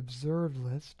to the observed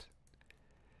list.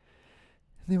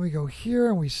 And then we go here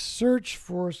and we search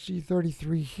for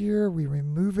C33 here. We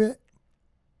remove it.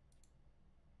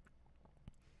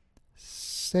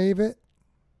 Save it.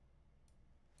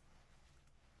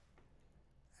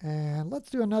 And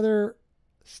let's do another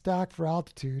stack for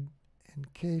altitude in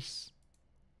case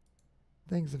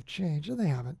things have changed, and they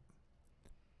haven't.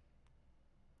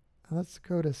 And let's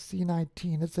go to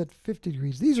C19. It's at 50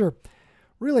 degrees. These are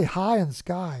really high in the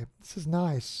sky. This is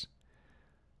nice.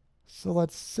 So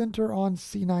let's center on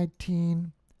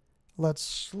C19. Let's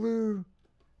slew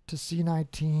to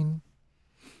C19.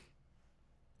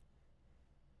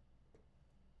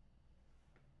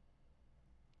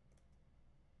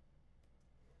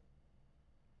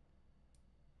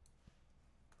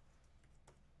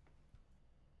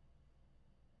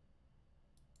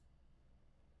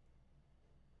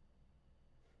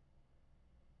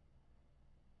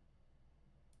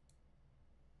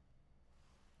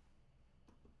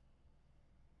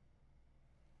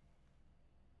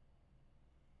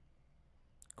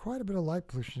 Quite a bit of light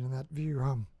pollution in that view,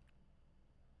 huh?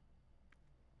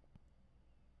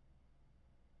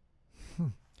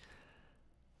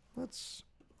 Let's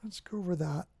go over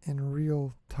that in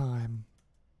real time.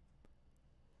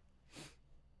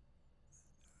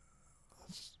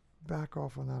 Let's back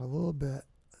off on that a little bit.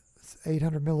 It's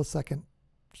 800 millisecond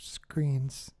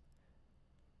screens.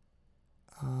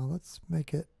 Let's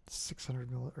make it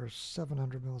 600 or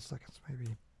 700 milliseconds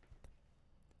maybe.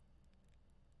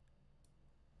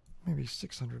 Maybe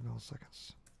 600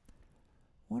 milliseconds. I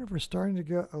wonder if we're starting to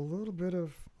get a little bit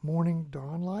of morning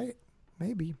dawn light.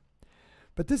 Maybe.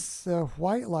 But this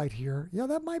white light here, yeah,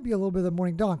 that might be a little bit of the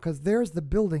morning dawn because there's the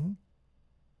building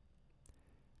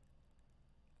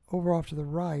over off to the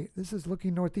right. This is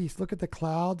looking northeast. Look at the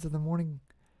clouds and the morning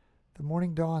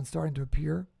dawn starting to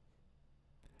appear.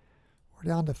 We're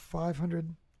down to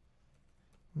 500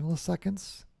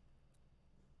 milliseconds.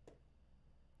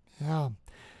 Yeah.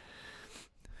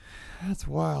 That's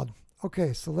wild.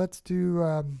 Okay, so let's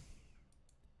do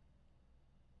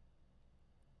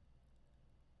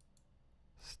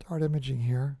start imaging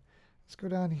here. Let's go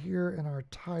down here in our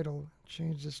title,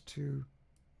 change this to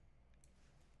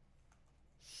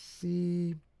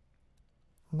C19.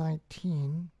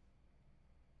 And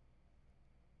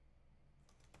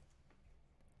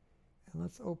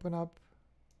let's open up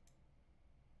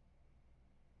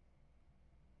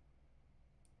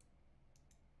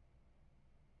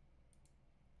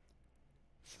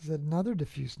this is another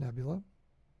diffuse nebula.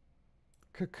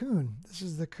 Cocoon. This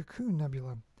is the Cocoon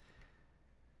Nebula.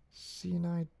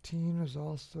 C19 is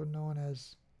also known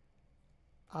as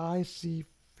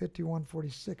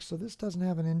IC5146. So this doesn't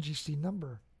have an NGC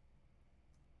number.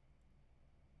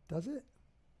 Does it?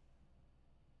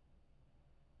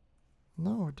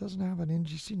 No, it doesn't have an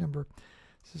NGC number.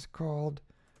 This is called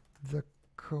the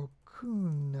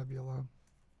Cocoon Nebula.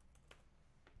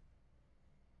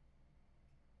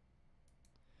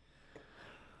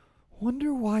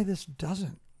 Wonder why this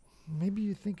doesn't. Maybe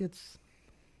you think it's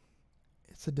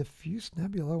a diffuse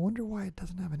nebula. I wonder why it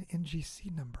doesn't have an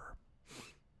NGC number.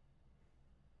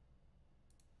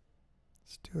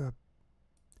 Let's do a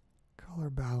color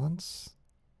balance.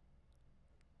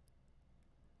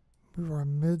 Move our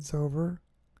mids over.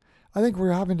 I think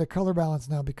we're having to color balance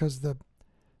now because the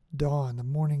dawn, the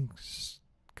morning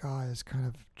sky is kind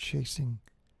of chasing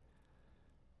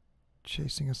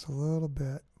us a little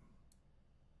bit.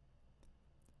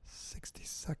 60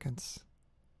 seconds.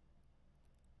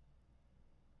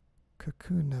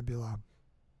 Cocoon Nebula.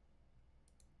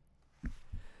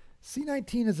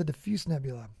 C19 is a diffuse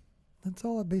nebula. That's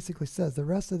all it basically says. The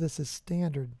rest of this is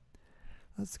standard.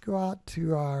 Let's go out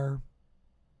to our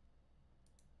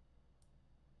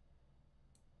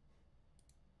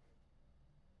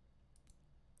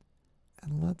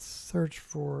And let's search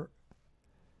for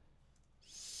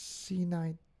C19,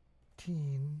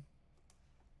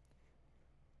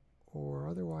 or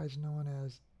otherwise known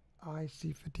as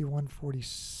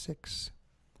IC5146.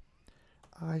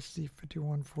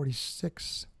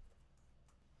 IC5146.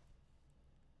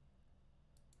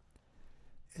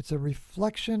 It's a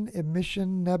reflection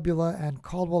emission nebula and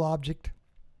Caldwell object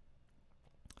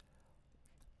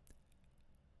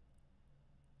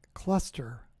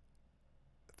cluster.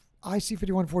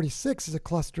 IC5146 is a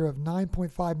cluster of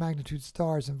 9.5 magnitude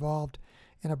stars involved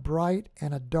in a bright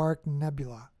and a dark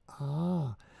nebula.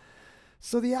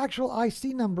 So the actual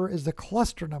IC number is the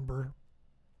cluster number,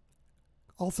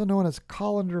 also known as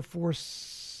Colander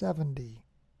 470.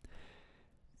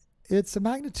 It's a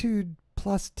magnitude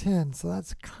plus 10, so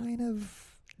that's kind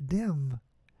of dim.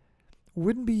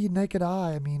 Wouldn't be naked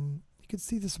eye. I mean, you could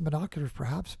see this in binoculars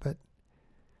perhaps, but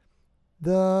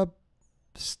the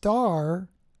star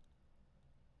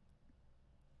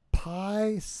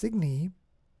Pi Cygni,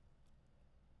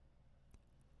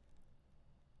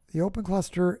 the open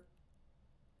cluster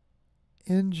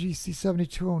NGC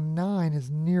 7209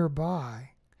 is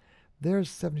nearby.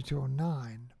 There's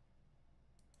 7209.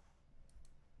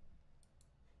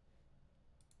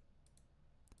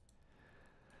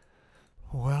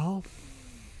 Well,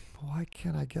 why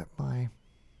can't I get my...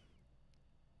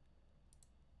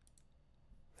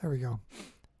 There we go.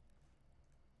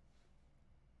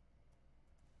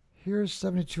 Here's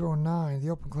 7209,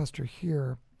 the open cluster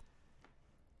here.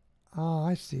 Ah,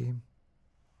 I see.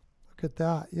 Look at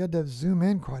that. You had to zoom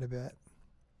in quite a bit.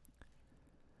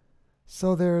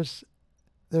 So there's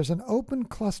an open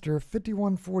cluster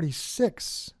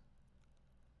 5146.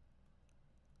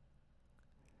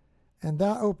 And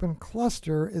that open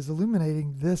cluster is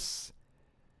illuminating this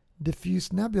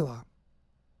diffuse nebula.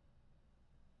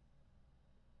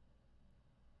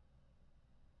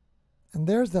 And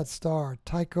there's that star,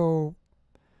 Tycho,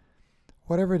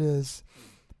 whatever it is.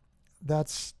 That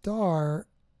star,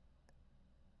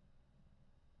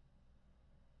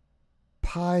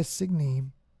 Pi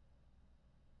Cygni,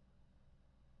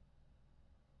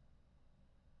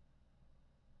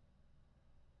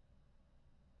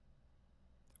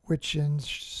 which in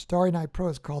Starry Night Pro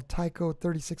is called Tycho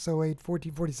 3608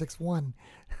 14461.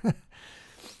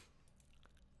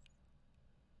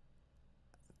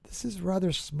 This is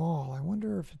rather small. I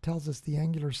wonder if it tells us the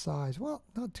angular size. Well,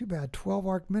 not too bad. 12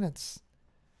 arc minutes.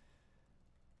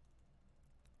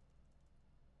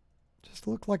 Just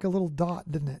looked like a little dot,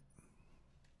 didn't it?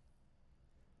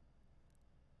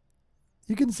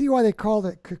 You can see why they called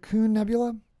it Cocoon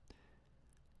Nebula,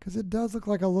 because it does look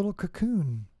like a little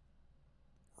cocoon.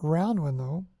 Round one,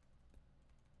 though.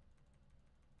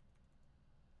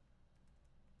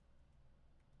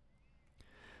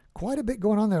 Quite a bit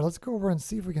going on there. Let's go over and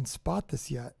see if we can spot this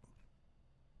yet.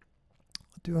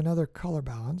 I'll do another color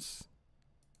balance.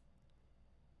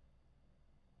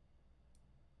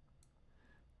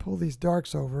 Pull these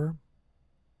darks over.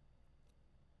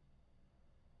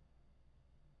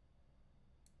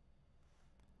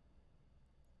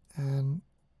 And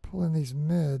pull in these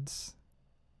mids.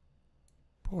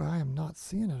 Boy, I am not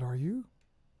seeing it, are you?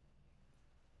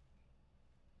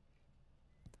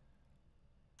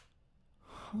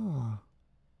 Huh.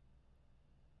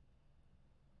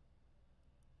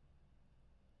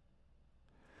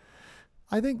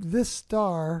 I think this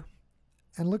star,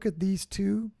 and look at these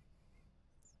two,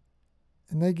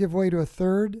 and they give way to a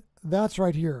third. That's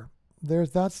right here.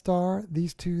 There's that star,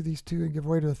 these two, and give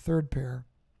way to a third pair.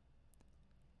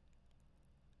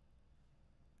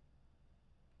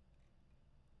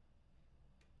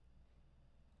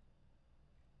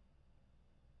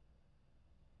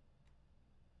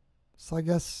 So I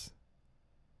guess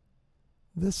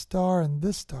this star and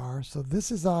this star. So this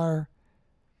is our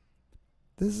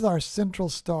central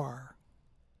star.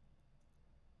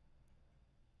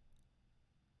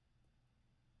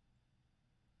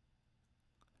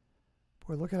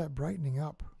 Boy, look at that brightening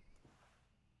up.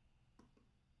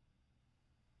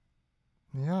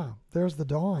 Yeah, there's the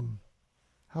dawn.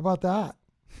 How about that?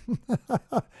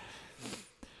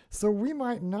 So we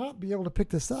might not be able to pick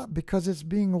this up because it's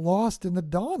being lost in the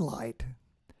dawn light.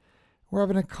 We're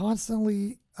having to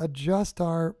constantly adjust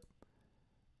our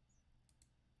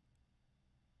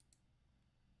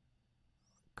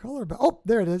color. Oh,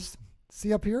 there it is.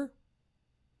 See up here?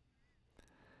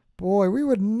 Boy, we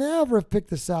would never have picked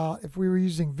this out if we were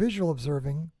using visual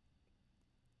observing.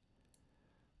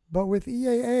 But with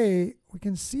EAA, we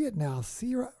can see it now.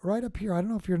 See right up here. I don't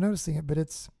know if you're noticing it, but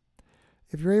it's,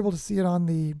 if you're able to see it on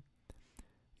the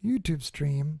YouTube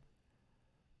stream,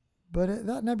 but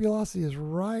that nebulosity is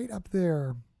right up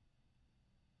there.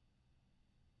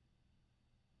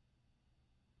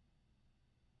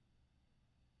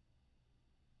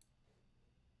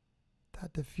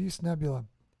 That diffuse nebula.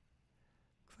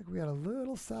 Looks like we had a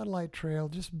little satellite trail,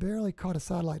 just barely caught a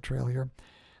satellite trail here.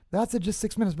 That's at just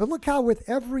 6 minutes. But look how with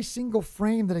every single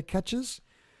frame that it catches,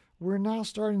 we're now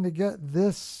starting to get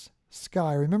this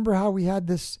sky. Remember how we had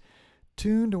this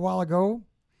tuned a while ago?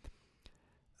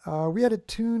 We had it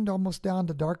tuned almost down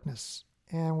to darkness.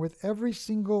 And with every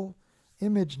single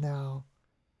image now,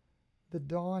 the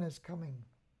dawn is coming.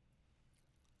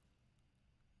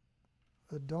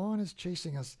 The dawn is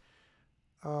chasing us.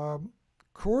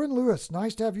 Corin Lewis,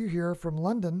 nice to have you here from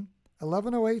London,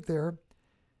 1108 there.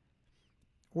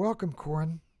 Welcome,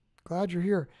 Corin. Glad you're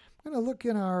here. I'm going to look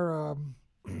in our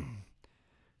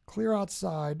clear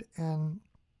outside and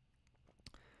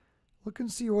look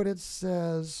and see what it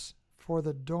says for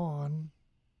the dawn.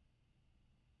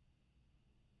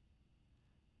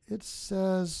 It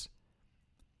says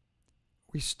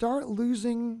we start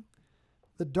losing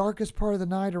the darkest part of the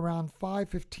night around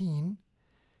 5:15,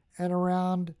 and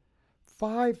around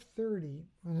 5:30,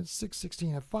 and it's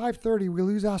 6:16, at 5:30 we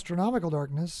lose astronomical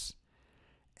darkness,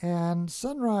 and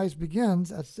sunrise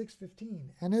begins at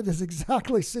 6:15, and it is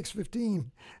exactly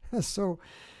 6:15. So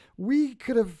we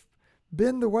could have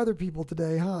been the weather people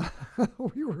today, huh?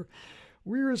 we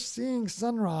were seeing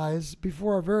sunrise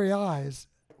before our very eyes,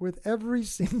 with every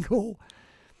single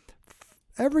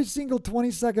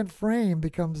 20-second frame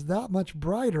becomes that much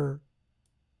brighter.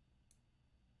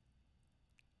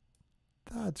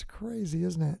 That's crazy,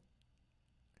 isn't it?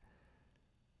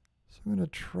 So I'm going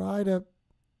to try to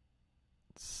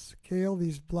scale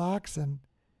these blacks and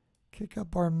kick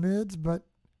up our mids, but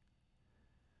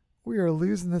we are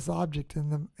losing this object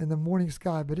in the morning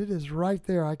sky, but it is right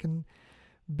there. I can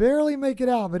barely make it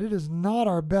out, but it is not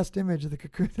our best image of the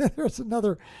cocoon. There's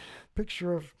another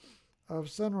picture of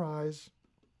sunrise.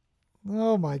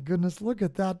 Oh my goodness, look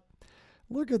at that.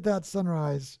 Look at that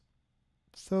sunrise.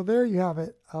 So there you have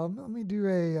it. Let me do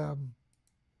a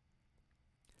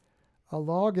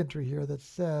log entry here that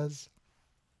says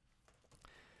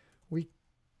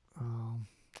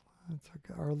that's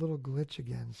our little glitch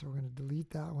again. So we're going to delete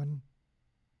that one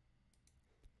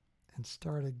and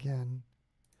start again.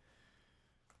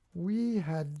 We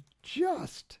had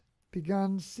just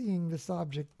begun seeing this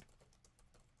object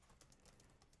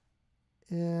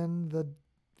in the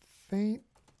faint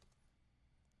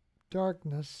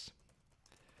darkness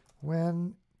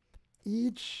when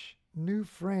each new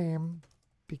frame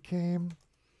became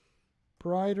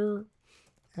brighter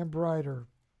and brighter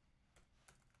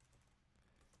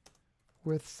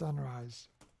with sunrise.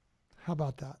 How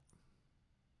about that?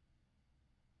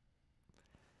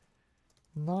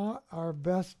 Not our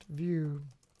best view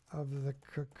of the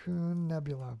Cocoon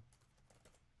Nebula.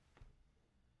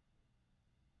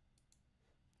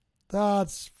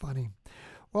 That's funny.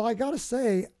 Well, I gotta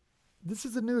say, this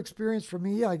is a new experience for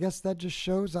me. I guess that just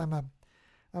shows I'm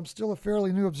still a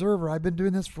fairly new observer. I've been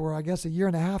doing this for, I guess, 1.5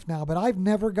 years now, but I've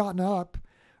never gotten up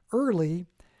early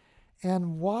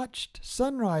and watched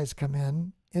sunrise come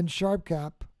in sharp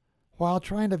cap while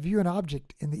trying to view an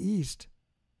object in the east.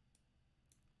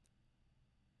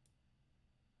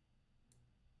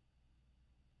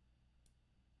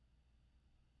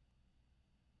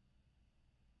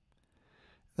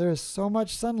 There is so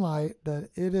much sunlight that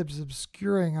it is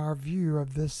obscuring our view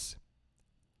of this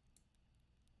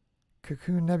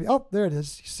Cocoon Nebula. Oh, there it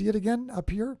is. You see it again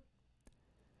up here?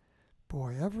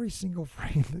 Boy, every single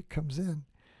frame that comes in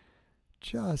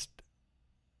just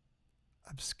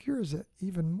obscures it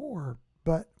even more.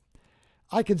 But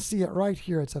I can see it right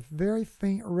here. It's a very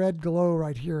faint red glow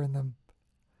right here in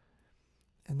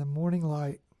the morning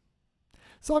light.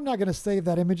 So I'm not going to save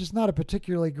that image. It's not a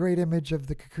particularly great image of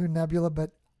the Cocoon Nebula,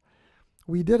 but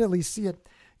we did at least see it.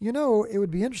 You know, it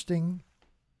would be interesting.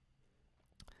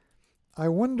 I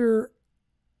wonder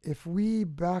if we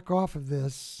back off of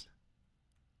this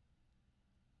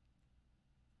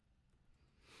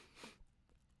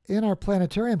in our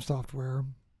planetarium software.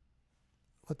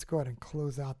 Let's go ahead and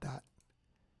close out that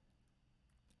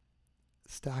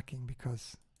stacking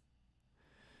because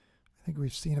I think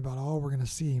we've seen about all we're going to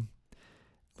see.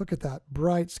 Look at that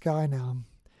bright sky now.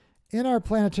 In our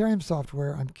planetarium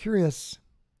software, I'm curious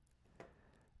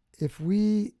if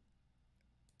we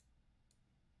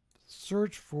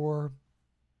search for,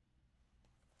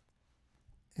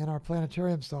 in our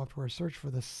planetarium software, search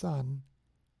for the sun,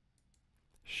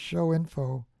 show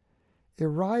info, it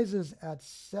rises at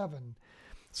 7.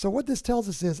 So what this tells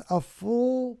us is a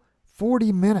full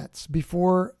 40 minutes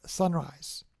before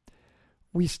sunrise,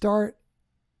 we start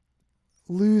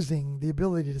losing the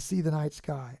ability to see the night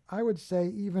sky. I would say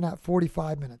even at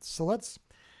 45 minutes. So let's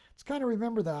kind of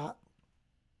remember that.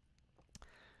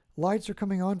 lights are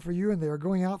coming on for you and they are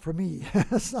going out for me.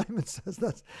 Simon says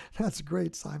that's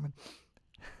great, Simon.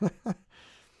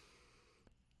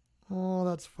 Oh,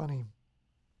 that's funny.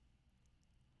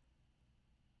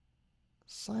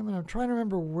 Simon, I'm trying to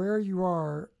remember where you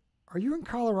are. Are you in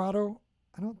Colorado?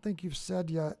 I don't think you've said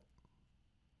yet.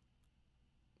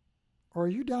 Or are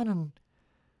you down in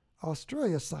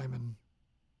Australia, Simon?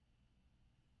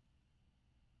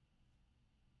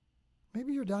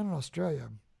 Maybe you're down in Australia.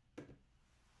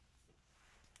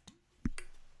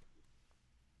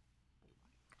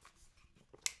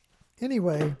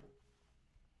 Anyway,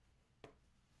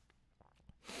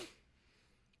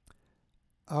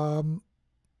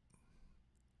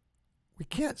 we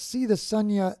can't see the sun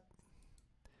yet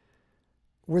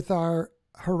with our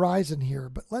horizon here,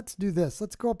 but let's do this.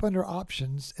 Let's go up under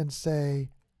options and say,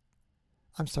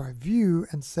 I'm sorry, view,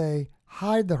 and say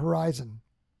hide the horizon.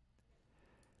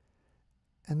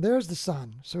 And there's the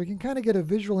sun. So we can kind of get a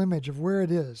visual image of where it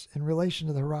is in relation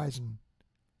to the horizon.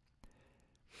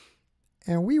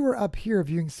 And we were up here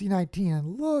viewing C19,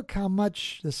 and look how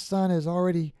much the sun is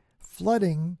already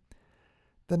flooding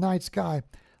the night sky.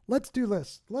 Let's do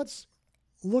this. Let's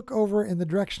look over in the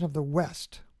direction of the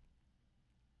west.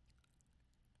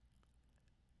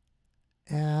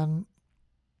 And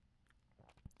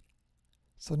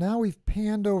so now we've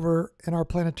panned over in our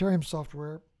planetarium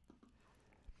software.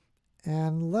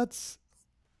 And let's,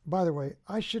 by the way,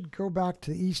 I should go back to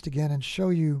the east again and show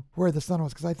you where the sun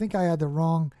was, because I think I had the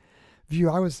wrong view.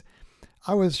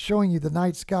 I was showing you the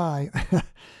night sky.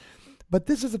 But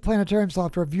this is a planetarium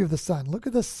software view of the sun. Look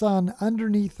at the sun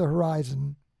underneath the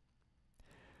horizon.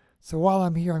 So while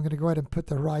I'm here, I'm going to go ahead and put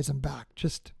the horizon back,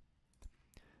 just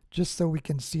so we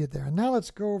can see it there. And now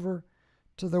let's go over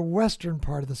to the western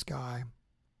part of the sky.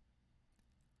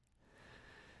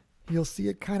 You'll see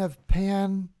it kind of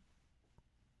pan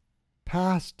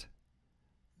past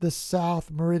the south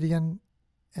meridian,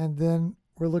 and then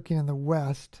we're looking in the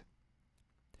west.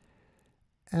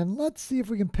 And let's see if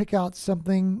we can pick out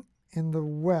something in the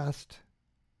west.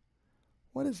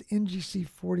 What is NGC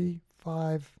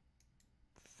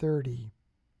 4530?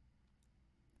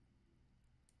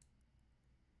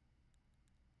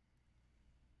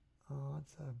 Oh,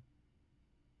 it's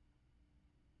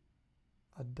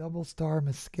a double star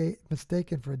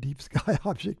mistaken for a deep sky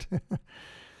object.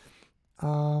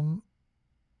 I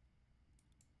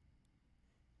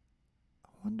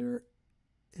wonder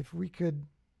if we could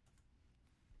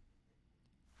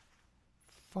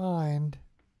find,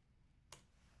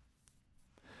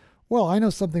 well, I know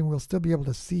something we'll still be able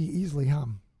to see easily, huh?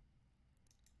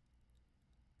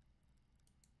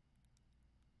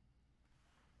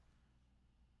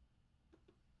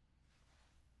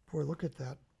 Boy, look at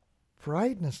that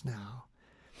brightness now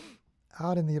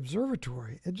out in the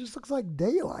observatory. It just looks like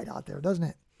daylight out there, doesn't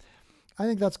it? I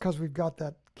think that's because we've got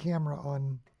that camera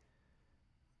on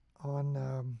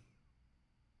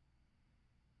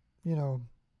you know,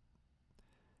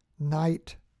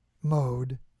 night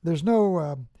mode. There's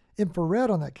no infrared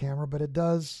on that camera, but it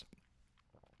does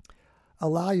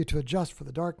allow you to adjust for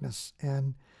the darkness.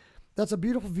 And that's a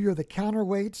beautiful view of the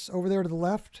counterweights over there to the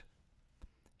left.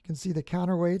 You can see the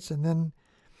counterweights, and then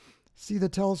see the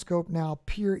telescope now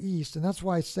peer east. And that's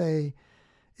why I say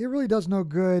it really does no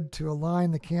good to align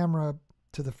the camera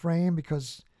to the frame,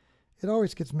 because it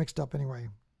always gets mixed up anyway.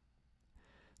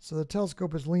 So the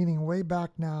telescope is leaning way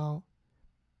back now,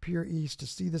 peer east, to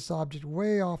see this object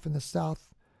way off in the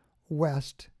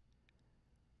southwest.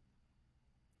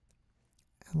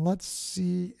 And let's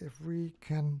see if we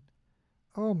can,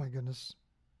 oh my goodness,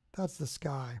 that's the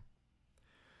sky.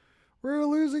 We're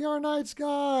losing our night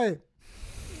sky.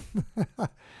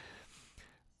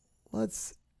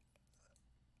 Let's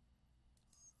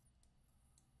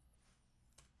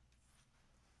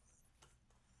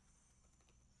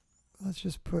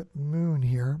just put moon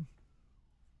here,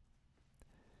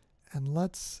 and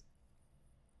let's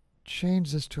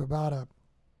change this to about a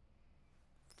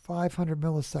 500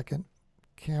 millisecond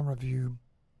camera view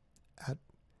at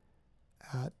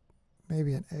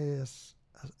maybe a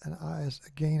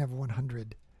gain of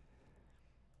 100.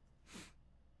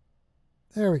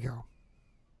 There we go.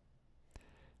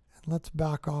 And let's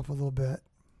back off a little bit.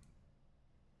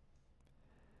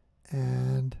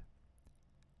 And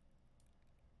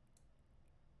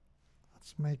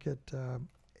let's make it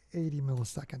 80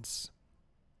 milliseconds.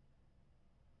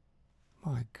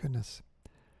 My goodness.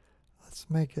 Let's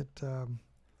make it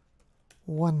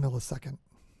 1 millisecond.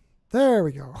 There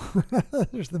we go.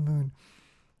 There's the moon.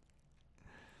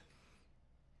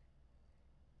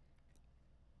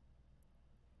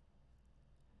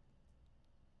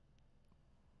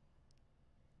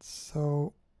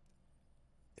 So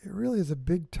It really is a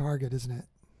big target, isn't it?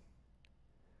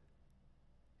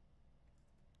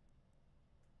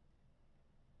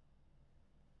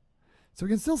 So we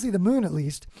can still see the moon at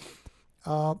least.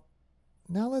 Now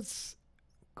let's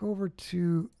go over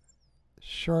to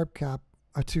SharpCap,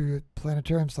 to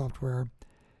planetarium software,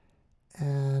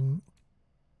 and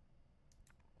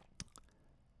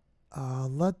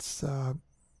let's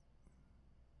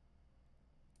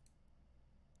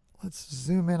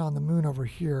zoom in on the moon over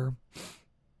here.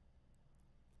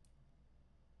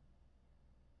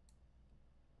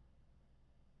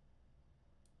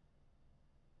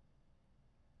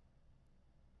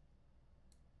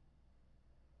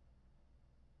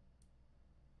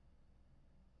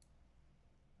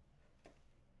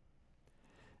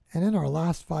 And in our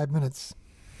last 5 minutes,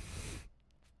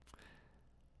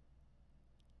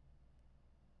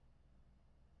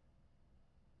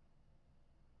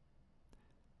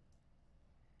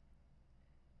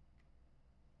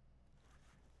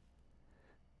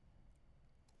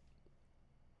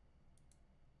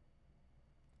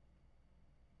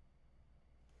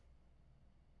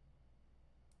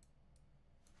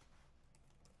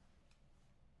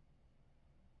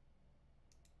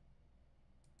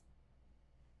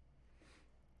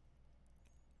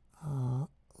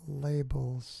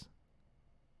 labels.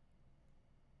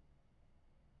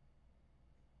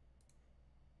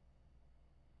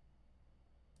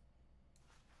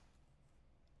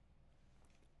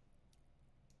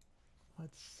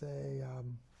 Let's say,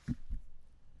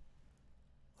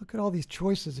 look at all these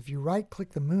choices. If you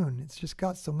right-click the moon, it's just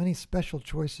got so many special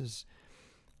choices.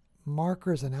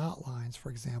 Markers and outlines, for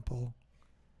example.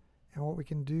 And what we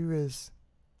can do is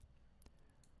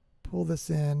pull this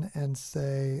in and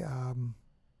say,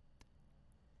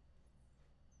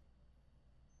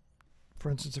 for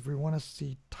instance, if we want to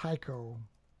see Tycho,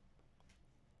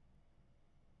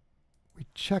 we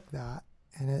check that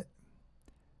and it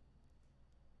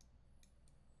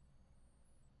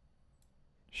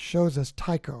shows us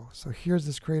Tycho. So here's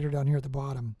this crater down here at the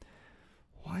bottom.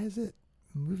 Why is it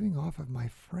moving off of my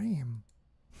frame?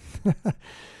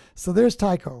 So there's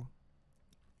Tycho.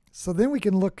 So then we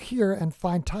can look here and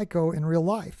find Tycho in real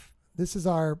life. This is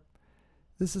our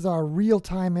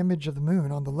real-time image of the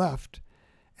moon on the left,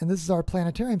 and this is our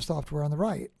planetarium software on the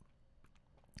right.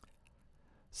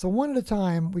 So one at a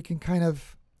time, we can kind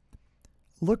of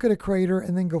look at a crater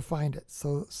and then go find it.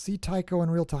 So see Tycho in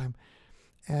real time.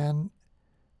 And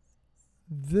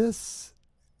this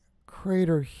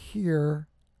crater here,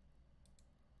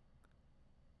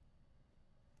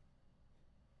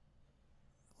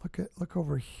 look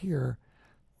over here.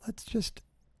 Let's just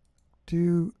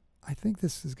do, I think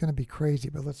this is going to be crazy,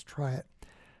 but let's try it.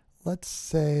 Let's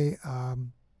say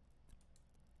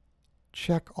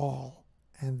check all,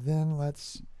 and then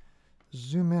let's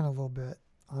zoom in a little bit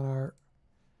on our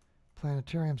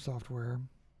planetarium software,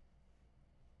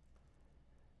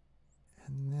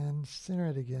 and then center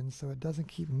it again so it doesn't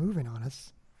keep moving on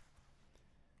us.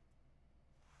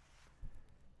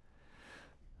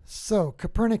 So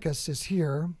Copernicus is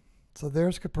here. So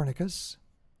there's Copernicus.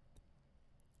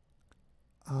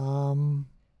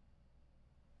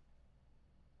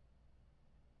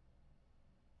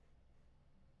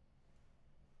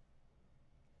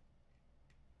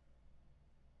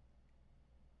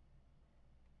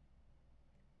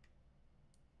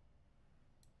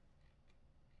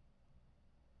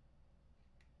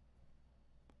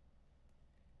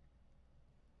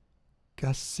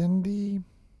 Gassendi.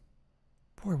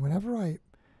 Boy, whenever I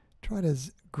try to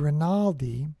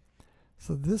Grinaldi,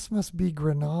 so this must be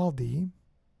Grinaldi.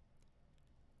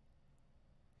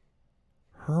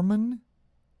 Herman,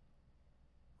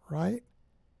 right?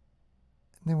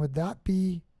 And then would that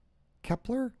be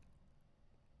Kepler?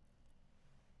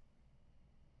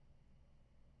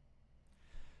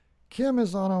 Kim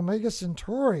is on Omega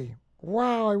Centauri.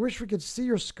 Wow, I wish we could see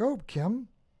your scope, Kim.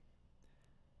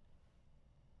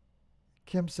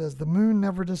 Kim says, the moon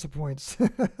never disappoints.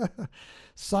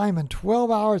 Simon,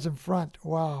 12 hours in front.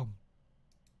 Wow.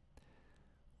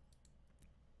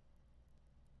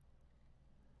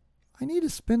 I need to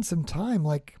spend some time.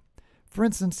 Like, for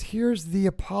instance, here's the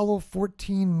Apollo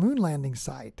 14 moon landing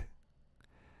site.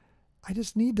 I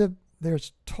just need to,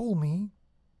 there's Ptolemy.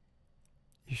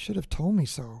 You should have told me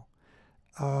so.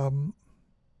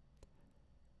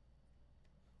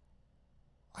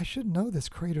 I should know this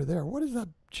crater there. What is that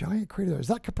giant crater there? Is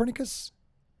that Copernicus?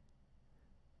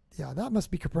 Yeah, that must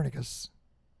be Copernicus.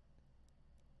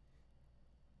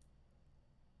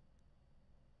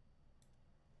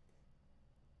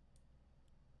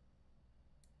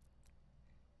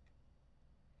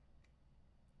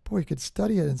 Boy, you could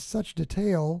study it in such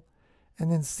detail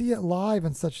and then see it live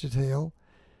in such detail.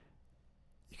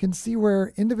 can see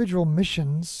where individual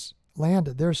missions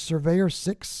landed. There's Surveyor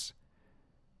 6.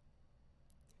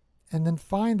 And then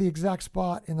find the exact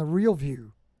spot in the real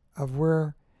view of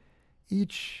where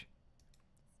each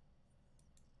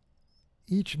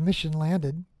mission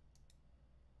landed.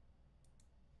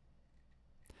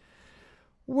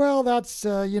 Well, that's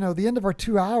the end of our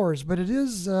 2 hours, but it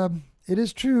is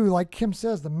true, like Kim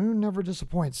says, the moon never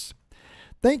disappoints.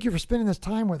 Thank you for spending this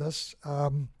time with us.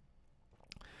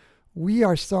 We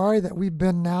are sorry that we've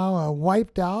been now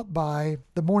wiped out by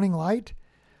the morning light.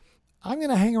 I'm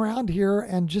going to hang around here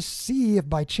and just see if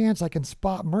by chance I can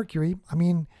spot Mercury. I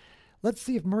mean, let's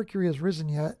see if Mercury has risen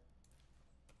yet.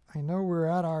 I know we're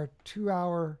at our 2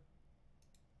 hour.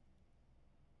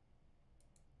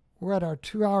 We're at our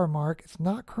 2 hour mark. It's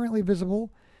not currently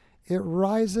visible. It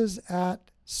rises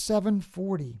at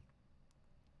 7:40.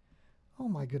 Oh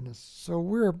my goodness. So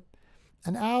we're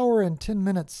an hour and 10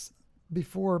 minutes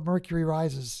before Mercury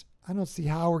rises. I don't see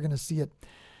how we're going to see it.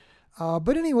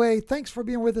 But anyway, thanks for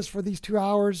being with us for these 2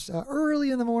 hours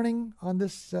early in the morning on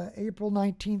this April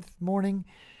 19th morning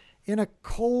in a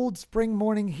cold spring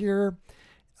morning here.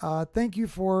 Thank you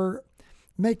for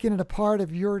making it a part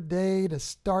of your day to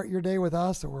start your day with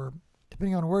us, or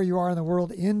depending on where you are in the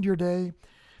world, end your day.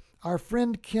 Our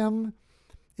friend Kim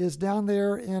is down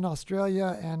there in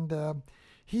Australia, and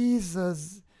he's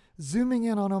zooming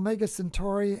in on Omega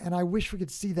Centauri, and I wish we could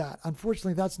see that.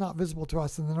 Unfortunately, that's not visible to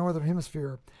us in the northern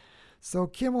hemisphere. So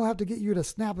Kim will have to get you to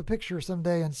snap a picture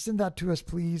someday and send that to us,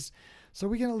 please, so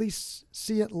we can at least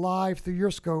see it live through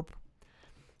your scope.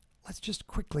 Let's just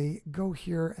quickly go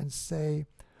here and say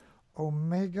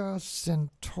Omega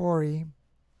Centauri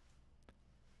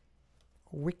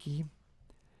wiki.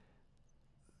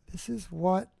 This is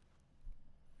what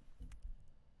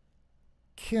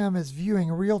Kim is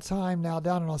viewing real time now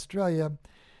down in Australia.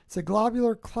 It's a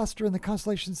globular cluster in the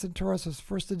constellation Centaurus, was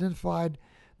first identified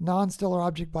non-stellar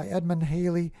object by Edmund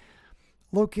Halley,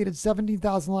 located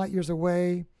 17,000 light years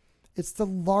away. It's the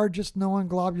largest known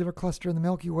globular cluster in the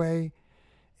Milky Way.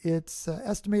 It's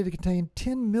estimated to contain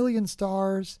 10 million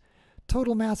stars,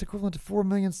 total mass equivalent to 4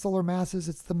 million solar masses.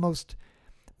 It's the most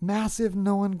massive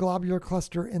known globular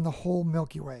cluster in the whole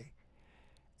Milky Way.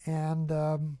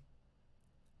 And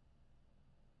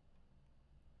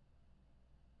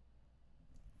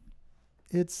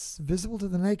it's visible to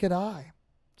the naked eye.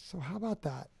 So how about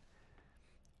that?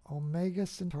 Omega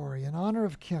Centauri, in honor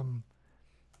of Kim.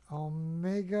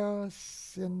 Omega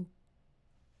Centauri,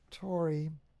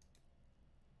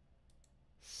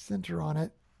 center on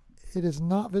it. It is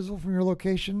not visible from your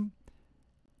location.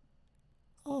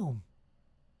 Oh,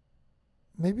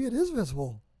 maybe it is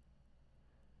visible.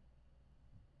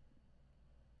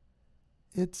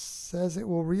 It says it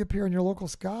will reappear in your local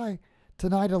sky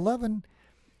tonight at 11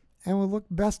 and will look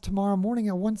best tomorrow morning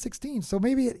at 1:16. So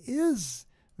maybe it is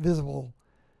visible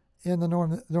in the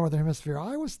northern hemisphere.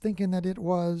 I was thinking that it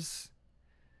was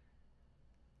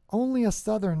only a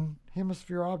southern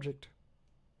hemisphere object.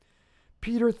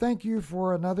 Peter, thank you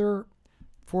for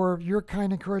your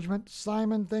kind encouragement.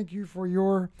 Simon, thank you for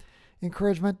your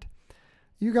encouragement.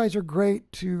 You guys are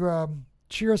great to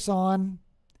cheer us on,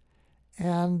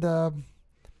 and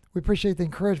we appreciate the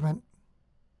encouragement.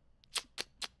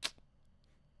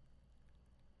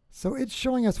 So it's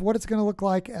showing us what it's going to look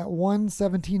like at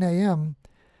 1:17 a.m.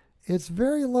 It's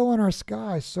very low in our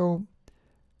sky, so,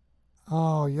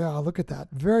 oh yeah, look at that.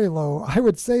 Very low. I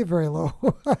would say very low.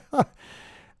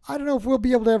 I don't know if we'll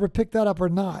be able to ever pick that up or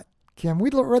not, Kim.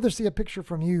 We'd rather see a picture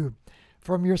from you,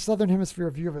 from your southern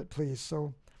hemisphere view of it, please.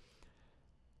 So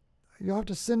you'll have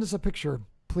to send us a picture,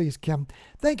 please, Kim.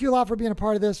 Thank you a lot for being a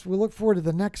part of this. We look forward to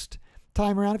the next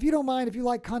time around. If you don't mind, if you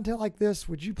like content like this,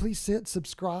 would you please hit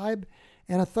subscribe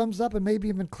and a thumbs up, and maybe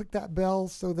even click that bell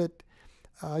so that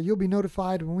you'll be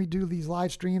notified when we do these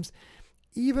live streams.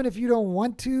 Even if you don't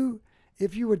want to,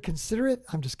 if you would consider it,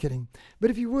 I'm just kidding. But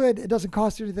if you would, it doesn't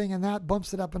cost you anything, and that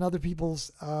bumps it up in other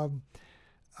people's algorithms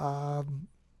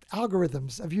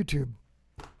of YouTube.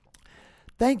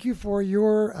 Thank you for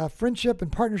your friendship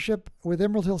and partnership with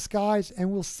Emerald Hill Skies,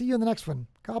 and we'll see you in the next one.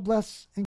 God bless.